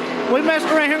now. We messed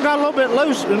around here and got a little bit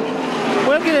loose, and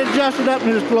we'll get it adjusted up in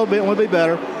just a little bit and we'll be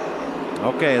better.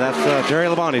 Okay, that's Terry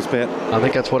Labonte's pit. I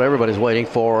think that's what everybody's waiting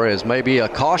for, is maybe a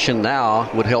caution now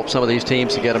would help some of these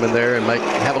teams to get them in there and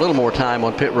have a little more time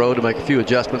on pit road to make a few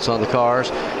adjustments on the cars.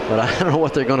 But I don't know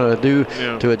what they're going to do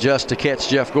to adjust to catch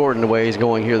Jeff Gordon the way he's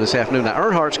going here this afternoon. Now,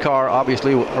 Earnhardt's car,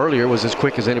 obviously, earlier was as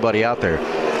quick as anybody out there.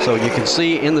 So you can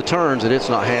see in the turns that it's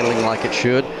not handling like it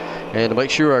should. And to make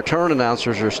sure our turn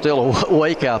announcers are still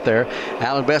awake out there,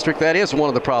 Alan Bestrick, that is one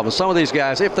of the problems. Some of these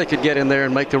guys, if they could get in there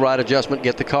and make the right adjustment,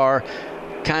 get the car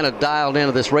kind of dialed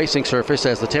into this racing surface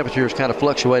as the temperatures kind of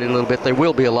fluctuate a little bit, they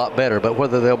will be a lot better. But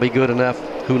whether they'll be good enough,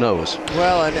 who knows?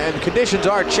 Well, and conditions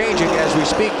are changing as we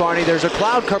speak, Barney. There's a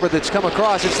cloud cover that's come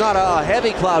across. It's not a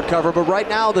heavy cloud cover, but right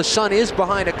now the sun is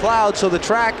behind a cloud, so the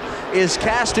track is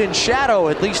cast in shadow,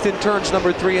 at least in turns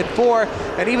number 3 and 4.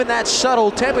 And even that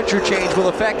subtle temperature change will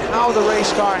affect how the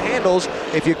race car handles.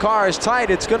 If your car is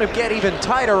tight, it's going to get even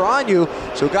tighter on you.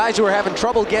 So guys who are having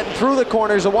trouble getting through the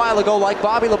corners a while ago, like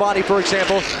Bobby Labonte, for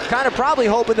example, kind of probably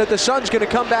hoping that the sun's going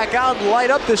to come back out and light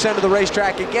up this end of the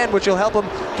racetrack again, which will help them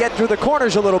get through the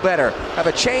corners a little better. Have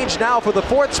a change now for the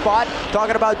 4th spot.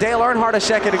 Talking about Dale Earnhardt a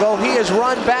second ago. He has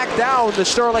run back down the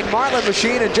Sterling Marlin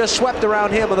machine and just swept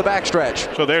around him on the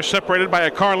backstretch. So they're separated by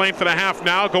a car length and a half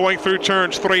now, going through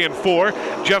turns 3 and 4.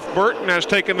 Jeff Burton has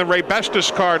taken the Ray Bestis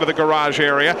car to the garage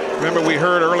area. Remember, we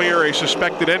heard earlier a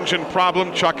suspected engine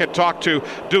problem. Chuck had talked to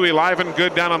Dewey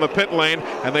Livengood down on the pit lane,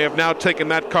 and they have now taken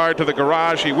that car to the garage.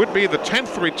 He would be the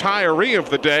 10th retiree of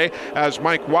the day, as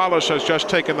Mike Wallace has just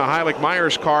taken the Heilig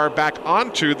Myers car back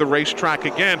onto the racetrack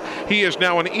again. He is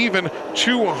now an even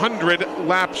 200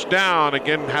 laps down,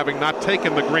 again having not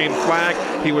taken the green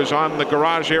flag. He was on the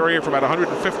garage area for about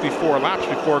 154 laps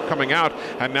before coming out,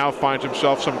 and now finds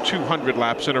himself some 200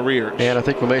 laps in arrears. And I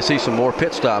think we may see some more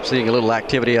pit stops, seeing a little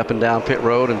activity up and down pit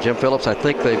road. And Jim Phillips, I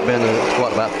think they've been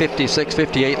about 56,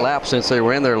 58 laps since they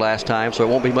were in there last time, so it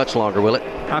won't be much longer, will it?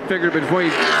 I figured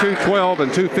between 2:12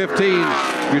 and 2:15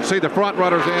 you'd see the front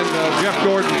runners in. Jeff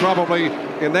Gordon probably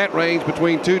in that range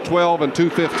between 2:12 and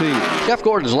 2:15. Jeff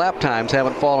Gordon's lap times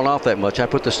haven't fallen off that much. I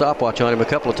put the stopwatch on him a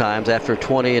couple of times after a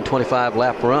 20 and 25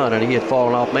 lap run, and he had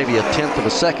fallen off maybe a tenth of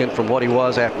a second from what he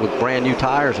was after with brand new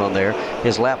tires on there.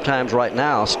 His lap times right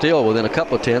now still within a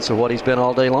couple of tenths of what he's been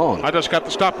all day long. I just got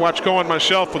the stopwatch going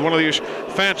myself with one of these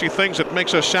fancy things that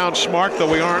makes us sound smart,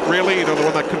 though we aren't really. You know, the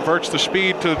one that converts the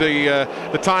speed to the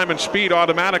time and speed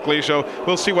automatically. So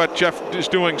we'll see what Jeff is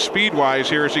doing speed-wise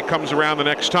here as he comes around the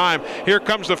next time. Here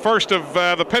comes the first of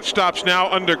the pit stops now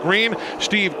under green.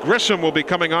 Steve Grissom will be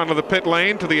coming onto the pit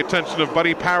lane to the attention of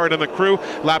Buddy Parrott and the crew.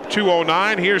 Lap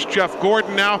 209. Here's Jeff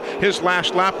Gordon now. His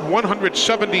last lap,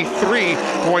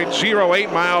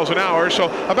 173.08 miles an hour.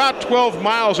 So about 12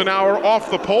 miles an hour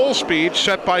off the pole speed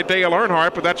set by Dale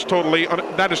Earnhardt, but that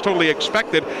is totally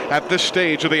expected at this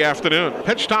stage of the afternoon.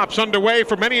 Pit stops underway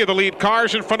for many of the lead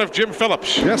cars in front of Jim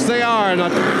Phillips. Yes, they are. And a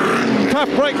tough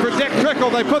break for Dick Trickle.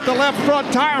 They put the left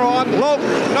front tire on. No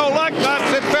lug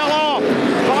nuts. It fell off.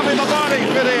 Bobby Labonte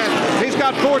fit in. He's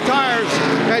got 4 tires.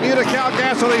 And Unical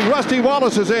Gasoline. Rusty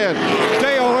Wallace is in.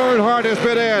 Dale Earnhardt has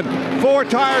been in. 4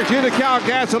 tires. Unical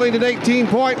Gasoline in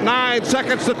 18.9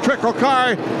 seconds. The Trickle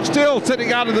car still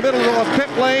sitting out in the middle of the pit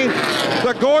lane.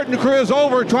 The Gordon crew is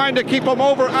over, trying to keep them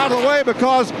over out of the way,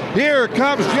 because here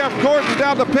comes Jeff Gordon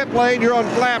down the pit lane. You're on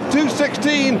lap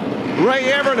 216.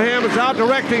 Ray Evernham is out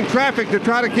directing traffic to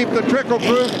try to keep the Trickle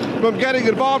crew from getting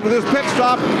involved with this pit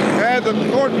stop. And the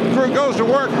Gordon crew goes to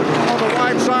work on the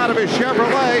right side of his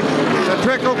Chevrolet. The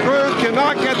Trickle crew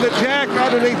cannot get the jack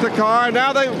underneath the car.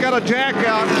 Now they've got a jack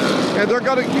out, and they're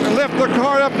going to lift the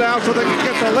car up now so they can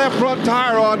get the left front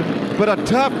tire on. But a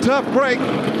tough break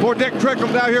for Dick Trickle.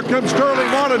 Now here comes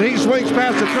Sterling Marlin. He swings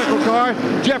past the Trickle car.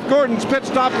 Jeff Gordon's pit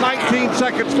stop 19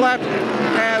 seconds flat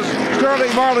as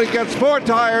Sterling Marlin gets 4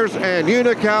 tires and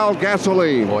Unical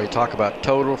Gasoline. Boy, you talk about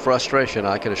total frustration.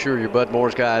 I can assure you Bud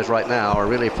Moore's guys right now are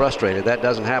really frustrated. That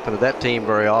doesn't happen to that team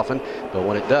very often, but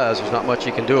when it does, there's not much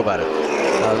you can do about it.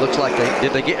 Looks like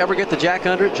did they ever get the jack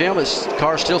under it, Jim? His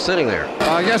car's still sitting there.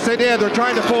 Yes, they did. They're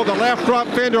trying to pull the left front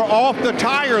fender off the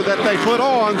tire that they put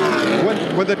on.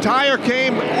 When the tire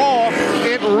came off,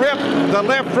 it ripped the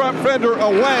left front fender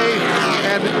away,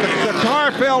 and the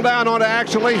car fell down on it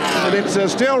actually, and it's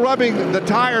still rubbing the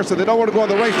tire, so they don't want to go on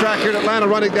the racetrack here in Atlanta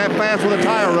running that fast with a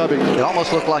tire rubbing. It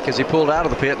almost looked like as he pulled out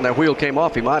of the pit and that wheel came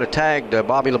off, he might have tagged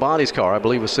Bobby Labonte's car, I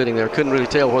believe, was sitting there. Couldn't really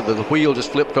tell whether the wheel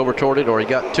just flipped over toward it or he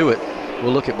got to it.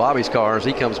 We'll look at Bobby's car as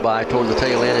he comes by toward the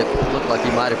tail end. It looked like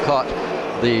he might have caught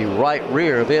the right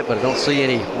rear of it, but I don't see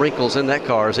any wrinkles in that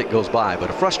car as it goes by. But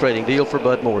a frustrating deal for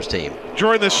Bud Moore's team.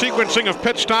 During the sequencing of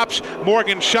pit stops,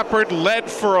 Morgan Shepherd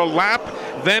led for a lap,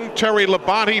 then Terry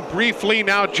Labonte briefly.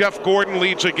 Now Jeff Gordon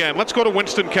leads again. Let's go to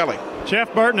Winston Kelly.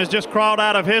 Jeff Burton has just crawled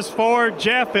out of his Ford.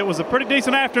 Jeff, it was a pretty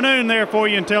decent afternoon there for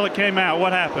you until it came out.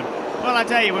 What happened? Well, I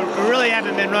tell you, we really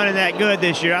haven't been running that good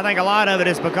this year. I think a lot of it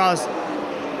is because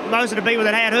most of the people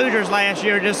that had Hooters last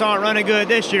year just aren't running good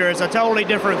this year. It's a totally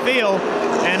different feel,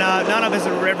 and none of us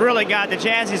have really got the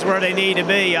chassis where they need to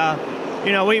be.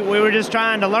 You know, we were just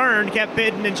trying to learn, kept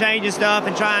pitting and changing stuff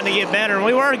and trying to get better, and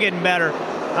we were getting better.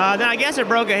 Then I guess it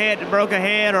broke a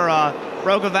head or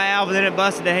broke a valve, and then it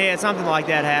busted the head. Something like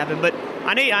that happened. But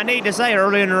I need to say,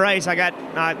 early in the race, I got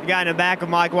in the back of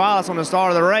Mike Wallace on the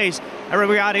start of the race.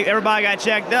 Everybody got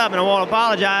checked up, and I want to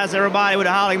apologize to everybody with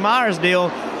the Holly Myers deal.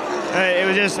 It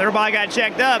was just everybody got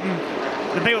checked up, and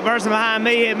the person behind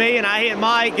me hit me, and I hit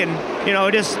Mike, and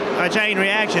just a chain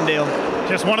reaction deal.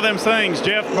 Just one of them things.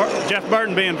 Jeff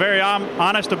Burton being very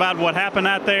honest about what happened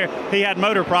out there. He had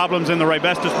motor problems in the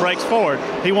Raybestos brakes Ford.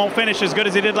 He won't finish as good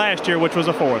as he did last year, which was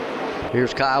a 4th.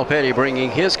 Here's Kyle Petty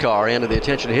bringing his car into the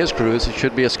attention of his crews. It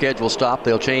should be a scheduled stop.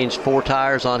 They'll change 4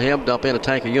 tires on him, dump in a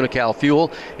tank of Unical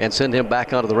fuel, and send him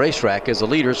back onto the racetrack as the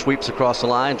leader sweeps across the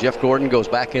line. Jeff Gordon goes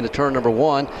back into turn number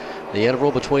 1. The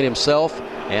interval between himself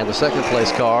and the second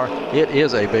place car, it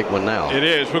is a big one now. It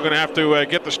is. We're going to have to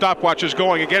get the stopwatches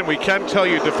going again. We can tell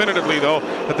you definitively, though,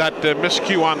 that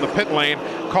miscue on the pit lane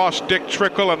cost Dick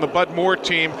Trickle and the Bud Moore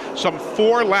team some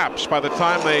 4 laps by the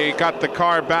time they got the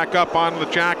car back up on the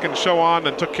jack and so on,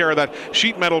 and took care of that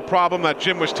sheet metal problem that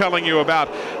Jim was telling you about.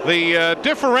 The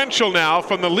differential now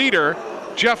from the leader,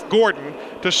 Jeff Gordon,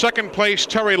 to second place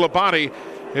Terry Labonte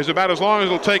is about as long as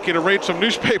it'll take you to read some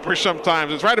newspapers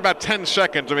sometimes. It's right about 10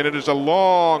 seconds. I mean, it is a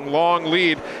long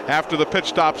lead after the pit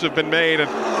stops have been made. And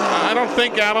I don't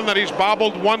think, Alan, that he's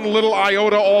bobbled one little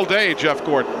iota all day, Jeff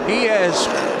Gordon. He has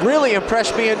really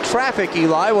impressed me in traffic,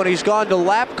 Eli, when he's gone to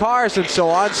lap cars and so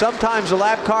on. Sometimes the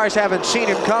lap cars haven't seen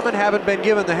him coming, haven't been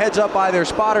given the heads up by their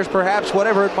spotters, perhaps,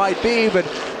 whatever it might be, but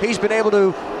he's been able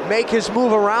to make his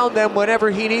move around them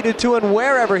whenever he needed to and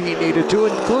wherever he needed to,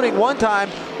 including one time,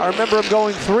 I remember him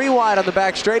going 3 wide on the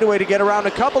back straightaway to get around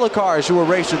a couple of cars who were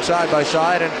racing side by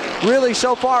side, and really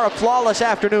so far a flawless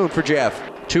afternoon for Jeff.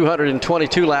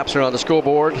 222 laps are on the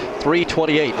scoreboard.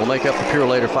 328 will make up the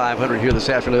Purolator 500 here this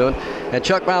afternoon. And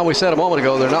Chuck Brown, we said a moment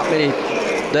ago, there are not many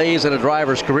days in a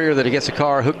driver's career that he gets a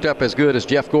car hooked up as good as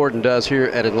Jeff Gordon does here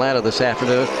at Atlanta this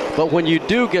afternoon. But when you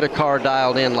do get a car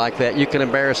dialed in like that, you can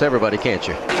embarrass everybody, can't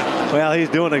you? Well, he's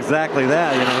doing exactly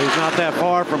that. You know, he's not that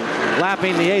far from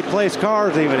lapping the 8th place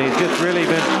cars even. He's just really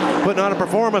been putting on a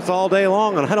performance all day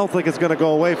long, and I don't think it's going to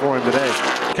go away for him today.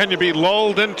 Can you be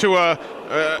lulled into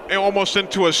almost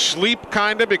into a sleep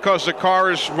kind of because the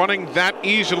car is running that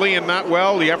easily and that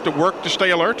well? You have to work to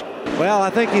stay alert? Well, I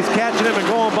think he's catching him and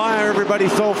going by everybody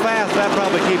so fast, that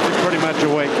probably keeps him pretty much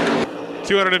awake.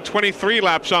 223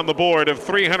 laps on the board of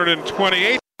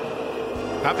 328.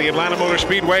 At the Atlanta Motor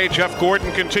Speedway, Jeff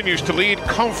Gordon continues to lead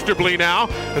comfortably now.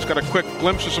 Has got a quick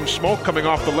glimpse of some smoke coming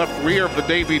off the left rear of the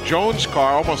Davy Jones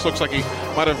car. Almost looks like he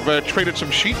might have traded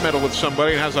some sheet metal with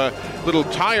somebody. Has a little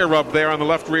tire rub there on the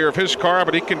left rear of his car,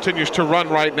 but he continues to run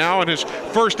right now. And his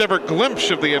first ever glimpse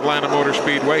of the Atlanta Motor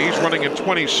Speedway, he's running in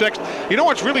 26th. You know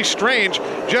what's really strange?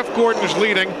 Jeff Gordon is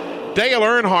leading. Dale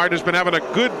Earnhardt has been having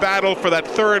a good battle for that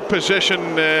third position,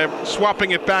 swapping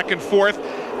it back and forth.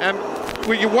 And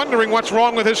you're wondering what's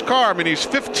wrong with his car. I mean, he's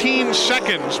 15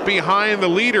 seconds behind the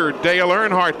leader. Dale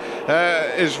Earnhardt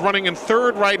is running in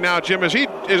third right now. Jim,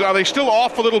 are they still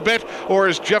off a little bit, or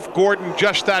is Jeff Gordon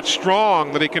just that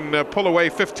strong that he can pull away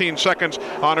 15 seconds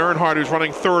on Earnhardt, who's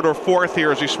running third or fourth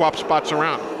here as he swaps spots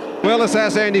around? Well, let's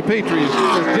ask Andy Petrie. Is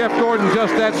Jeff Gordon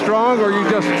just that strong, or are you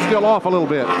just still off a little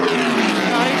bit?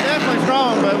 He's definitely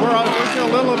strong, but we're still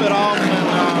a little bit off,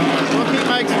 and we'll keep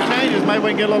making some changes. Maybe we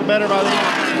can get a little better by the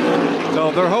end.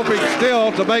 So they're hoping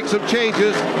still to make some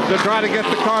changes to try to get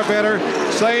the car better.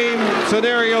 Same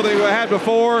scenario that we had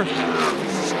before.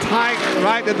 Tight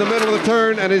right in the middle of the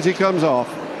turn, and as he comes off.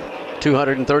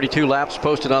 232 laps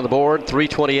posted on the board.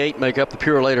 328 make up the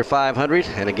Purolator 500.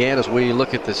 And again, as we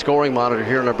look at the scoring monitor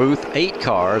here in our booth, 8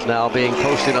 cars now being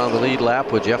posted on the lead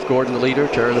lap, with Jeff Gordon the leader,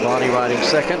 Terry Labonte riding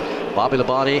second. Bobby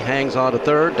Labonte hangs on to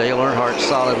third. Dale Earnhardt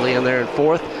solidly in there in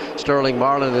fourth. Sterling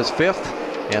Marlin is fifth.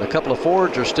 And a couple of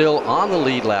Fords are still on the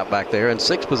lead lap back there. In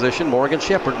sixth position, Morgan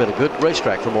Shepherd. Been a good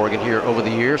racetrack for Morgan here over the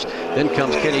years. Then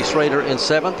comes Kenny Schrader in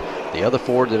seventh. The other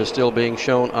Ford that is still being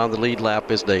shown on the lead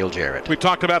lap is Dale Jarrett. We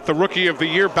talked about the Rookie of the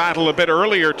Year battle a bit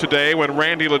earlier today when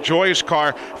Randy LaJoie's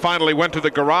car finally went to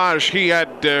the garage. He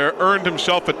had earned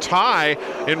himself a tie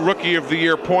in Rookie of the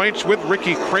Year points with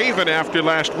Ricky Craven after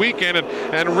last weekend,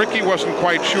 and Ricky wasn't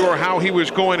quite sure how he was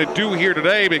going to do here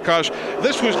today because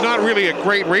this was not really a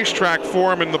great racetrack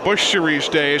for him in the Busch Series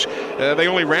days. They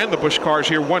only ran the Busch cars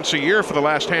here once a year for the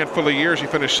last handful of years. He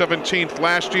finished 17th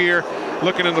last year.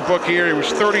 Looking in the book here, he was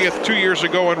 30th 2 years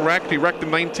ago and wrecked. He wrecked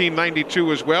in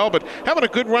 1992 as well, but having a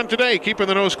good run today, keeping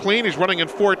the nose clean. He's running in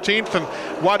 14th.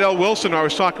 And Waddell Wilson, I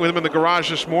was talking with him in the garage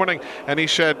this morning, and he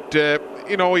said,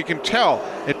 you know, you can tell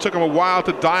it took him a while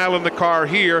to dial in the car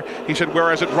here. He said,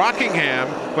 whereas at Rockingham,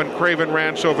 when Craven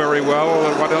ran so very well,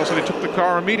 Waddell said he took the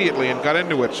car immediately and got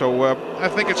into it. So I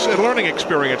think it's a learning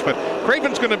experience, but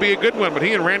Craven's going to be a good one. But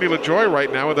he and Randy LaJoie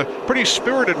right now with a pretty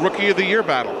spirited Rookie of the Year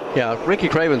battle. Yeah, Ricky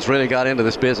Craven's really got into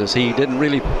this business. He didn't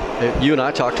really, you and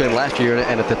I talked to him last year,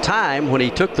 and at the time when he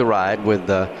took the ride with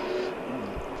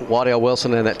Waddell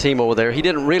Wilson and that team over there, he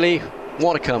didn't really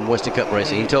want to come Winston Cup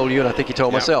racing. He told you, and I think he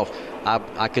told myself,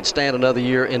 I could stand another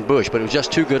year in Busch, but it was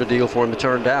just too good a deal for him to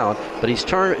turn down. But he's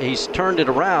turned it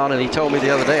around, and he told me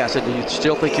the other day, I said, do you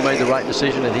still think you made the right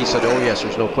decision? And he said, oh yes,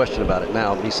 there's no question about it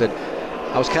now. But he said,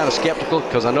 I was kind of skeptical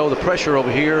because I know the pressure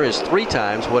over here is 3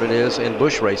 times what it is in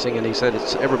Busch racing, and he said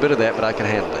it's every bit of that, but I can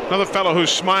handle it. Another fellow who's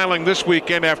smiling this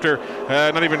weekend after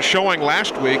not even showing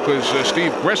last week was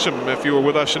Steve Grissom. If you were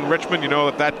with us in Richmond, you know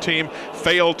that team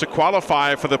failed to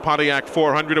qualify for the Pontiac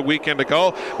 400 a weekend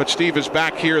ago, but Steve is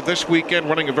back here this weekend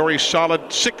running a very solid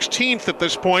 16th at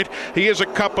this point. He is a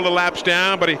couple of laps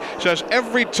down, but he says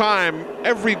every time,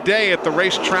 every day at the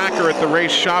racetrack or at the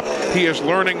race shop, he is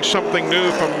learning something new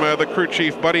from the crew chief,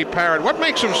 Buddy Parrott. What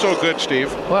makes him so good,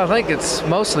 Steve? Well, I think it's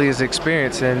mostly his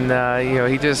experience, and you know,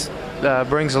 he just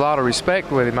brings a lot of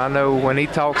respect with him. I know when he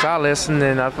talks, I listen,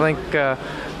 and I think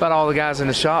about all the guys in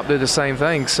the shop do the same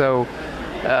thing. So,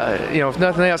 you know, if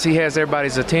nothing else, he has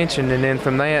everybody's attention, and then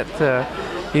from that,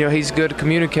 you know, he's a good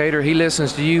communicator. He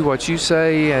listens to you, what you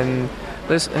say, and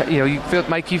listen, you know,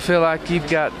 make you feel like you've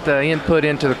got input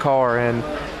into the car, and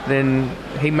then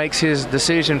he makes his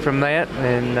decision from that,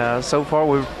 and so far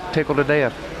we're tickled to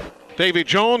death. Davy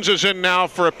Jones is in now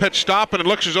for a pit stop, and it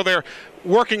looks as though they're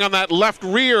working on that left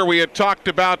rear we had talked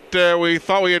about. We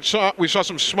thought we saw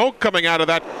some smoke coming out of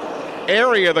that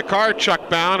area, the car chuck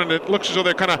bound, and it looks as though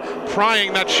they're kind of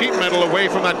prying that sheet metal away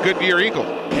from that Goodyear Eagle.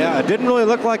 Yeah, it didn't really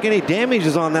look like any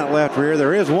damages on that left rear.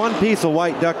 There is one piece of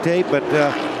white duct tape, but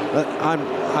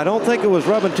I don't think it was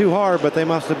rubbing too hard, but they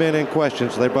must have been in question,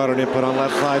 so they brought it in, put on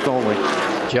left sides only.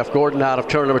 Jeff Gordon out of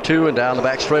turn number 2 and down the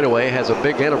back straightaway has a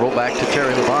big interval back to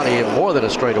Terry Labonte and more than a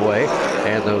straightaway.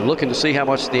 And looking to see how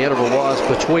much the interval was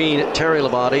between Terry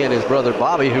Labonte and his brother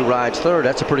Bobby, who rides third.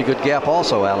 That's a pretty good gap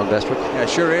also, Alan Bestwick. Yeah,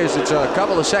 sure is. It's a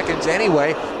couple of seconds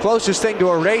anyway. Closest thing to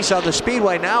a race on the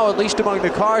speedway now, at least among the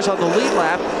cars on the lead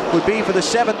lap, would be for the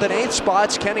 7th and 8th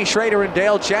spots. Kenny Schrader and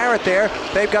Dale Jarrett there.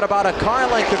 They've got about a car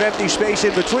length of empty space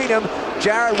in between them.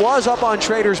 Jarrett was up on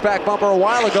Schrader's back bumper a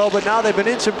while ago, but now they've been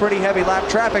in some pretty heavy lap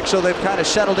traffic, so they've kind of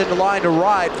settled into line to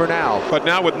ride for now. But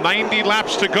now with 90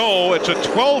 laps to go, it's a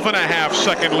 12.5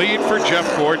 second lead for Jeff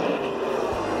Gordon.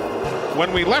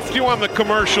 When we left you on the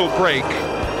commercial break,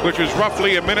 which was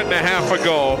roughly a minute and a half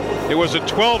ago, it was a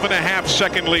 12.5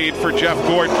 second lead for Jeff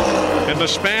Gordon. In the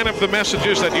span of the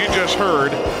messages that you just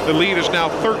heard, the lead is now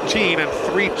 13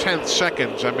 3/10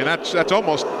 seconds. I mean, that's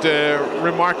almost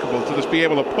remarkable to just be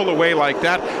able to pull away like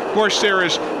that. Of course, there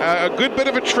is a good bit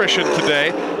of attrition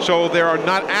today, so there are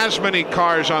not as many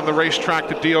cars on the racetrack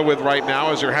to deal with right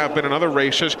now as there have been in other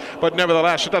races. But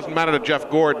nevertheless, it doesn't matter to Jeff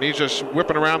Gordon. He's just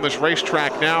whipping around this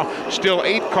racetrack now. Still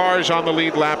 8 cars on the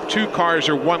lead lap. 2 cars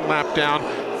are 1 lap down.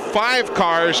 5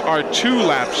 cars are 2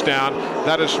 laps down.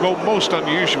 That is most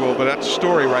unusual, but that's the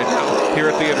story right now here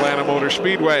at the Atlanta Motor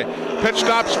Speedway. Pit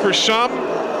stops for some.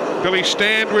 Billy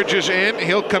Standridge is in.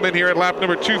 He'll come in here at lap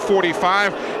number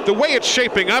 245. The way it's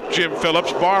shaping up, Jim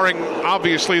Phillips, barring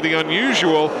obviously the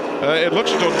unusual, it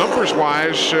looks as though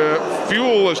numbers-wise,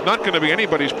 fuel is not going to be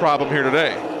anybody's problem here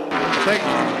today.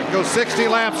 Go 60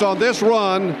 laps on this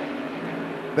run.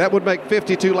 That would make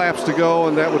 52 laps to go,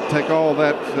 and that would take all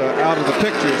that out of the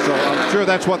picture. So I'm sure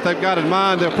that's what they've got in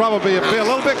mind. They'll probably be a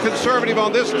little bit conservative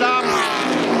on this stop,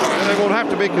 and they won't have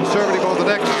to be conservative on the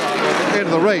next stop at the end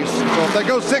of the race. So if they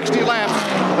go 60 laps,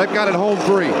 they've got it home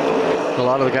free. A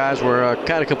lot of the guys were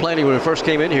kind of complaining when we first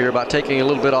came in here about taking a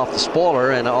little bit off the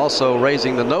spoiler and also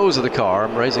raising the nose of the car,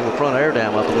 raising the front air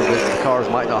dam up a little bit. The cars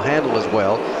might not handle as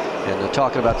well. And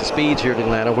talking about the speeds here in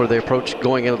Atlanta, where they approach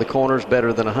going into the corners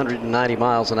better than 190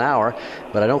 miles an hour.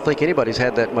 But I don't think anybody's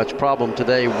had that much problem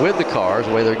today with the cars,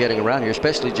 the way they're getting around here,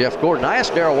 especially Jeff Gordon. I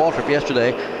asked Darrell Waltrip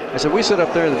yesterday, I said, we sit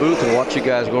up there in the booth and watch you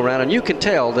guys go around, and you can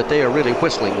tell that they are really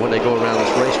whistling when they go around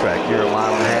this racetrack. You're a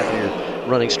mile and a half, and you're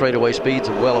running straightaway speeds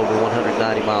of well over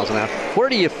 190 miles an hour. Where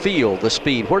do you feel the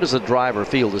speed? Where does the driver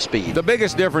feel the speed? The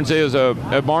biggest difference is,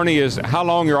 Barney, is how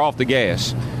long you're off the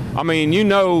gas. I mean, you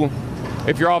know,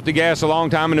 if you're off the gas a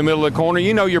long time in the middle of the corner,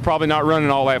 you know you're probably not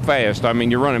running all that fast. I mean,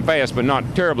 you're running fast, but not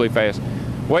terribly fast.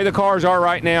 The way the cars are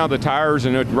right now, the tires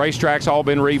and the racetrack's all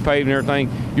been repaved and everything,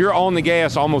 you're on the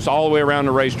gas almost all the way around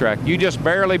the racetrack. You just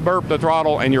barely burp the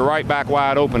throttle and you're right back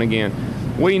wide open again.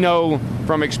 We know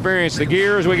from experience the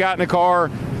gears we got in the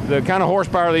car, the kind of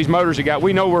horsepower these motors have got,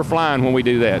 we know we're flying when we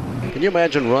do that. Can you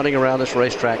imagine running around this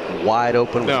racetrack wide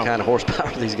open with the kind of horsepower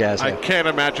these guys have? I can't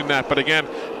imagine that. But again,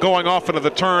 going off into the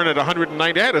turn at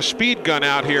 190, I had a speed gun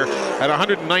out here at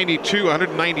 192,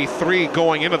 193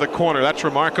 going into the corner. That's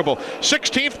remarkable.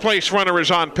 16th place runner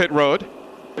is on pit road.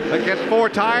 They get 4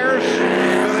 tires,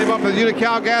 fill him up with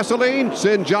Unical gasoline,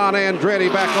 send John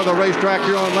Andretti back on the racetrack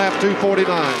here on lap 249.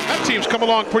 That team's come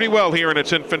along pretty well here in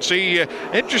its infancy.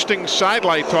 Interesting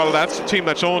sidelight to all of that. It's a team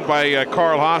that's owned by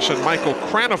Carl Haas and Michael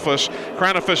Kranifus.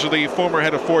 Kranifus is the former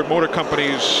head of Ford Motor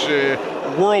Company's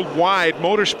worldwide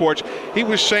motorsports. He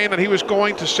was saying that he was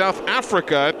going to South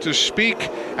Africa to speak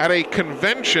at a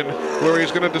convention where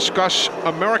he's going to discuss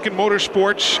American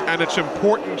motorsports and its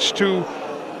importance to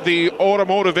the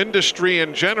automotive industry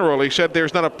in general. He said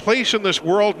there's not a place in this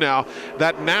world now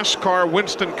that NASCAR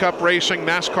Winston Cup racing,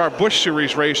 NASCAR Busch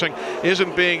Series racing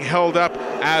isn't being held up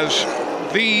as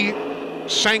the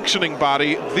sanctioning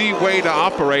body, the way to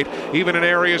operate, even in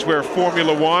areas where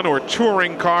Formula One or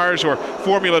touring cars or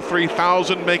Formula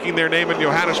 3000 making their name in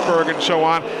Johannesburg and so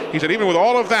on. He said even with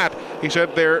all of that, he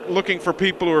said they're looking for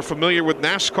people who are familiar with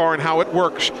NASCAR and how it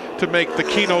works to make the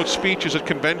keynote speeches at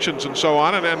conventions and so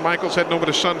on. And Michael's heading over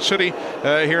to Sun City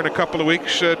here in a couple of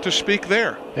weeks to speak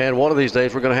there. And one of these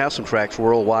days we're going to have some tracks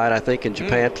worldwide, I think, in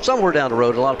Japan, somewhere down the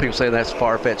road. A lot of people say that's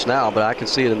far-fetched now, but I can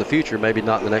see it in the future, maybe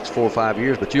not in the next 4 or 5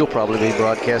 years, but you'll probably be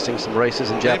broadcasting some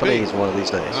races in Japanese one of these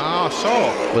days. Oh,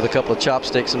 so. With a couple of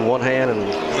chopsticks in one hand and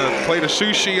a plate of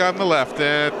sushi on the left.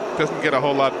 Doesn't get a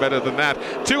whole lot better than that.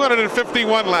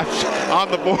 251 laps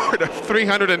on the board of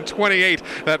 328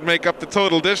 that make up the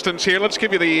total distance here. Let's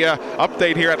give you the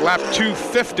update here at lap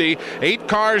 250. 8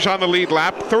 cars on the lead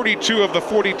lap, 32 of the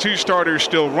 42 starters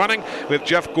still running, with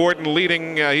Jeff Gordon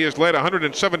leading. He has led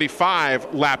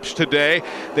 175 laps today.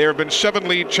 There have been 7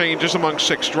 lead changes among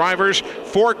 6 drivers,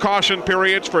 4 caution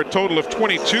periods for a total of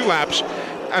 22 laps.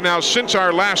 And now, since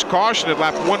our last caution at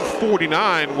lap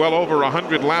 149, well over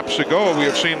 100 laps ago, we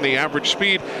have seen the average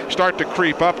speed start to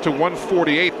creep up to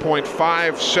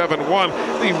 148.571.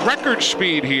 The record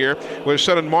speed here was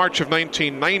set in March of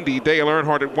 1990. Dale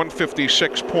Earnhardt at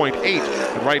 156.8.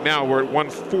 And right now, we're at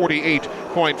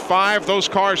 148.5. Those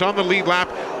cars on the lead lap: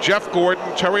 Jeff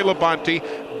Gordon, Terry Labonte,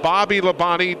 Bobby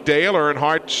Labonte, Dale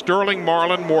Earnhardt, Sterling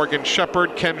Marlin, Morgan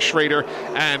Shepherd, Ken Schrader,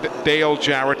 and Dale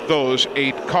Jarrett. Those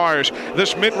 8 cars.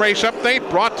 This mid-race update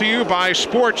brought to you by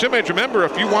Sports Image. Remember,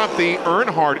 if you want the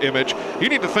Earnhardt image, you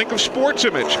need to think of Sports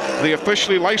Image, the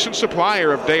officially licensed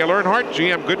supplier of Dale Earnhardt,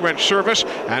 GM Goodwrench Service,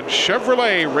 and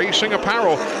Chevrolet Racing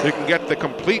Apparel. You can get the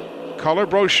complete color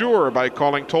brochure by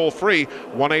calling toll-free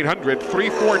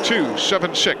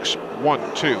 1-800-342-7612.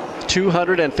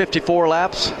 254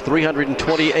 laps,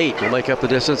 328 will make up the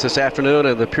distance this afternoon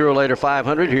in the Purolator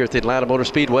 500 here at the Atlanta Motor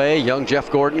Speedway. Young Jeff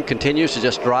Gordon continues to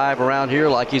just drive around here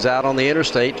like he's out on the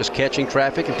interstate, just catching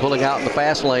traffic and pulling out in the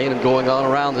fast lane and going on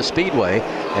around the speedway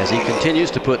as he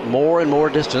continues to put more and more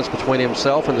distance between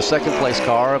himself and the second place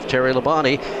car of Terry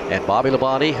Labonte and Bobby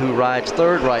Labonte, who rides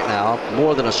third right now,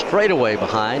 more than a straightaway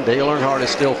behind. Dale Earnhardt is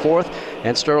still fourth,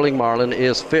 and Sterling Marlin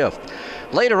is fifth.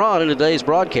 Later on in today's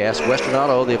broadcast, Western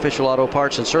Auto, the official auto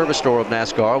parts and service store of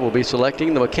NASCAR, will be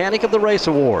selecting the Mechanic of the Race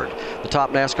Award. The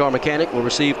top NASCAR mechanic will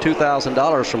receive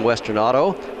 $2,000 from Western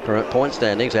Auto. Current point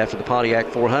standings after the Pontiac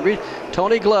 400.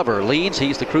 Tony Glover leads.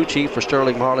 He's the crew chief for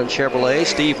Sterling Marlin Chevrolet.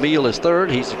 Steve Meal is third.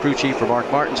 He's the crew chief for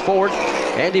Mark Martin's Ford.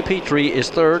 Andy Petrie is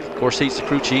third. Of course, he's the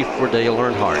crew chief for Dale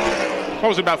Earnhardt. What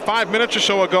was it, about 5 minutes or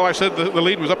so ago, I said the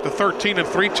lead was up to 13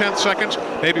 3/10 seconds.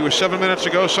 Maybe it was 7 minutes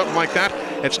ago, something like that.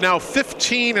 It's now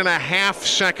 15 and a half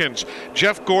seconds.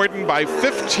 Jeff Gordon by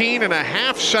 15 and a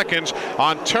half seconds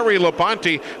on Terry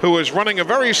Labonte, who is running a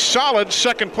very solid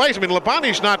second place. I mean,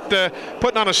 Labonte's not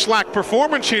putting on a slack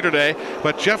performance here today,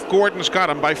 but Jeff Gordon's got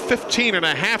him by 15 and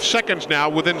a half seconds now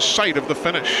within sight of the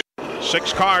finish.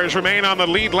 6 cars remain on the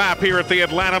lead lap here at the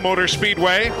Atlanta Motor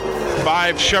Speedway.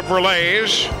 5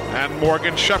 Chevrolets and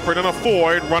Morgan Shepherd in a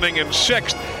Ford running in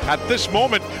 6th. At this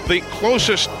moment, the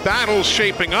closest battle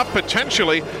shaping up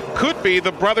potentially could be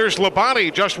the brothers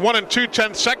Labonte. Just 1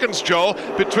 2/10 seconds, Joe,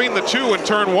 between the two in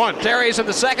turn 1. Terry's in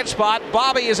the 2nd spot.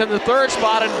 Bobby is in the 3rd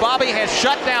spot, and Bobby has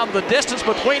shut down the distance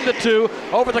between the two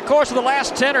over the course of the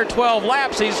last 10 or 12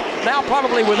 laps. He's now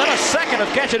probably within a second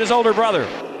of catching his older brother.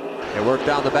 They work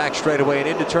down the back straightaway and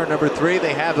into turn number 3.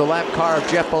 They have the lap car of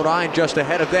Jeff Bodine just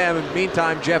ahead of them. In the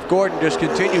meantime, Jeff Gordon just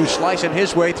continues slicing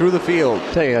his way through the field.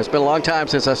 I tell you, it's been a long time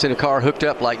since I've seen a car hooked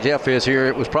up like Jeff is here.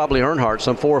 It was probably Earnhardt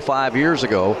some 4 or 5 years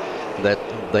ago that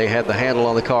they had the handle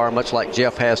on the car, much like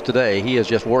Jeff has today. He is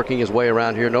just working his way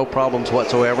around here, no problems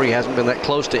whatsoever. He hasn't been that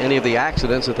close to any of the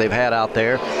accidents that they've had out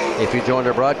there. If you joined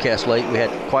our broadcast late, we had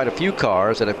quite a few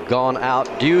cars that have gone out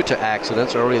due to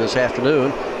accidents early this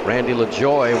afternoon. Randy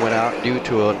LaJoy went out due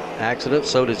to an accident.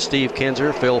 So did Steve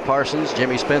Kinzer, Phil Parsons,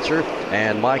 Jimmy Spencer,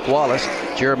 and Mike Wallace.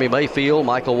 Jeremy Mayfield,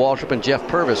 Michael Waltrip, and Jeff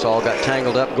Purvis all got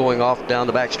tangled up going off down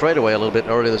the back straightaway a little bit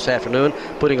earlier this afternoon,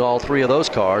 putting all 3 of those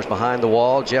cars behind the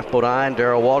wall. Jeff Bodine,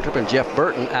 Darrell Waltrip, and Jeff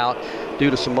Burton out due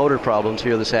to some motor problems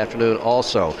here this afternoon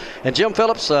also. And Jim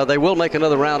Phillips, they will make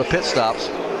another round of pit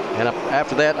stops. And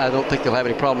after that, I don't think they'll have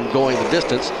any problem going the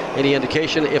distance. Any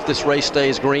indication if this race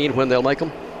stays green when they'll make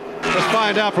them? Let's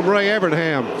find out from Ray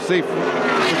Evernham. See if we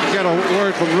can get a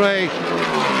word from Ray.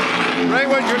 Ray,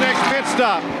 when's your next pit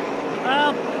stop?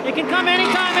 It can come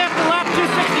anytime after lap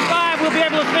 265. We'll be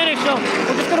able to finish. So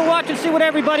we're just going to watch and see what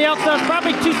everybody else does.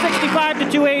 Probably 265 to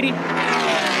 280.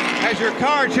 Has your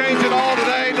car changed at all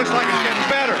today? Looks like it's getting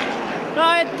better. No,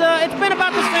 it's been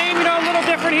about the same, a little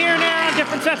different here and there on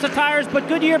different sets of tires, but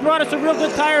Goodyear brought us a real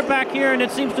good tire back here, and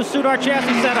it seems to suit our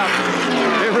chassis setup.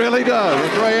 It really does.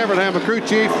 It's Ray Evernham, the crew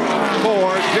chief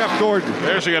for Jeff Gordon.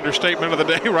 There's the understatement of the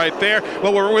day right there.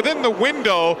 Well, we're within the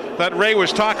window that Ray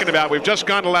was talking about. We've just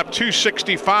gone to lap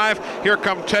 265. Here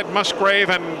come Ted Musgrave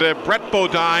and Brett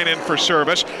Bodine in for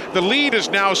service. The lead is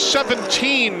now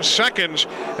 17 seconds,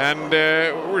 and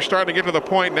we're starting to get to the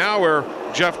point now where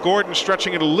Jeff Gordon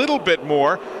stretching it a little bit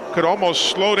more. could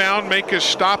almost slow down, make his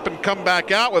stop, and come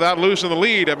back out without losing the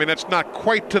lead. I mean, it's not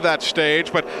quite to that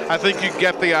stage, but I think you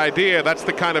get the idea. That's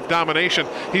the kind of domination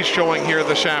he's showing here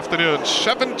this afternoon.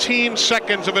 17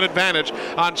 seconds of an advantage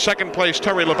on second place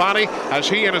Terry Labonte as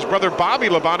he and his brother Bobby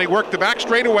Labonte work the back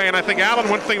straightaway. And I think, Alan,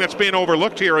 one thing that's being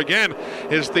overlooked here again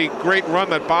is the great run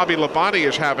that Bobby Labonte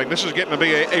is having. This is getting to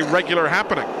be a regular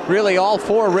happening. Really, all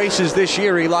 4 races this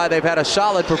year, Eli, they've had a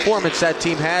solid performance, that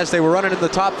team has. They were running in the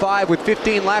top 5 with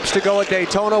 15 laps to go at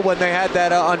Daytona when they had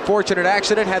that unfortunate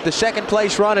accident. Had the second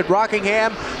place run at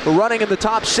Rockingham. Were running in the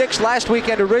top 6 last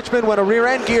weekend at Richmond when a rear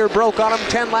end gear broke on them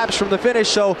 10 laps from the finish.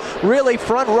 So really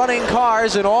front running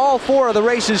cars in all 4 of the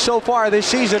races so far this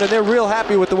season, and they're real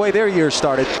happy with the way their year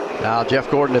started. Now Jeff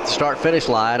Gordon at the start-finish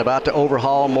line, about to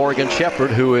overhaul Morgan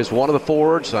Shepherd, who is one of the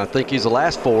Fords. I think he's the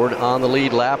last Ford on the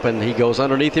lead lap, and he goes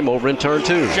underneath him over in turn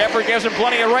 2. Shepherd gives him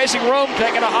plenty of racing room,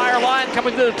 taking a higher line,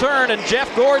 coming to the turn, and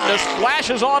Jeff Gordon just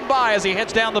flashes on by as he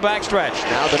heads down the backstretch.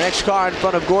 Now the next car in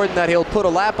front of Gordon that he'll put a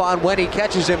lap on when he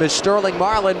catches him is Sterling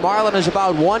Marlin. Marlin is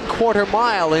about 1/4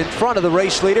 mile in front of the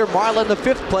race leader. Marlin, the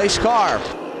 5th place car.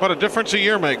 What a difference a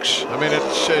year makes. I mean,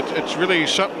 it's really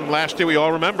something. Last year we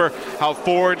all remember how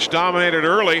Fords dominated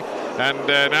early, and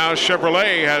now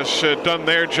Chevrolet has done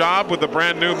their job with the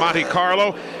brand new Monte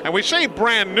Carlo. And we say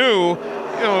brand new.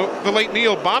 You know, the late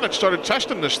Neil Bonnet started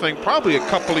testing this thing probably a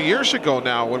couple of years ago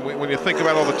now, when you think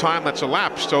about all the time that's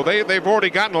elapsed. So they've already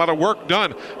gotten a lot of work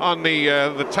done on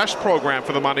the test program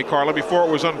for the Monte Carlo before it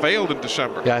was unveiled in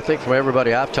December. Yeah, I think from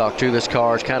everybody I've talked to, this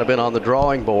car has kind of been on the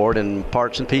drawing board, and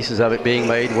parts and pieces of it being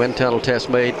made, wind tunnel tests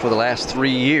made for the last 3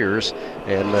 years.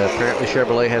 And apparently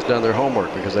Chevrolet has done their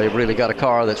homework, because they've really got a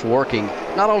car that's working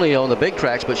not only on the big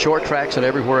tracks but short tracks and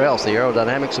everywhere else. The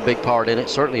aerodynamics a big part in it,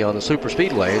 certainly on the super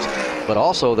speedways, but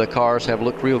also the cars have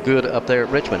looked real good up there at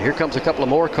Richmond. Here comes a couple of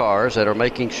more cars that are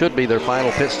should be their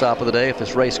final pit stop of the day if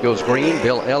this race goes green.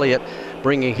 Bill Elliott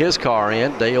bringing his car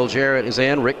in. Dale Jarrett is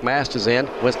in. Rick Mast is in.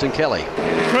 Winston Kelly.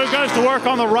 Crew goes to work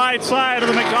on the right side of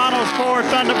the McDonald's Ford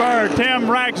Thunderbird. Tim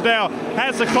Ragsdale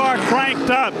has the car cranked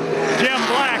up. Jim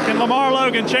Black and Lamar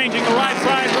Logan changing the right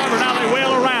side rubber. Now they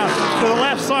wheel around to the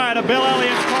left side of Bill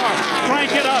Elliott's car.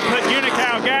 Crank it up, put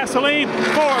Unicow gasoline,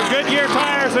 4 Goodyear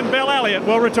tires, and Bill Elliott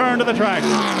will return to the track.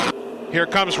 Here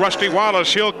comes Rusty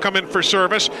Wallace. He'll come in for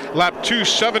service. Lap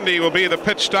 270 will be the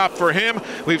pit stop for him.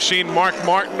 We've seen Mark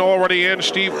Martin already in.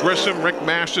 Steve Grissom, Rick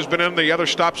Mast has been in. The other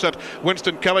stops that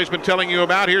Winston Kelly's been telling you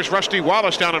about. Here's Rusty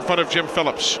Wallace down in front of Jim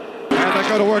Phillips. And they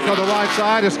go to work on the right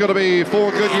side. It's going to be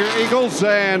 4 Goodyear Eagles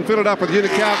and fill it up with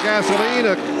Unicow gasoline.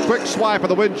 A quick swipe of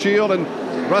the windshield, and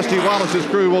Rusty Wallace's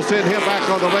crew will send him back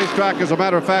on the racetrack. As a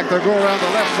matter of fact, they're going around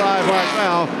the left side right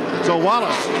now. So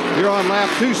Wallace, you're on lap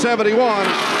 271.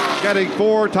 Getting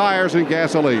 4 tires and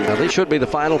gasoline. Now, these should be the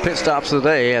final pit stops of the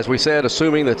day, as we said,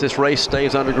 assuming that this race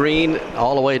stays under green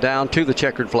all the way down to the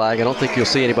checkered flag. I don't think you'll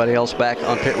see anybody else back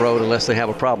on pit road unless they have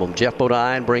a problem. Jeff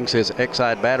Bodine brings his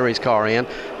Exide Batteries car in.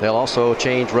 They'll also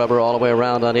change rubber all the way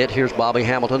around on it. Here's Bobby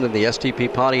Hamilton in the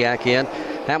STP Pontiac in.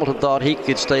 Hamilton thought he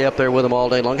could stay up there with them all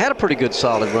day long. Had a pretty good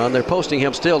solid run. They're posting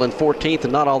him still in 14th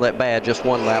and not all that bad, just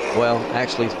 1 lap. Well,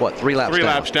 actually, what, 3 laps down? 3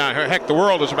 laps down. Heck, the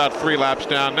world is about 3 laps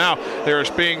down now. There's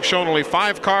being shown only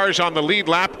 5 cars on the lead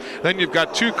lap. Then you've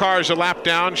got 2 cars a lap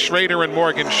down, Schrader and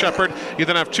Morgan Shepherd. You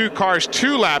then have 2 cars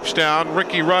 2 laps down,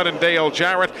 Ricky Rudd and Dale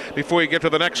Jarrett, before you get to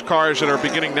the next cars that are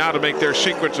beginning now to make their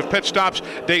sequence of pit stops.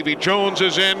 Davy Jones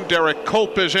is in, Derek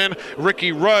Culp is in,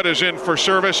 Ricky Rudd is in for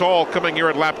service, all coming here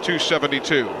at lap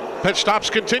 272. Pit stops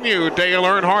continue. Dale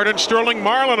Earnhardt and Sterling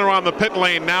Marlin are on the pit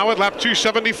lane now at lap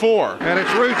 274. And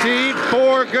it's routine.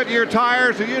 4 Goodyear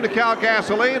tires, a Unicow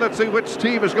gasoline. Let's see which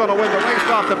team is going to win the race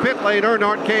off the pit lane.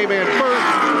 Earnhardt came in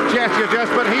first. Chassis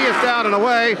adjustment. He is down and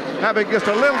away, having just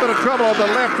a little bit of trouble on the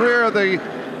left rear of the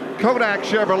Kodak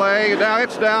Chevrolet. Now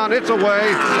it's down, it's away,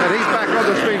 and he's back on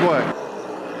the speedway.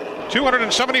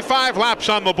 275 laps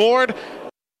on the board.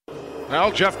 Well,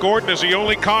 Jeff Gordon is the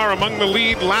only car among the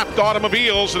lead-lapped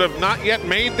automobiles that have not yet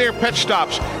made their pit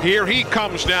stops. Here he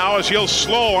comes now as he'll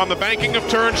slow on the banking of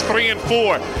turns 3 and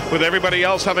 4. With everybody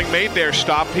else having made their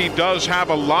stop, he does have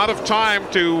a lot of time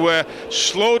to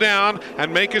slow down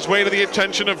and make his way to the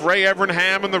attention of Ray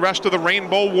Evernham and the rest of the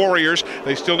Rainbow Warriors.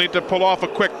 They still need to pull off a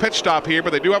quick pit stop here, but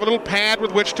they do have a little pad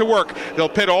with which to work. They'll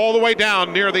pit all the way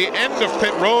down near the end of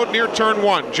pit road, near turn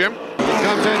 1. Jim?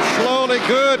 Comes in slowly,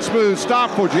 good smooth stop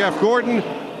for Jeff Gordon.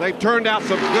 They've turned out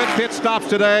some good pit stops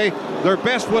today. Their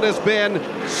best one has been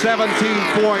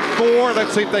 17.4.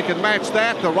 Let's see if they can match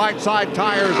that. The right side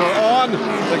tires are on.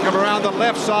 They come around the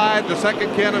left side. The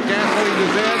second can of gasoline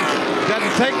is in.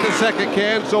 Doesn't take the second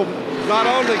can, so not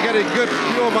only getting good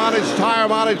fuel mileage, tire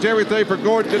mileage, everything for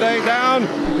Gordon today, down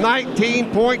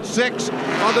 19.6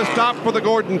 on the stop for the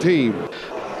Gordon team.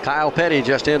 Kyle Petty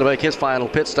just in to make his final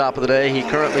pit stop of the day. He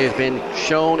currently has been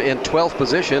shown in 12th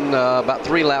position, about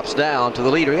 3 laps down to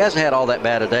the leader. He hasn't had all that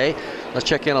bad a day. Let's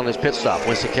check in on his pit stop.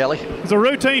 Winston Kelly. It's a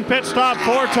routine pit stop,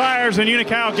 4 tires and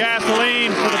Unical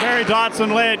gasoline for the Barry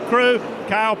Dodson-led crew.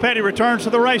 Kyle Petty returns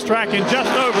to the racetrack in just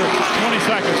over 20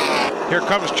 seconds. Here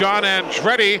comes John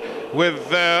Andretti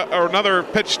with another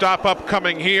pit stop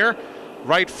upcoming here.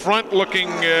 Right front looking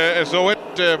as though it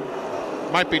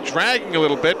might be dragging a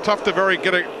little bit. Tough to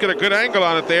get a good angle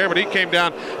on it there, but he came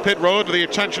down pit road to the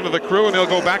attention of the crew, and he'll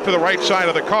go back to the right side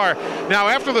of the car. Now,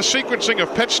 after the sequencing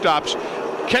of pit stops,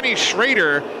 Kenny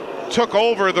Schrader took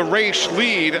over the race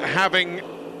lead, having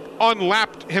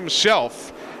unlapped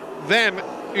himself. Then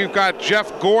you've got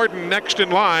Jeff Gordon next in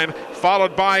line,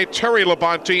 followed by Terry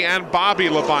Labonte and Bobby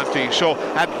Labonte. So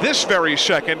at this very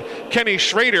second, Kenny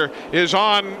Schrader is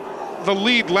on the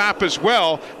lead lap as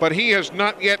well, but he has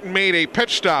not yet made a pit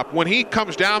stop. When he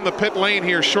comes down the pit lane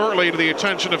here shortly to the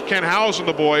attention of Ken Howes and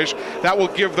the boys, that will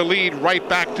give the lead right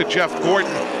back to Jeff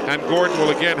Gordon, and Gordon will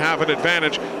again have an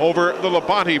advantage over the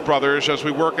Labonte brothers as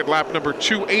we work at lap number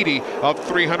 280 of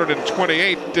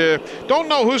 328. Don't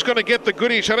know who's going to get the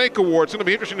Goodies Headache Award. It's going to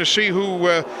be interesting to see who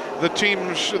the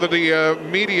teams, the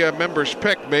media members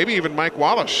pick. Maybe even Mike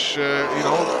Wallace.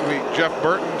 Jeff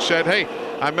Burton said, hey,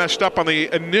 I messed up on the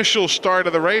initial start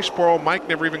of the race. Poor old Mike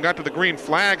never even got to the green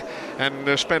flag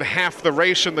and spent half the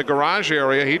race in the garage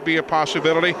area. He'd be a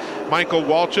possibility. Michael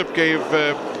Waltrip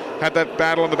had that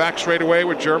battle in the back straightaway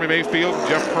with Jeremy Mayfield and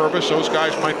Jeff Purvis. Those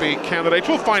guys might be candidates.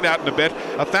 We'll find out in a bit.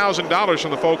 $1,000 from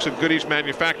the folks at Goodies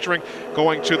Manufacturing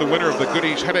going to the winner of the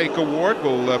Goodies Headache Award.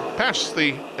 We'll pass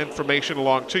the information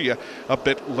along to you a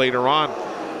bit later on.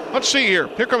 Let's see here.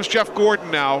 Here comes Jeff Gordon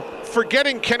now.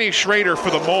 Forgetting Kenny Schrader for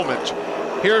the moment.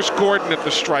 Here's Gordon at the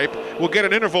stripe. We'll get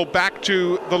an interval back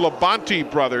to the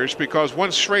Labonte brothers, because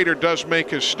once Schrader does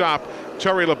make his stop,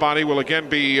 Terry Labonte will again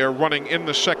be running in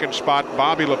the second spot.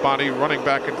 Bobby Labonte running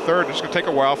back in third. It's going to take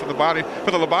a while for the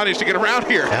Labontes to get around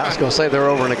here. Yeah, I was going to say they're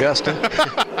over in Augusta.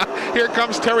 Here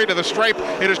comes Terry to the stripe.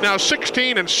 It is now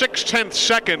 16 6/10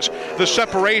 seconds, the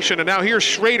separation. And now here's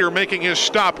Schrader making his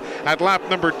stop at lap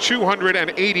number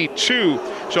 282.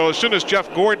 So as soon as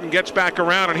Jeff Gordon gets back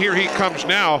around, and here he comes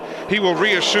now, he will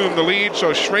reassume the lead.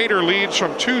 So Schrader leads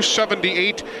from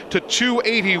 278 to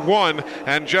 281,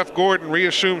 and Jeff Gordon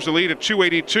reassumes the lead at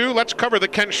 282. Let's cover the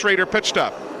Ken Schrader pit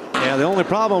stop. Yeah, the only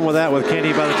problem with that with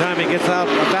Kenny, by the time he gets out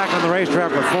back on the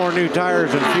racetrack with 4 new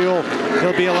tires and fuel,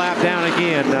 he'll be a lap down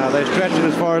again. They stretched it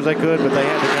as far as they could, but they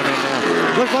had to come in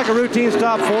now. Looks like a routine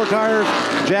stop, 4 tires,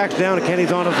 Jack's down, and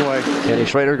Kenny's on his way. Kenny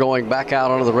Schrader going back out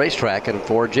onto the racetrack, and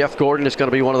for Jeff Gordon, it's going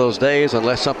to be one of those days,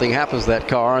 unless something happens to that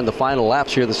car in the final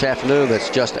laps here this afternoon, that's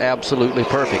just absolutely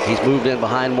perfect. He's moved in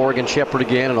behind Morgan Shepherd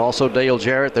again, and also Dale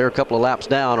Jarrett. They're a couple of laps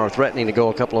down, or threatening to go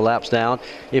a couple of laps down,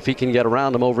 if he can get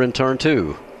around them over in turn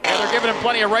 2. And they're giving him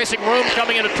plenty of racing room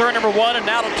coming into turn number 1 and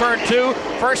now to turn 2.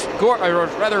 First,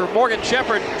 Morgan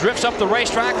Shepherd drifts up the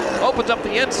racetrack, opens up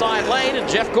the inside lane, and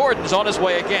Jeff Gordon's on his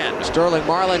way again. Sterling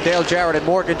Marlin, Dale Jarrett, and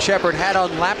Morgan Shepherd had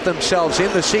unlapped themselves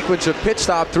in the sequence of pit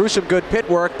stop through some good pit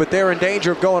work, but they're in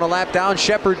danger of going a lap down.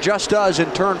 Shepherd just does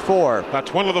in turn 4.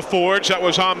 That's one of the Fords that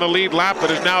was on the lead lap that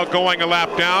is now going a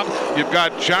lap down. You've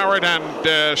got Jarrett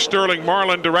and Sterling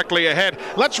Marlin directly ahead.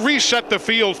 Let's reset the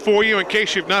field for you in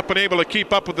case you've not been able to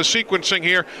keep up with the sequencing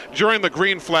here during the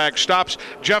green flag stops.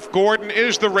 Jeff Gordon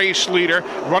is the race leader.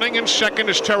 Running in second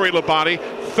is Terry Labonte.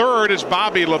 Third is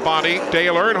Bobby Labonte.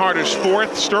 Dale Earnhardt is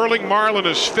 4th. Sterling Marlin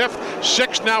is 5th.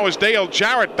 6th now is Dale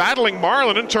Jarrett, battling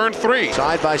Marlin in turn 3.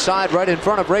 Side by side right in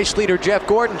front of race leader Jeff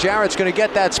Gordon. Jarrett's going to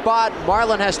get that spot.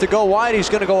 Marlin has to go wide. He's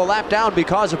going to go a lap down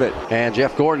because of it. And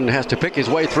Jeff Gordon has to pick his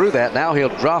way through that. Now he'll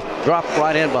drop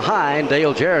right in behind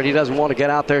Dale Jarrett. He doesn't want to get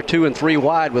out there 2 and 3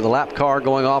 wide with a lap car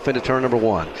going off into turn number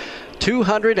 1.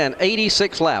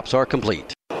 286 laps are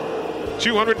complete.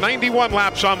 291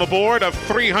 laps on the board of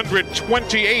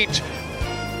 328.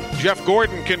 Jeff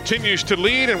Gordon continues to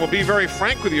lead, and we'll be very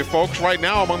frank with you folks. Right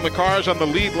now, among the cars on the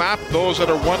lead lap, those that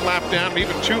are 1 lap down,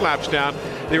 even 2 laps down,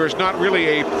 there is not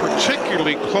really a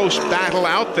particularly close battle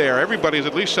out there. Everybody's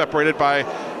at least separated by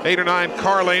 8 or 9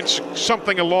 car lengths,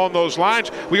 something along those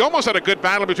lines. We almost had a good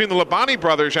battle between the Labonte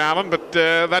brothers, Alan, but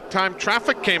that time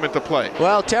traffic came into play.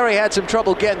 Well, Terry had some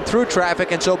trouble getting through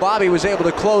traffic, and so Bobby was able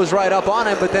to close right up on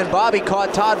him, but then Bobby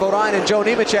caught Todd Bodine and Joe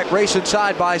Nemechek racing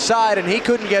side by side, and he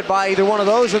couldn't get by either one of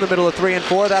those in the middle of 3 and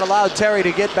 4. That allowed Terry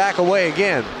to get back away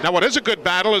again. Now, what is a good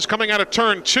battle is coming out of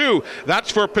turn 2.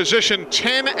 That's for position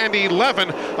 10 and 11,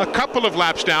 a couple of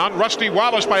laps down. Rusty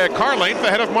Wallace by a car length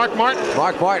ahead of Mark Martin.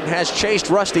 Mark Martin has chased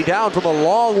Rusty down from a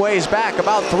long ways back.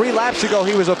 About 3 laps ago,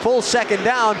 he was a full second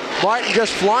down. Martin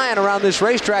just flying around this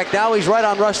racetrack. Now he's right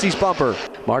on Rusty's bumper.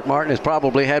 Mark Martin has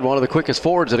probably had one of the quickest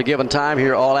forwards at a given time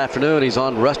here all afternoon. He's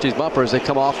on Rusty's bumper as they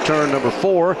come off turn number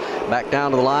 4. Back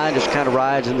down to the line, just kind of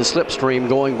rides in the slipstream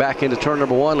going back into turn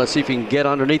number 1. Let's see if he can get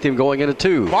underneath him going into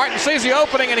 2. Martin sees the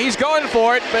opening and he's going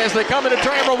for it, but as they come into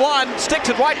turn number 1, sticks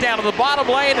it right down to the bottom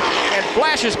lane and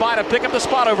flashes by to pick up the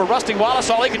spot over Rusty Wallace.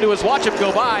 All he can do is watch him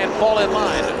go by and fall in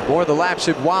line. More the laps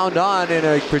have wound on in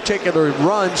a particular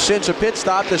run since a pit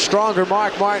stop, the stronger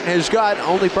Mark Martin has got.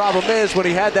 Only problem is when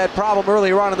he had that problem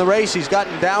earlier on in the race, he's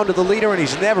gotten down to the leader and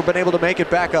he's never been able to make it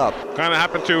back up. Kind of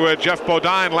happened to Jeff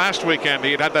Bodine last weekend.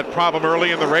 He had that problem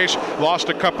early in the race, lost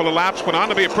a couple of laps, went on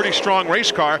to be a pretty strong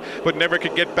race car, but never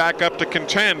could get back up to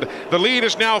contend. The lead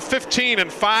is now 15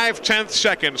 and 5/10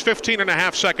 seconds, 15 and a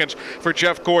half seconds for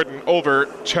Jeff Gordon over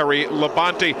Terry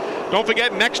Labonte. Don't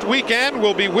forget, next weekend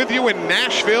we'll be with you in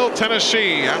Nashville,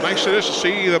 Tennessee. How nice it is to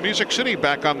see the Music City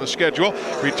back on the schedule,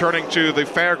 returning to the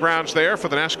fairgrounds there for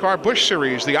the NASCAR Busch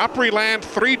Series. The Opryland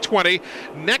 320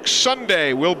 next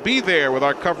Sunday. We'll be there with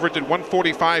our coverage at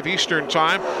 1:45 Eastern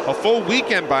Time. A full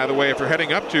weekend, by the way, if you're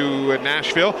heading up to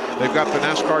Nashville. They've got the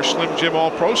NASCAR Slim Jim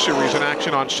All-Pro Series in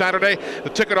action on Saturday. The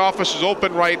ticket office is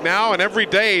open right now, and every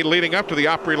day leading up to the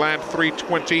Opryland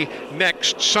 320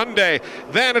 next Sunday.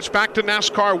 Then it's back to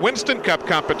NASCAR Winston Cup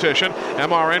competition.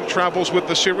 MRN travels with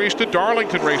the series to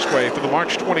Darlington Raceway for the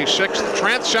March 26th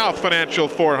Trans-South Financial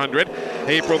 400.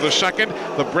 April the 2nd,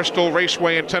 the Bristol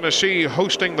Raceway in Tennessee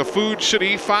hosting the Food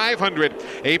City 500.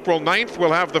 April 9th,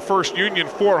 we'll have the first Union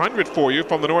 400 for you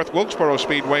from the North Wilkesboro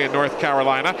Speedway in North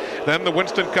Carolina. Then the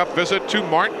Winston Cup visit to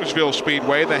Martinsville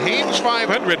Speedway, the Haynes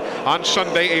 500 on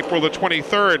Sunday, April the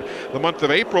 23rd. The month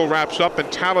of April wraps up in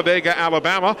Talladega,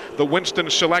 Alabama. The Winston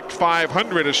Select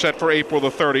 500 is set for April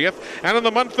the 30th. And in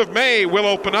the month of May, we'll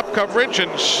open up coverage in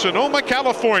Sonoma,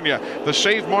 California. The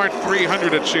Save Mart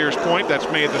 300 at Sears Point, that's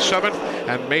May the 7th.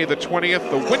 And May the 20th,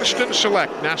 the Winston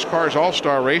Select, NASCAR's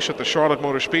All-Star Race at the Charlotte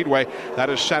Motor Speedway. That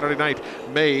is Saturday night,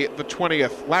 May the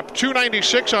 20th. Lap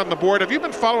 296 on the board. Have you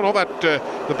been following all that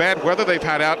the bad weather they've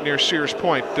had out near Sears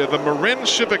Point? The Marin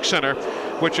Civic Center,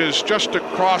 which is just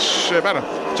across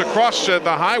across the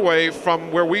highway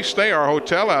from where we stay, our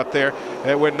hotel out there,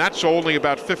 when that's only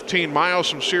about 15 miles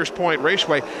from Sears Point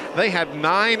Raceway. They had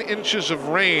 9 inches of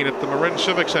rain at the Marin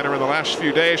Civic Center in the last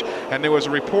few days, and there was a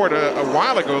report a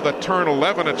while ago that turn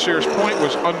 11 at Sears Point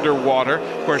was underwater.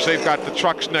 Of course, they've got the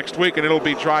trucks next week, and it'll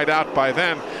be dried out by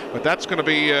then, but that's going to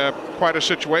be quite a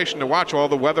situation to watch, all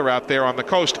the weather out there on the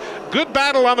coast. Good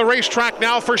battle on the racetrack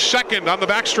now for second on the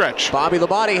backstretch. Bobby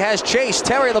Labonte has chased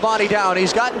Terry Labonte down.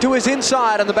 He's gotten to his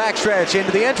inside on the backstretch.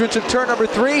 Into the entrance of turn number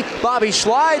 3, Bobby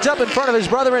slides up in front of his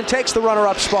brother and takes the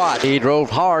runner-up spot. He drove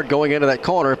hard going into that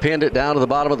corner, pinned it down to the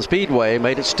bottom of the speedway,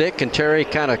 made it stick, and Terry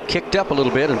kind of kicked up a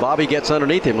little bit, and Bobby gets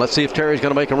underneath him. Let's see if Terry's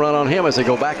going to make a run on him as they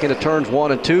go back into turns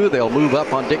 1 and 2. They'll move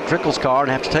up on Dick Trickle's car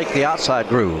and have to take the outside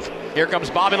groove. Here comes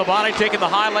Bobby Labonte taking the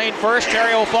high lane first.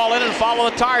 Terry will fall in and follow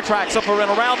the tire tracks up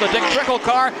and around the Dick Trickle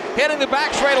car, hitting the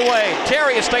back straightaway.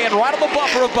 Terry is staying right on the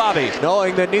bumper of Bobby.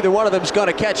 Knowing that neither one of them is going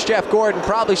to catch Jeff Gordon,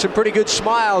 probably some pretty good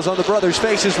smiles on the brothers'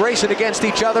 faces, racing against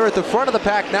each other at the front of the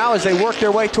pack now as they work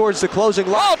their way towards the closing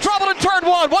line. Oh, trouble in turn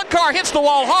 1. One car hits the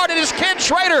wall hard. It is Ken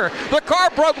Schrader. The car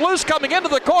broke loose coming into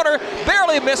the corner,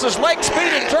 barely misses leg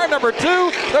speed in turn number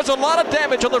 2. There's a lot of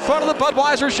damage on the front of the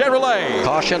Budweiser Chevrolet.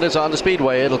 Caution is on the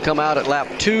speedway. It'll come out at lap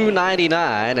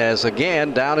 299 as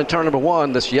again down in turn number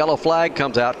 1 this yellow flag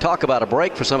comes out. Talk about a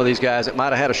break for some of these guys that might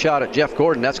have had a shot at Jeff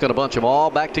Gordon. That's going to bunch them all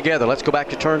back together. Let's go back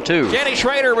to turn 2. Kenny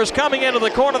Schrader was coming into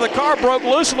the corner. The car broke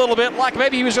loose a little bit, like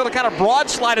maybe he was going to kind of broad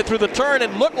slide it through the turn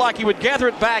and looked like he would gather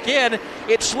it back in.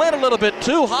 It slid a little bit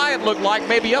too high, it looked like,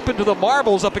 maybe up into the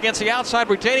marbles up against the outside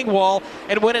retaining wall,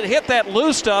 and when it hit that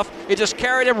loose stuff, it just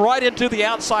carried him right into the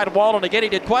outside wall, and again he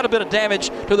did quite a bit of damage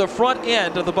to the front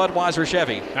end of the Budweiser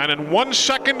Chevy. And in 1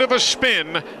 second of a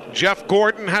spin, Jeff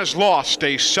Gordon has lost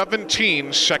a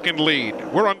 17-second lead.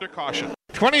 We're under caution.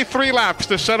 23 laps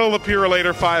to settle the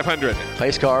Purolator 500.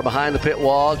 Pace car behind the pit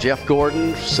wall. Jeff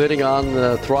Gordon sitting on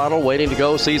the throttle, waiting to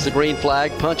go, sees the green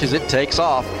flag, punches it, takes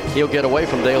off. He'll get away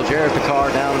from Dale Jarrett, the car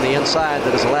down on the inside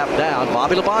that is a lap down.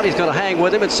 Bobby Labonte's going to hang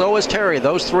with him, and so is Terry.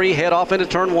 Those three head off into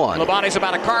turn one. Labonte's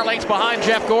about a car length behind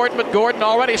Jeff Gordon, but Gordon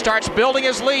already starts building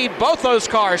his lead. Both those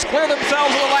cars clear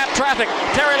themselves of the lap traffic.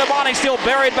 Terry Labonte still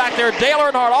buried back there. Dale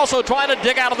Earnhardt also trying to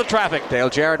dig out of the traffic. Dale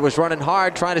Jarrett was running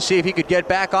hard, trying to see if he could get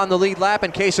back on the lead lap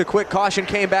in case a quick caution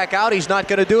came back out. He's not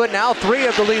going to do it now. 3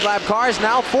 of the lead lap cars,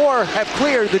 now 4 have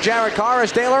cleared the Jarrett car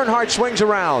as Dale Earnhardt swings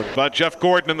around. But Jeff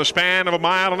Gordon, in the span of a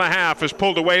mile and a half, is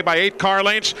pulled away by 8 car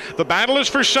lengths. The battle is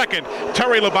for second.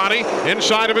 Terry Labonte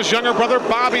inside of his younger brother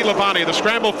Bobby Labonte. The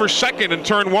scramble for second in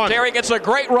turn 1. Terry gets a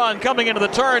great run coming into the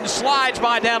turn, slides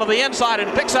by down to the inside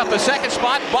and picks up the second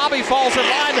spot. Bobby falls in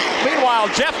line. Meanwhile,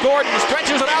 Jeff Gordon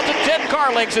stretches it out to 10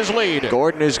 car lengths his lead.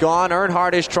 Gordon is gone.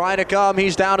 Earnhardt is trying to come.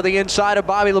 He's down to the inside of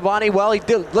Bobby Labonte. Well, he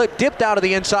dipped out of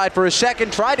the inside for a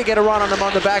second, tried to get a run on him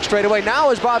on the back straightaway. Now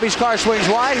as Bobby's car swings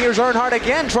wide, here's Earnhardt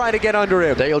again trying to get under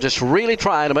him. Dale just really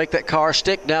trying to make that car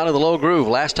stick down in the low groove.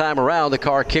 Last time around, the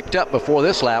car kicked up before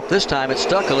this lap. This time it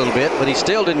stuck a little bit, but he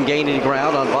still didn't gain any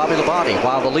ground on Bobby Labonte,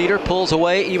 while the leader pulls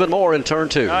away even more in turn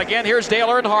 2. Again, here's Dale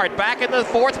Earnhardt back in the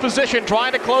 4th position,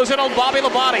 trying to close in on Bobby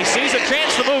Labonte. Sees a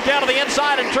chance to move down to the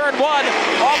inside in turn 1.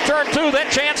 Off turn 2,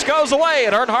 that chance goes away,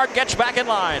 and Earnhardt gets back in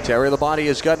line. Terry Labonte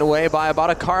is gotten away by about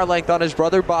a car length on his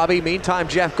brother Bobby. Meantime,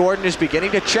 Jeff Gordon is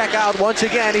beginning to check out once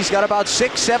again. He's got about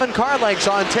 6-7 car lengths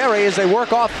on Terry as they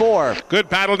work off 4. Good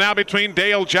battle now between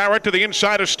Dale Jarrett to the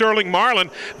inside of Sterling Marlin.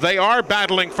 They are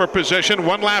battling for position.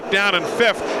 1 lap down in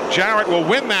 5th. Jarrett will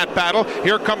win that battle.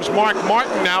 Here comes Mark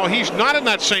Martin now. He's not in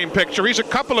that same picture. He's a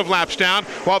couple of laps down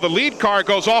while the lead car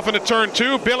goes off into turn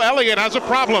 2. Bill Elliott has a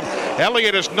problem.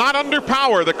 Elliott is not under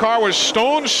power. The car was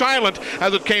stone silent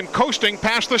as it came coasting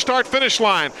past the start-finish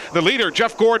line. The leader,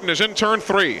 Jeff Gordon, is in turn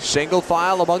 3. Single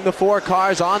file among the 4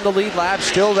 cars on the lead lap.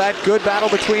 Still that good battle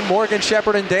between Morgan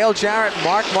Shepherd and Dale Jarrett.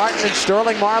 Mark Martin and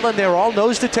Sterling Marlin, they're all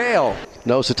nose to tail.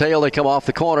 Nose to tail, they come off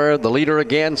the corner. The leader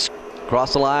again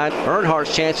across the line.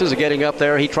 Earnhardt's chances of getting up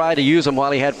there, he tried to use them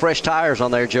while he had fresh tires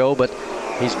on there, Joe, but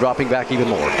he's dropping back even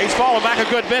more. He's fallen back a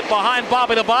good bit behind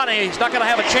Bobby Labonte. He's not going to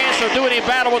have a chance to do any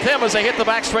battle with him as they hit the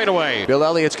back straightaway. Bill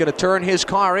Elliott's going to turn his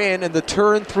car in the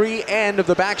turn 3 end of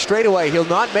the back straightaway. He'll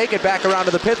not make it back around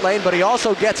to the pit lane, but he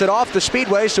also gets it off the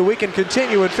speedway so we can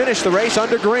continue and finish the race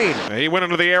under green. He went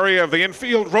into the area of the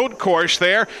infield road course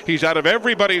there. He's out of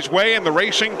everybody's way, and the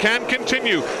racing can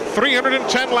continue.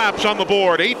 310 laps on the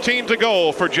board, 18 to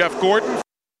go for Jeff Gordon.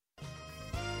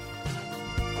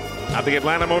 At the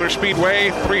Atlanta Motor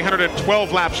Speedway,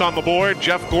 312 laps on the board.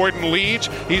 Jeff Gordon leads.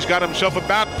 He's got himself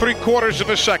about 3/4 of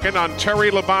a second on Terry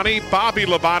Labonte, Bobby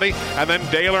Labonte, and then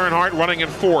Dale Earnhardt running in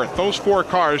 4th. Those 4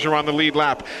 cars are on the lead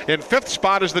lap. In 5th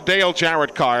spot is the Dale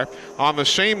Jarrett car on the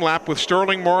same lap with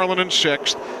Sterling Marlin in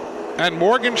 6th. And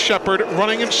Morgan Shepherd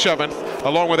running in 7th,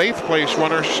 along with 8th place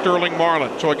runner Sterling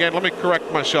Marlin. So again, let me correct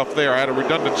myself there. I had a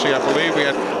redundancy, I believe. We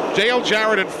had Dale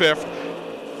Jarrett in 5th,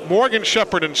 Morgan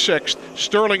Shepherd in 6th,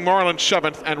 Sterling Marlin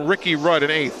 7th, and Ricky Rudd in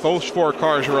 8th. Those 4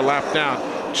 cars are a lap down.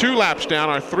 2 laps down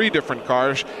are 3 different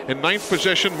cars. In 9th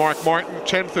position, Mark Martin.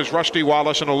 10th is Rusty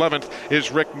Wallace, and 11th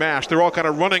is Rick Mast. They're all kind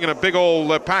of running in a big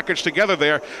old package together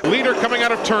there. Leader coming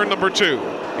out of turn number 2.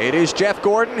 It is Jeff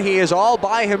Gordon. He is all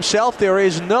by himself. There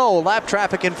is no lap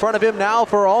traffic in front of him now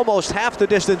for almost half the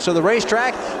distance of the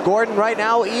racetrack. Gordon right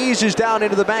now eases down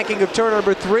into the banking of turn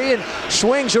number 3 and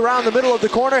swings around the middle of the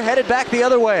corner, headed back the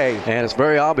other way. And it's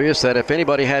very obvious that if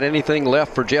anybody had anything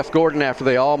left for Jeff Gordon after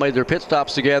they all made their pit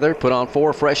stops together, put on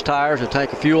 4 fresh tires, a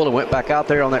tank of fuel, and went back out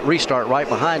there on that restart right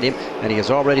behind him, and he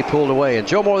has already pulled away. And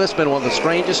Joe Moore, this has been one of the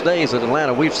strangest days at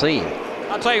Atlanta we've seen.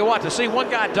 I'll tell you what, to see one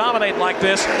guy dominate like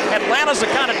this, Atlanta's the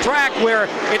kind of track where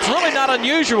it's really not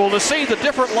unusual to see the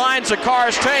different lines the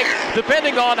cars take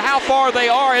depending on how far they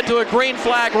are into a green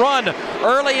flag run.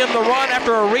 Early in the run,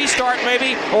 after a restart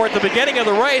maybe, or at the beginning of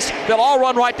the race, they'll all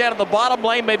run right down to the bottom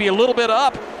lane, maybe a little bit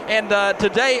up. And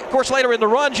today, of course, later in the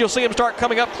runs, you'll see them start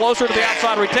coming up closer to the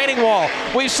outside retaining wall.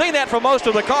 We've seen that for most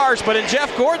of the cars, but in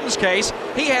Jeff Gordon's case,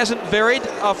 he hasn't varied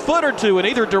a foot or 2 in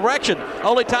either direction.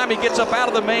 Only time he gets up out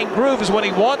of the main groove is when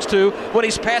he wants to, when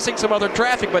he's passing some other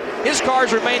traffic. But his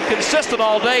cars remain consistent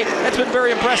all day. That's been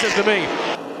very impressive to me.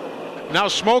 Now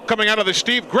smoke coming out of the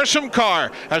Steve Grissom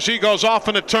car as he goes off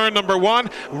into turn number 1,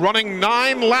 running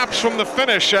 9 laps from the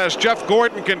finish as Jeff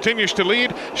Gordon continues to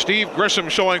lead. Steve Grissom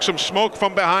showing some smoke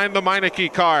from behind the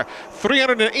Meineke car.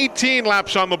 318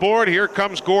 laps on the board. Here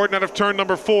comes Gordon out of turn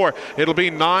number 4. It'll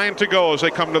be 9 to go as they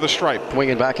come to the stripe.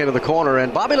 Winging back into the corner,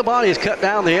 and Bobby Labonte has cut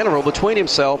down the interval between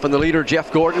himself and the leader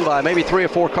Jeff Gordon by maybe 3 or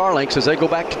 4 car lengths as they go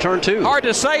back to turn 2. Hard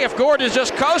to say if Gordon is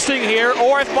just coasting here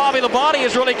or if Bobby Labonte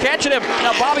is really catching him.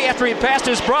 Now Bobby, after he passed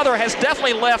his brother, has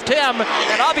definitely left him,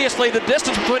 and obviously the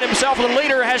distance between himself and the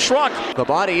leader has shrunk.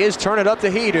 Labonte is turning up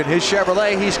the heat in his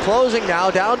Chevrolet. He's closing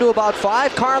now down to about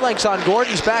 5 car lengths on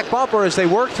Gordon's back bumper as they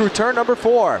work through turn number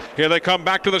 4. Here they come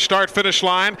back to the start-finish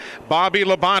line. Bobby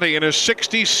Labonte in his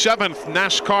 67th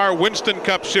NASCAR Winston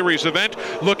Cup Series event,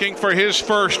 looking for his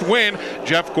first win.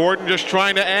 Jeff Gordon just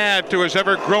trying to add to his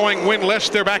ever-growing win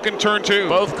list. They're back in turn 2.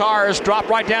 Both cars drop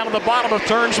right down to the bottom of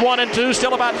turns 1 and 2.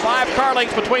 Still about 5 car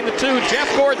lengths between the two.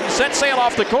 Jeff Gordon sets sail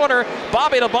off the corner.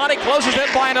 Bobby Labonte closes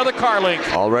in by another car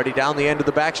length. Already down the end of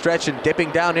the backstretch and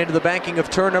dipping down into the banking of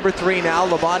turn number 3 now.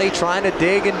 Labonte trying to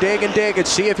dig and dig and dig and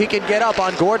see if he can get up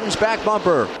on Gordon's back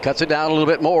bumper. Cuts it down a little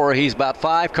bit more. He's about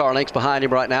 5 car lengths behind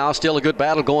him right now. Still a good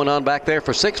battle going on back there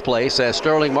for 6th place as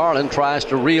Sterling Marlin tries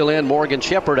to reel in Morgan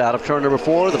Shepherd out of turn number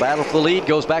 4. The battle for the lead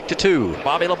goes back to 2.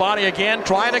 Bobby Labonte again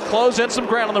trying to close in some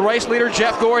ground on the race leader,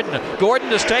 Jeff Gordon.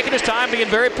 Gordon is taking his time, being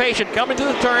very patient, coming to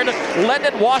the turn, letting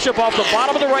it wash up off the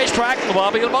bottom of the racetrack.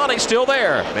 Bobby Labonte still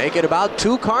there. Make it about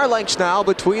 2 car lengths now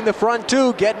between the front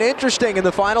two. Getting interesting in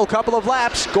the final couple of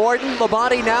laps. Gordon,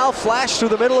 Labonte now flash through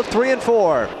the middle of 3 and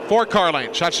 4. 4 car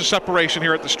lengths. That's the separation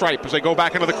here at the stripe as they go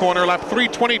back into the corner. Lap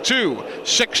 322.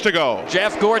 6 to go.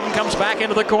 Jeff Gordon comes back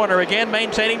into the corner again,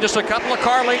 maintaining just a couple of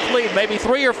car length lead, maybe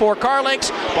 3 or 4 car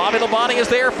lengths. Bobby Labonte is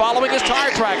there following his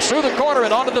tire tracks through the corner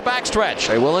and onto the backstretch.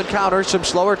 They will encounter some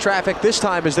slower traffic this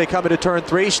time as they come into turn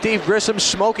 3. Steve Grissom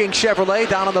smoking Chevrolet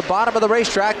down on the bottom of the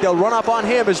racetrack. They'll run up on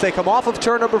him as they come off of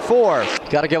turn number 4.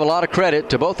 Got to give a lot of credit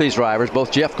to both these drivers.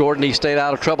 Both Jeff Gordon, he stayed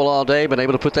out of trouble all day, been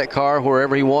able to put that car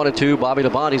wherever he wanted to. Bobby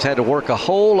Labonte's had to work a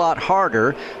whole lot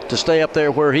harder to stay up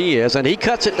there where he is, and he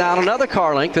cuts it down another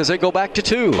car length as they go back to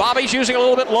 2. Bobby's using a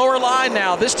little bit lower line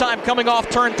now. This time coming off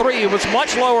turn 3. It was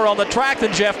much lower on the track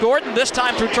than Jeff Gordon. This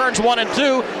time through turns 1 and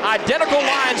 2. Identical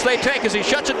lines they take as he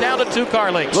shuts it down to 2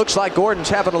 car lengths. Looks like Gordon's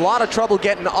having a lot of trouble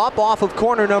getting up off of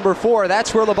corner number 4.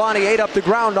 That's where Labonte ate up the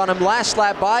ground on him last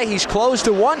lap by. He's closed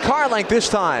to 1 car length this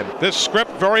time. This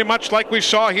script very much like we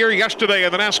saw here yesterday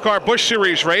in the NASCAR Busch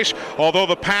Series race, although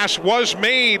the pass was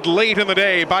made late in the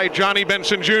day by Johnny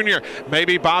Benson Jr.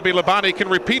 Maybe Bobby Labonte can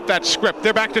repeat that script.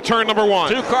 They're back to turn number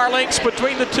 1. 2 car lengths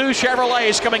between the 2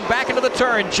 Chevrolets coming back into the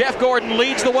turn. Jeff Gordon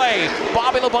leads the way.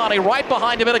 Bobby Labonte right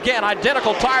behind him, and again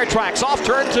identical tire tracks off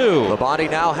turn 2. Labonte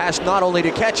now has not only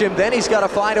to catch him, then he's got to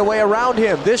find a way around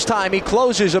him. This time he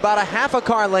closes about a half a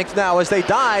car length now as they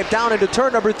dive down into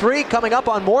turn number 3, coming up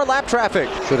on more lap traffic.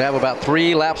 Should have about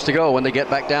 3 laps to go when they get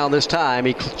back down this time.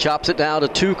 He chops it down to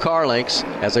 2 car lengths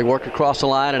as they work across the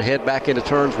line and head back into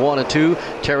turns 1 and 2.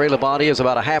 Terry Labonte is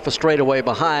about a half a straightaway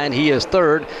behind. He is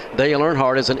 3rd. Dale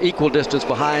Earnhardt is an equal distance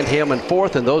behind him and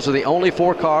 4th, and those are the only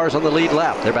 4 cars on the lead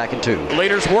lap. They're back in 2.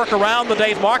 Leaders work around the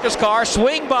Dave Marcus car,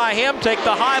 swing by him, take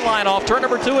the high line off turn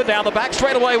number 2 and down the back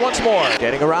straightaway once more.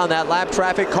 Getting around that lap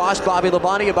traffic cost Bobby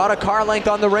Labonte about a car length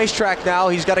on the racetrack now.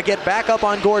 He's got to get back up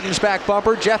on Gordon's back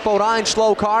bumper. Jeff Bodine's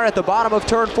slow car at the bottom of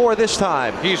turn 4 this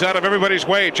time. He's out of everybody's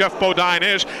way, Jeff Bodine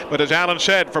is, but as Alan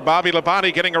said, for Bobby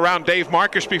Labonte getting around Dave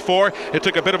Marcus before, it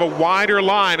took a bit of a wider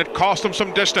line. It cost him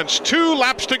some distance. 2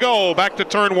 laps to go back to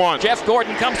turn 1. Jeff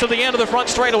Gordon comes to the end of the front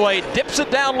straightaway, dips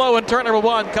it down low in turn number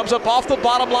 1, comes up off the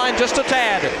bottom line just a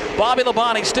tad. Bobby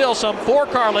Labonte still some 4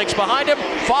 car lengths behind him,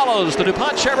 follows the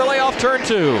DuPont Chevrolet off turn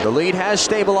 2. The lead has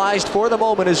stabilized for the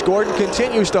moment as Gordon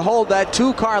continues to hold that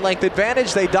 2 car length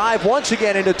advantage. They dive once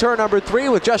again into turn number 3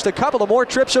 with just a couple of more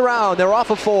trips around. They're off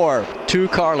of 4. 2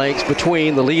 car lengths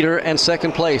between the leader and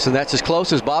 2nd place, and that's as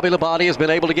close as Bobby Labonte has been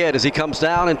able to get as he comes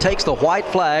down and takes the white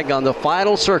flag on the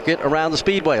final circuit around the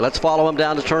speedway. Let's follow him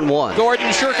down to turn 1.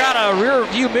 Gordon sure got a rear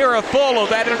view mirror full of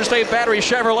that Interstate Battery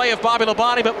Chevrolet of Bobby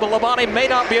Labonte, but Labonte may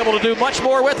not be able to do much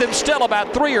more with him. Still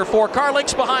about 3 or 4 car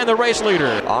lengths behind the race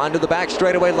leader. On to the back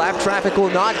straightaway. Lap traffic will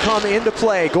not come into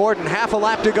play. Gordon half a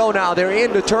lap to go now. They're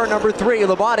into turn number 3.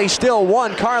 Labonte still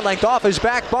 1 car length off his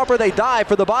back bumper. They dive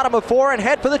for the bottom of 4 and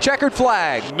head for the checkered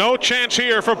flag. No chance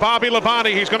here for Bobby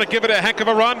Labonte. He's going to give it a heck of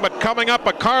a run, but coming up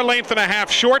a car length and a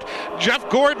half short. Jeff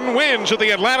Gordon wins at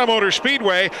the Atlanta Motor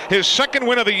Speedway. His 2nd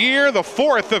win of the year, the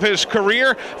 4th of his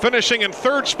career. Finishing in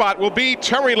 3rd spot will be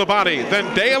Terry Labonte,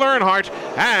 then Dale Earnhardt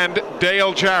and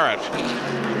Dale Jarrett.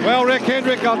 Well, Rick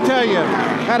Hendrick, I'll tell you,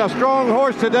 had a strong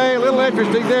horse today, a little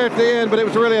interesting there at the end, but it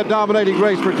was really a dominating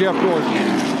race for Jeff Gordon.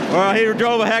 Well, he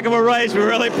drove a heck of a race. We're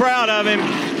really proud of him.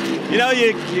 You know,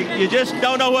 you just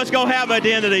don't know what's going to happen at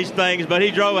the end of these things, but he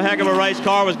drove a heck of a race.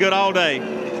 Car was good all day.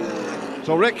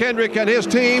 So Rick Hendrick and his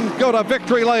team go to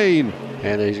victory lane.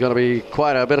 And there's going to be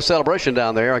quite a bit of celebration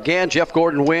down there. Again, Jeff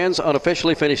Gordon wins,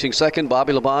 unofficially finishing second.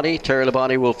 Bobby Labonte. Terry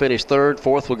Labonte will finish third.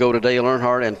 Fourth will go to Dale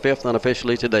Earnhardt, and fifth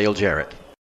unofficially to Dale Jarrett.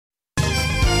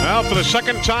 Well, for the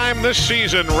second time this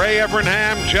season, Ray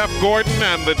Evernham, Jeff Gordon,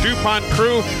 and the DuPont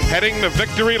crew heading the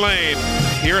victory lane.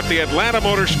 Here at the Atlanta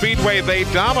Motor Speedway, they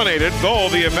dominated, though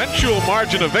the eventual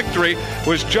margin of victory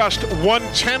was just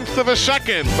 1/10 of a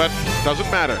second, but doesn't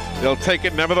matter. They'll take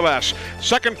it nevertheless.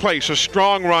 Second place, a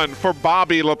strong run for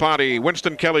Bobby Labonte.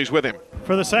 Winston Kelly's with him.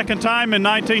 For the second time in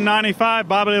 1995,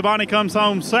 Bobby Labonte comes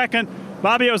home second.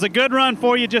 Bobby, it was a good run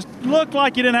for you. Just looked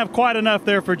like you didn't have quite enough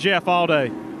there for Jeff all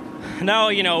day. No,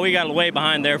 you know, we got way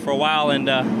behind there for a while, and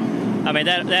I mean,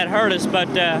 that hurt us, but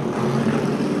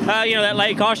you know, that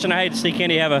late caution, I hate to see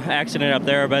Kenny have an accident up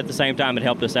there, but at the same time, it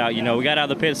helped us out. You know, we got out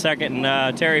of the pit second,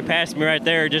 and Terry passed me right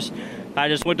there. I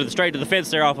just went straight to the fence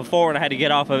there off of 4, and I had to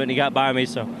get off of it, and he got by me.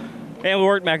 So, and we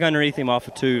worked back underneath him off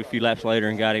of 2 a few laps later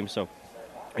and got him. So,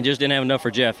 I just didn't have enough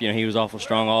for Jeff. You know, he was awful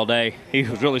strong all day. He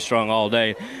was really strong all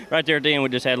day. Right there at the end, we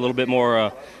just had a little bit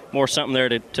more something there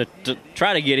to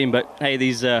try to get him. But hey,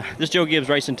 this Joe Gibbs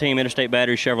Racing Team, Interstate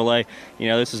Battery Chevrolet, you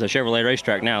know, this is a Chevrolet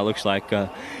racetrack now, it looks like.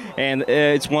 And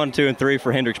it's 1, 2, and 3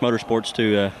 for Hendricks Motorsports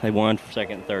too. They won for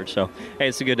second and third. So hey,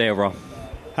 it's a good day overall.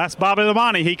 That's Bobby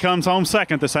Labonte. He comes home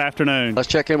second this afternoon. Let's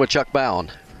check in with Chuck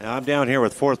Bowen. I'm down here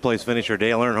with fourth place finisher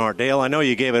Dale Earnhardt. Dale, I know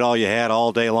you gave it all you had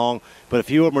all day long, but a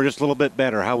few of them were just a little bit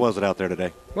better. How was it out there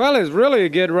today? Well, it was really a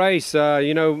good race.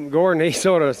 You know, Gordon, he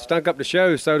sort of stunk up the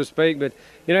show, so to speak, but,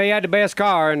 you know, he had the best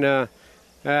car, and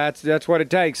that's what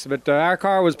it takes. But our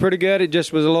car was pretty good. It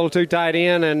just was a little too tight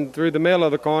in and through the middle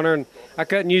of the corner, and I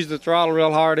couldn't use the throttle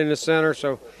real hard in the center,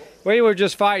 so we were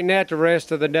just fighting that the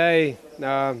rest of the day.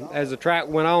 As the track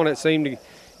went on, it seemed to,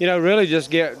 you know, really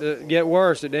just get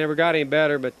worse. It never got any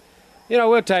better, but you know,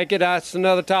 we'll take it. That's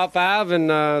another top 5, and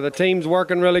the team's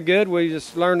working really good. We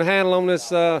just learned to handle on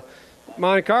this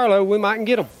Monte Carlo. We might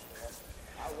get them.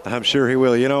 I'm sure he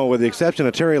will. You know, with the exception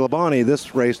of Terry Labonte,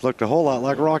 this race looked a whole lot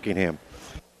like Rockingham.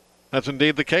 That's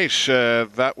indeed the case.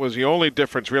 That was the only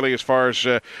difference, really, as far as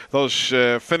those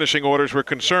finishing orders were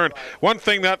concerned. One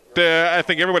thing that I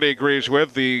think everybody agrees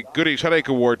with, the Goodies Headache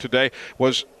Award today,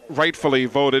 was rightfully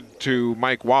voted to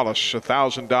Mike Wallace.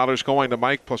 $1,000 going to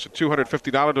Mike, plus a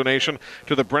 $250 donation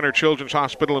to the Brenner Children's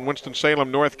Hospital in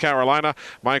Winston-Salem, North Carolina.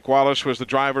 Mike Wallace was the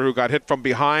driver who got hit from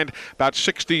behind about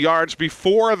 60 yards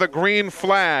before the green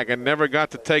flag and never got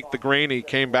to take the green. He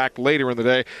came back later in the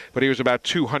day, but he was about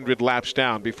 200 laps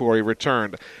down before he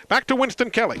returned. Back to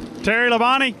Winston Kelly. Terry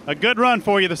Labonte, a good run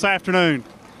for you this afternoon.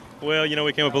 Well, you know,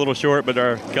 we came up a little short, but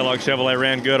our Kellogg Chevrolet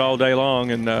ran good all day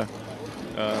long, and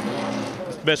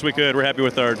best we could. We're happy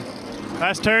with third.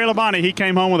 That's Terry Labonte. He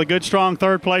came home with a good, strong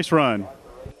third-place run.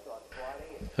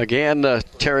 Again,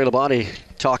 Terry Labonte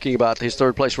talking about his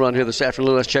third-place run here this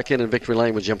afternoon. Let's check in Victory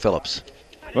Lane with Jim Phillips.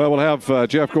 Well, we'll have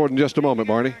Jeff Gordon in just a moment,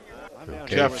 Barney.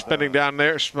 Okay. Jeff spending down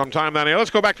there some time down here. Let's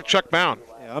go back to Chuck Bowen.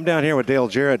 Yeah, I'm down here with Dale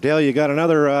Jarrett. Dale, you got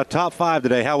another top 5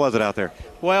 today. How was it out there?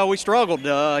 Well, we struggled.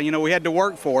 You know, we had to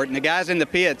work for it. And the guys in the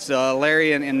pits,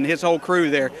 Larry and his whole crew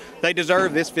there, they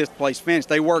deserve this 5th place finish.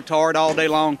 They worked hard all day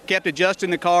long, kept adjusting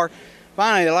the car.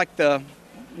 Finally, like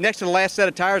next to the last set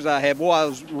of tires I had, boy, I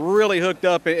was really hooked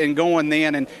up and going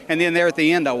then. And then there at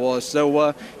the end I was. So,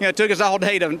 you know, it took us all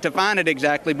day to find it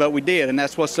exactly, but we did. And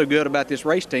that's what's so good about this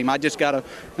race team. I just got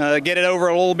to get it over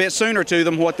a little bit sooner to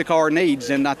them what the car needs.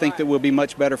 And I think that we'll be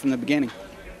much better from the beginning.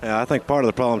 Yeah, I think part of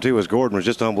the problem, too, was Gordon was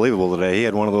just unbelievable today. He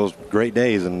had one of those great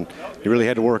days, and he really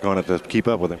had to work on it to keep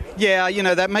up with him. Yeah, you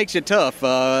know, that makes it tough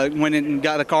when it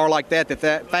got a car like that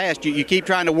fast. You keep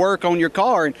trying to work on your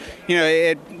car. And, you know,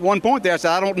 at one point there, I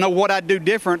said, I don't know what I'd do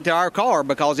different to our car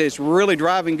because it's really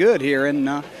driving good here. And,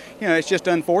 you know, it's just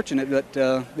unfortunate.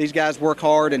 But these guys work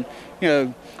hard. And, you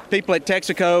know, people at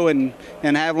Texaco and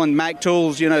Haviland Mac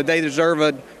Tools, you know, they deserve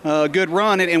a good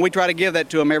run. And we try to give that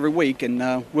to them every week.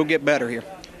 And we'll get better here.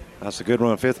 That's a good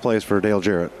run, 5th place for Dale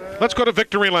Jarrett. Let's go to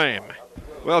Victory Lane.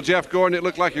 Well, Jeff Gordon, it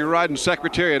looked like you were riding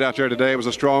Secretariat out there today. It was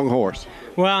a strong horse.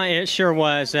 Well, it sure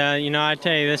was. I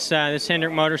tell you, this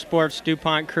Hendrick Motorsports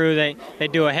DuPont crew, they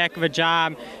do a heck of a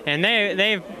job, and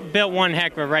they've built one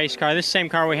heck of a race car. This same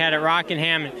car we had at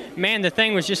Rockingham, and man, the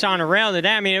thing was just on a rail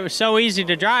today. I mean, it was so easy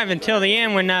to drive until the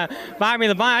end when Bobby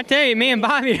LeBon, I tell you, me and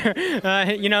Bobby,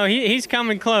 he's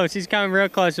coming close. He's coming real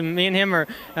close, and me and him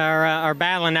are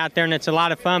battling out there, and it's a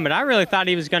lot of fun. But I really thought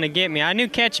he was going to get me. I knew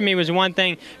catching me was one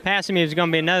thing, passing me was going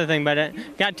to be another thing, but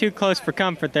it got too close for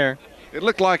comfort there. It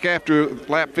looked like after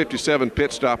lap 57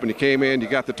 pit stop when you came in, you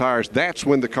got the tires, that's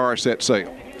when the car set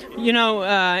sail.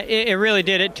 It really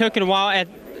did. It took it a while.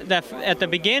 At the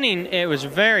beginning, it was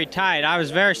very tight. I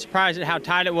was very surprised at how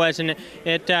tight it was, and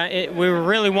we were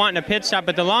really wanting a pit stop.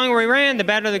 But the longer we ran, the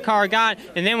better the car got.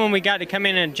 And then when we got to come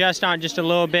in and adjust on just a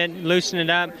little bit, loosen it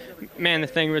up, man, the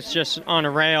thing was just on a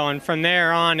rail. And from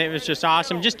there on, it was just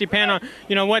awesome. Just depend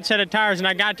on what set of tires. And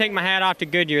I got to take my hat off to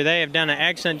Goodyear. They have done an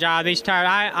excellent job. These tires,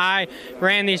 I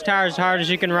ran these tires as hard as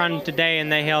you can run them today,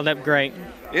 and they held up great.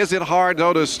 Is it hard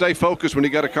though to stay focused when you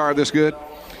got a car this good?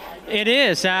 It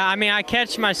is. I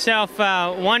catch myself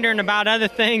wondering about other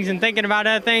things and thinking about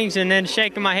other things and then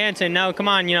shaking my head and saying, no, come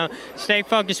on, stay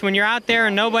focused. When you're out there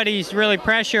and nobody's really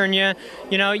pressuring you,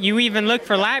 you even look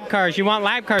for lap cars. You want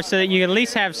lap cars so that you at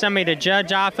least have somebody to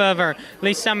judge off of or at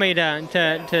least somebody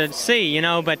to see,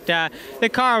 But the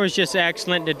car was just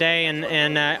excellent today,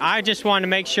 and I just wanted to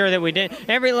make sure that we did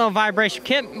every little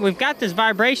vibration. We've got this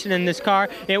vibration in this car.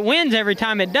 It wins every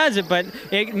time it does it, but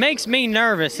it makes me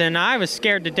nervous, and I was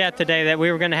scared to death today that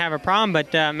we were going to have a problem,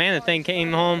 but man, the thing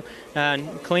came home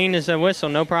clean as a whistle,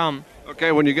 no problem.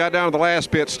 Okay, when you got down to the last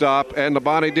pit stop and the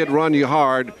Bonnie did run you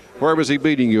hard, where was he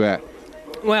beating you at?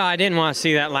 Well, I didn't want to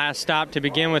see that last stop to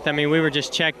begin with. I mean, we were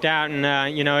just checked out, and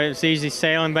it was easy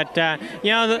sailing. But the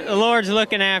Lord's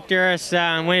looking after us.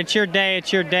 When it's your day,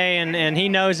 and He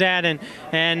knows that. And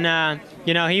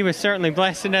He was certainly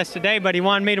blessing us today, but He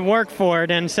wanted me to work for it.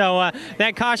 And so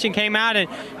that caution came out, and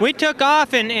we took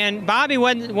off, and Bobby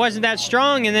wasn't that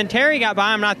strong. And then Terry got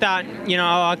by him, and I thought,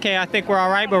 okay, I think we're all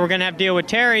right, but we're going to have to deal with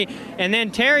Terry. And then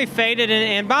Terry faded,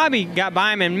 and Bobby got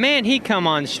by him, and man, he come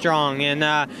on strong. And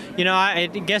I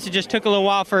guess it just took a little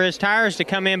while for his tires to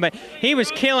come in, but he was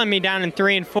killing me down in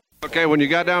 3 and 4. Okay, when you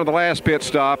got down to the last pit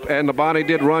stop and the Bonnie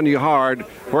did run you hard,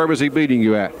 where was he beating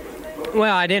you at?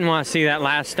 Well, I didn't want to see that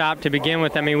last stop to begin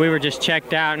with. I mean, we were just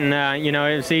checked out, and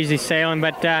it was easy sailing.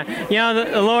 But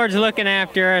the Lord's looking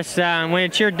after us. When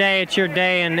it's your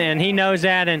day, and He knows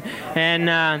that.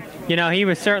 And He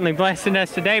was certainly blessing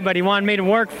us today, but He wanted me to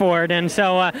work for it. And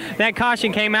so that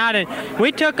caution came out, and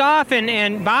we took off,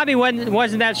 and Bobby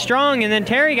wasn't that strong. And then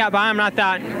Terry got by him, and I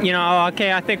thought,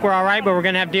 okay, I think we're all right, but we're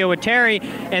going to have to deal with Terry.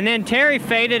 And then Terry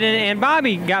faded, and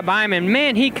Bobby got by him, and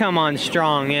man, he come on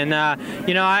strong. And I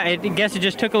guess it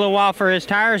just took a little while for his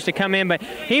tires to come in, but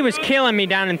he was killing me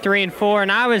down in 3 and 4,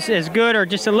 and I was as good or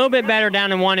just a little bit better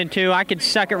down in 1 and 2. I could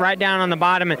suck it right down on the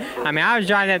bottom, and I was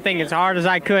driving that thing as hard as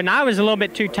I could, and I was a little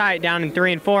bit too tight down in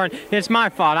 3 and 4, and it's my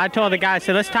fault. I told the guy, I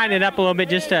said, let's tighten it up a little bit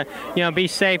just to be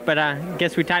safe, but I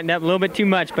guess we tightened up a little bit too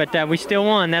much, but we still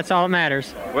won. That's all that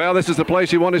matters. Well, this is the place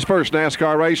he won his first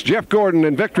NASCAR race. Jeff Gordon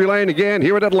in victory lane again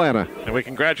here at Atlanta. And we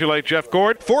congratulate Jeff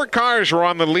Gordon. 4 cars were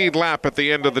on the lead lap at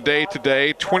the end of the day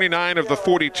today. 29 of the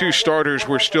 42 starters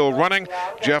were still running.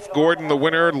 Jeff Gordon, the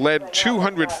winner, led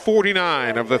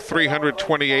 249 of the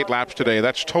 328 laps today.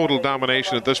 That's total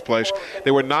domination at this place.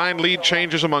 There were 9 lead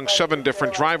changes among 7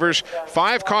 different drivers,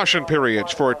 5 caution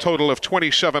periods for a total of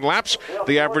 27 laps.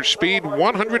 The average speed,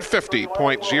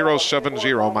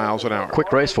 150.070 miles an hour.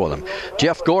 Quick race for them.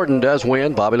 Jeff Gordon does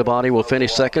win. Bobby Labonte will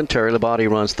finish second. Terry Labonte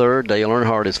runs third. Dale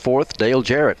Earnhardt is fourth. Dale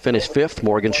Jarrett finished fifth.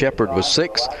 Morgan Shepherd was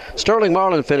sixth. Sterling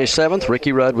Marlin finished seventh.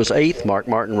 Ricky Rudd was eighth. Mark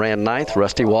Martin ran ninth.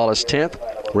 Rusty Wallace 10th.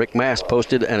 Rick Mast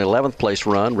posted an 11th place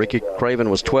run. Ricky Craven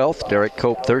was 12th. Derek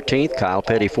Cope 13th. Kyle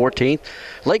Petty 14th.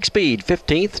 Lake Speed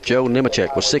 15th. Joe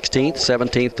Nemechek was 16th.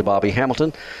 17th to Bobby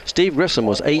Hamilton. Steve Grissom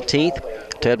was 18th.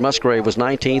 Ted Musgrave was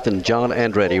 19th, and John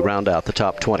Andretti round out the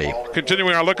top 20.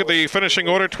 Continuing our look at the finishing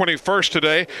order, 21st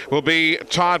today will be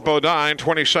Todd Bodine,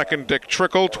 22nd Dick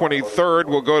Trickle, 23rd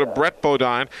will go to Brett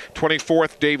Bodine,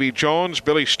 24th Davy Jones,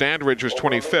 Billy Standridge was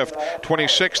 25th,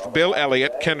 26th Bill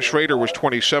Elliott, Ken Schrader was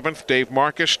 27th, Dave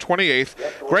Marcus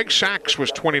 28th, Greg Sachs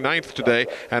was 29th today,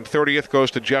 and 30th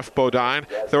goes to Jeff Bodine,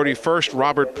 31st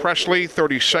Robert Presley,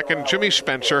 32nd Jimmy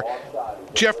Spencer,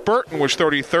 Jeff Burton was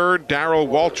 33rd, Darrell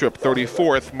Waltrip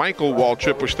 34th, Michael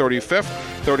Waltrip was 35th,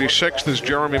 36th is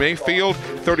Jeremy Mayfield,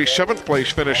 37th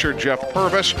place finisher Jeff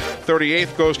Purvis,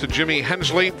 38th goes to Jimmy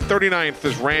Hensley, 39th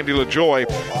is Randy LaJoy,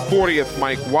 40th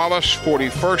Mike Wallace,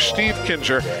 41st Steve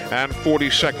Kinzer, and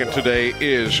 42nd today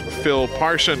is Phil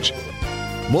Parsons.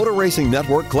 Motor Racing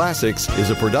Network Classics is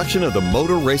a production of the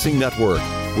Motor Racing Network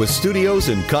with studios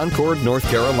in Concord, North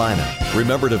Carolina.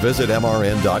 Remember to visit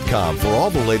MRN.com for all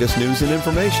the latest news and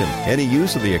information. Any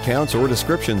use of the accounts or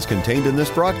descriptions contained in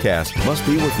this broadcast must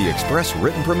be with the express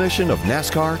written permission of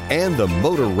NASCAR and the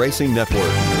Motor Racing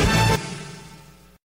Network.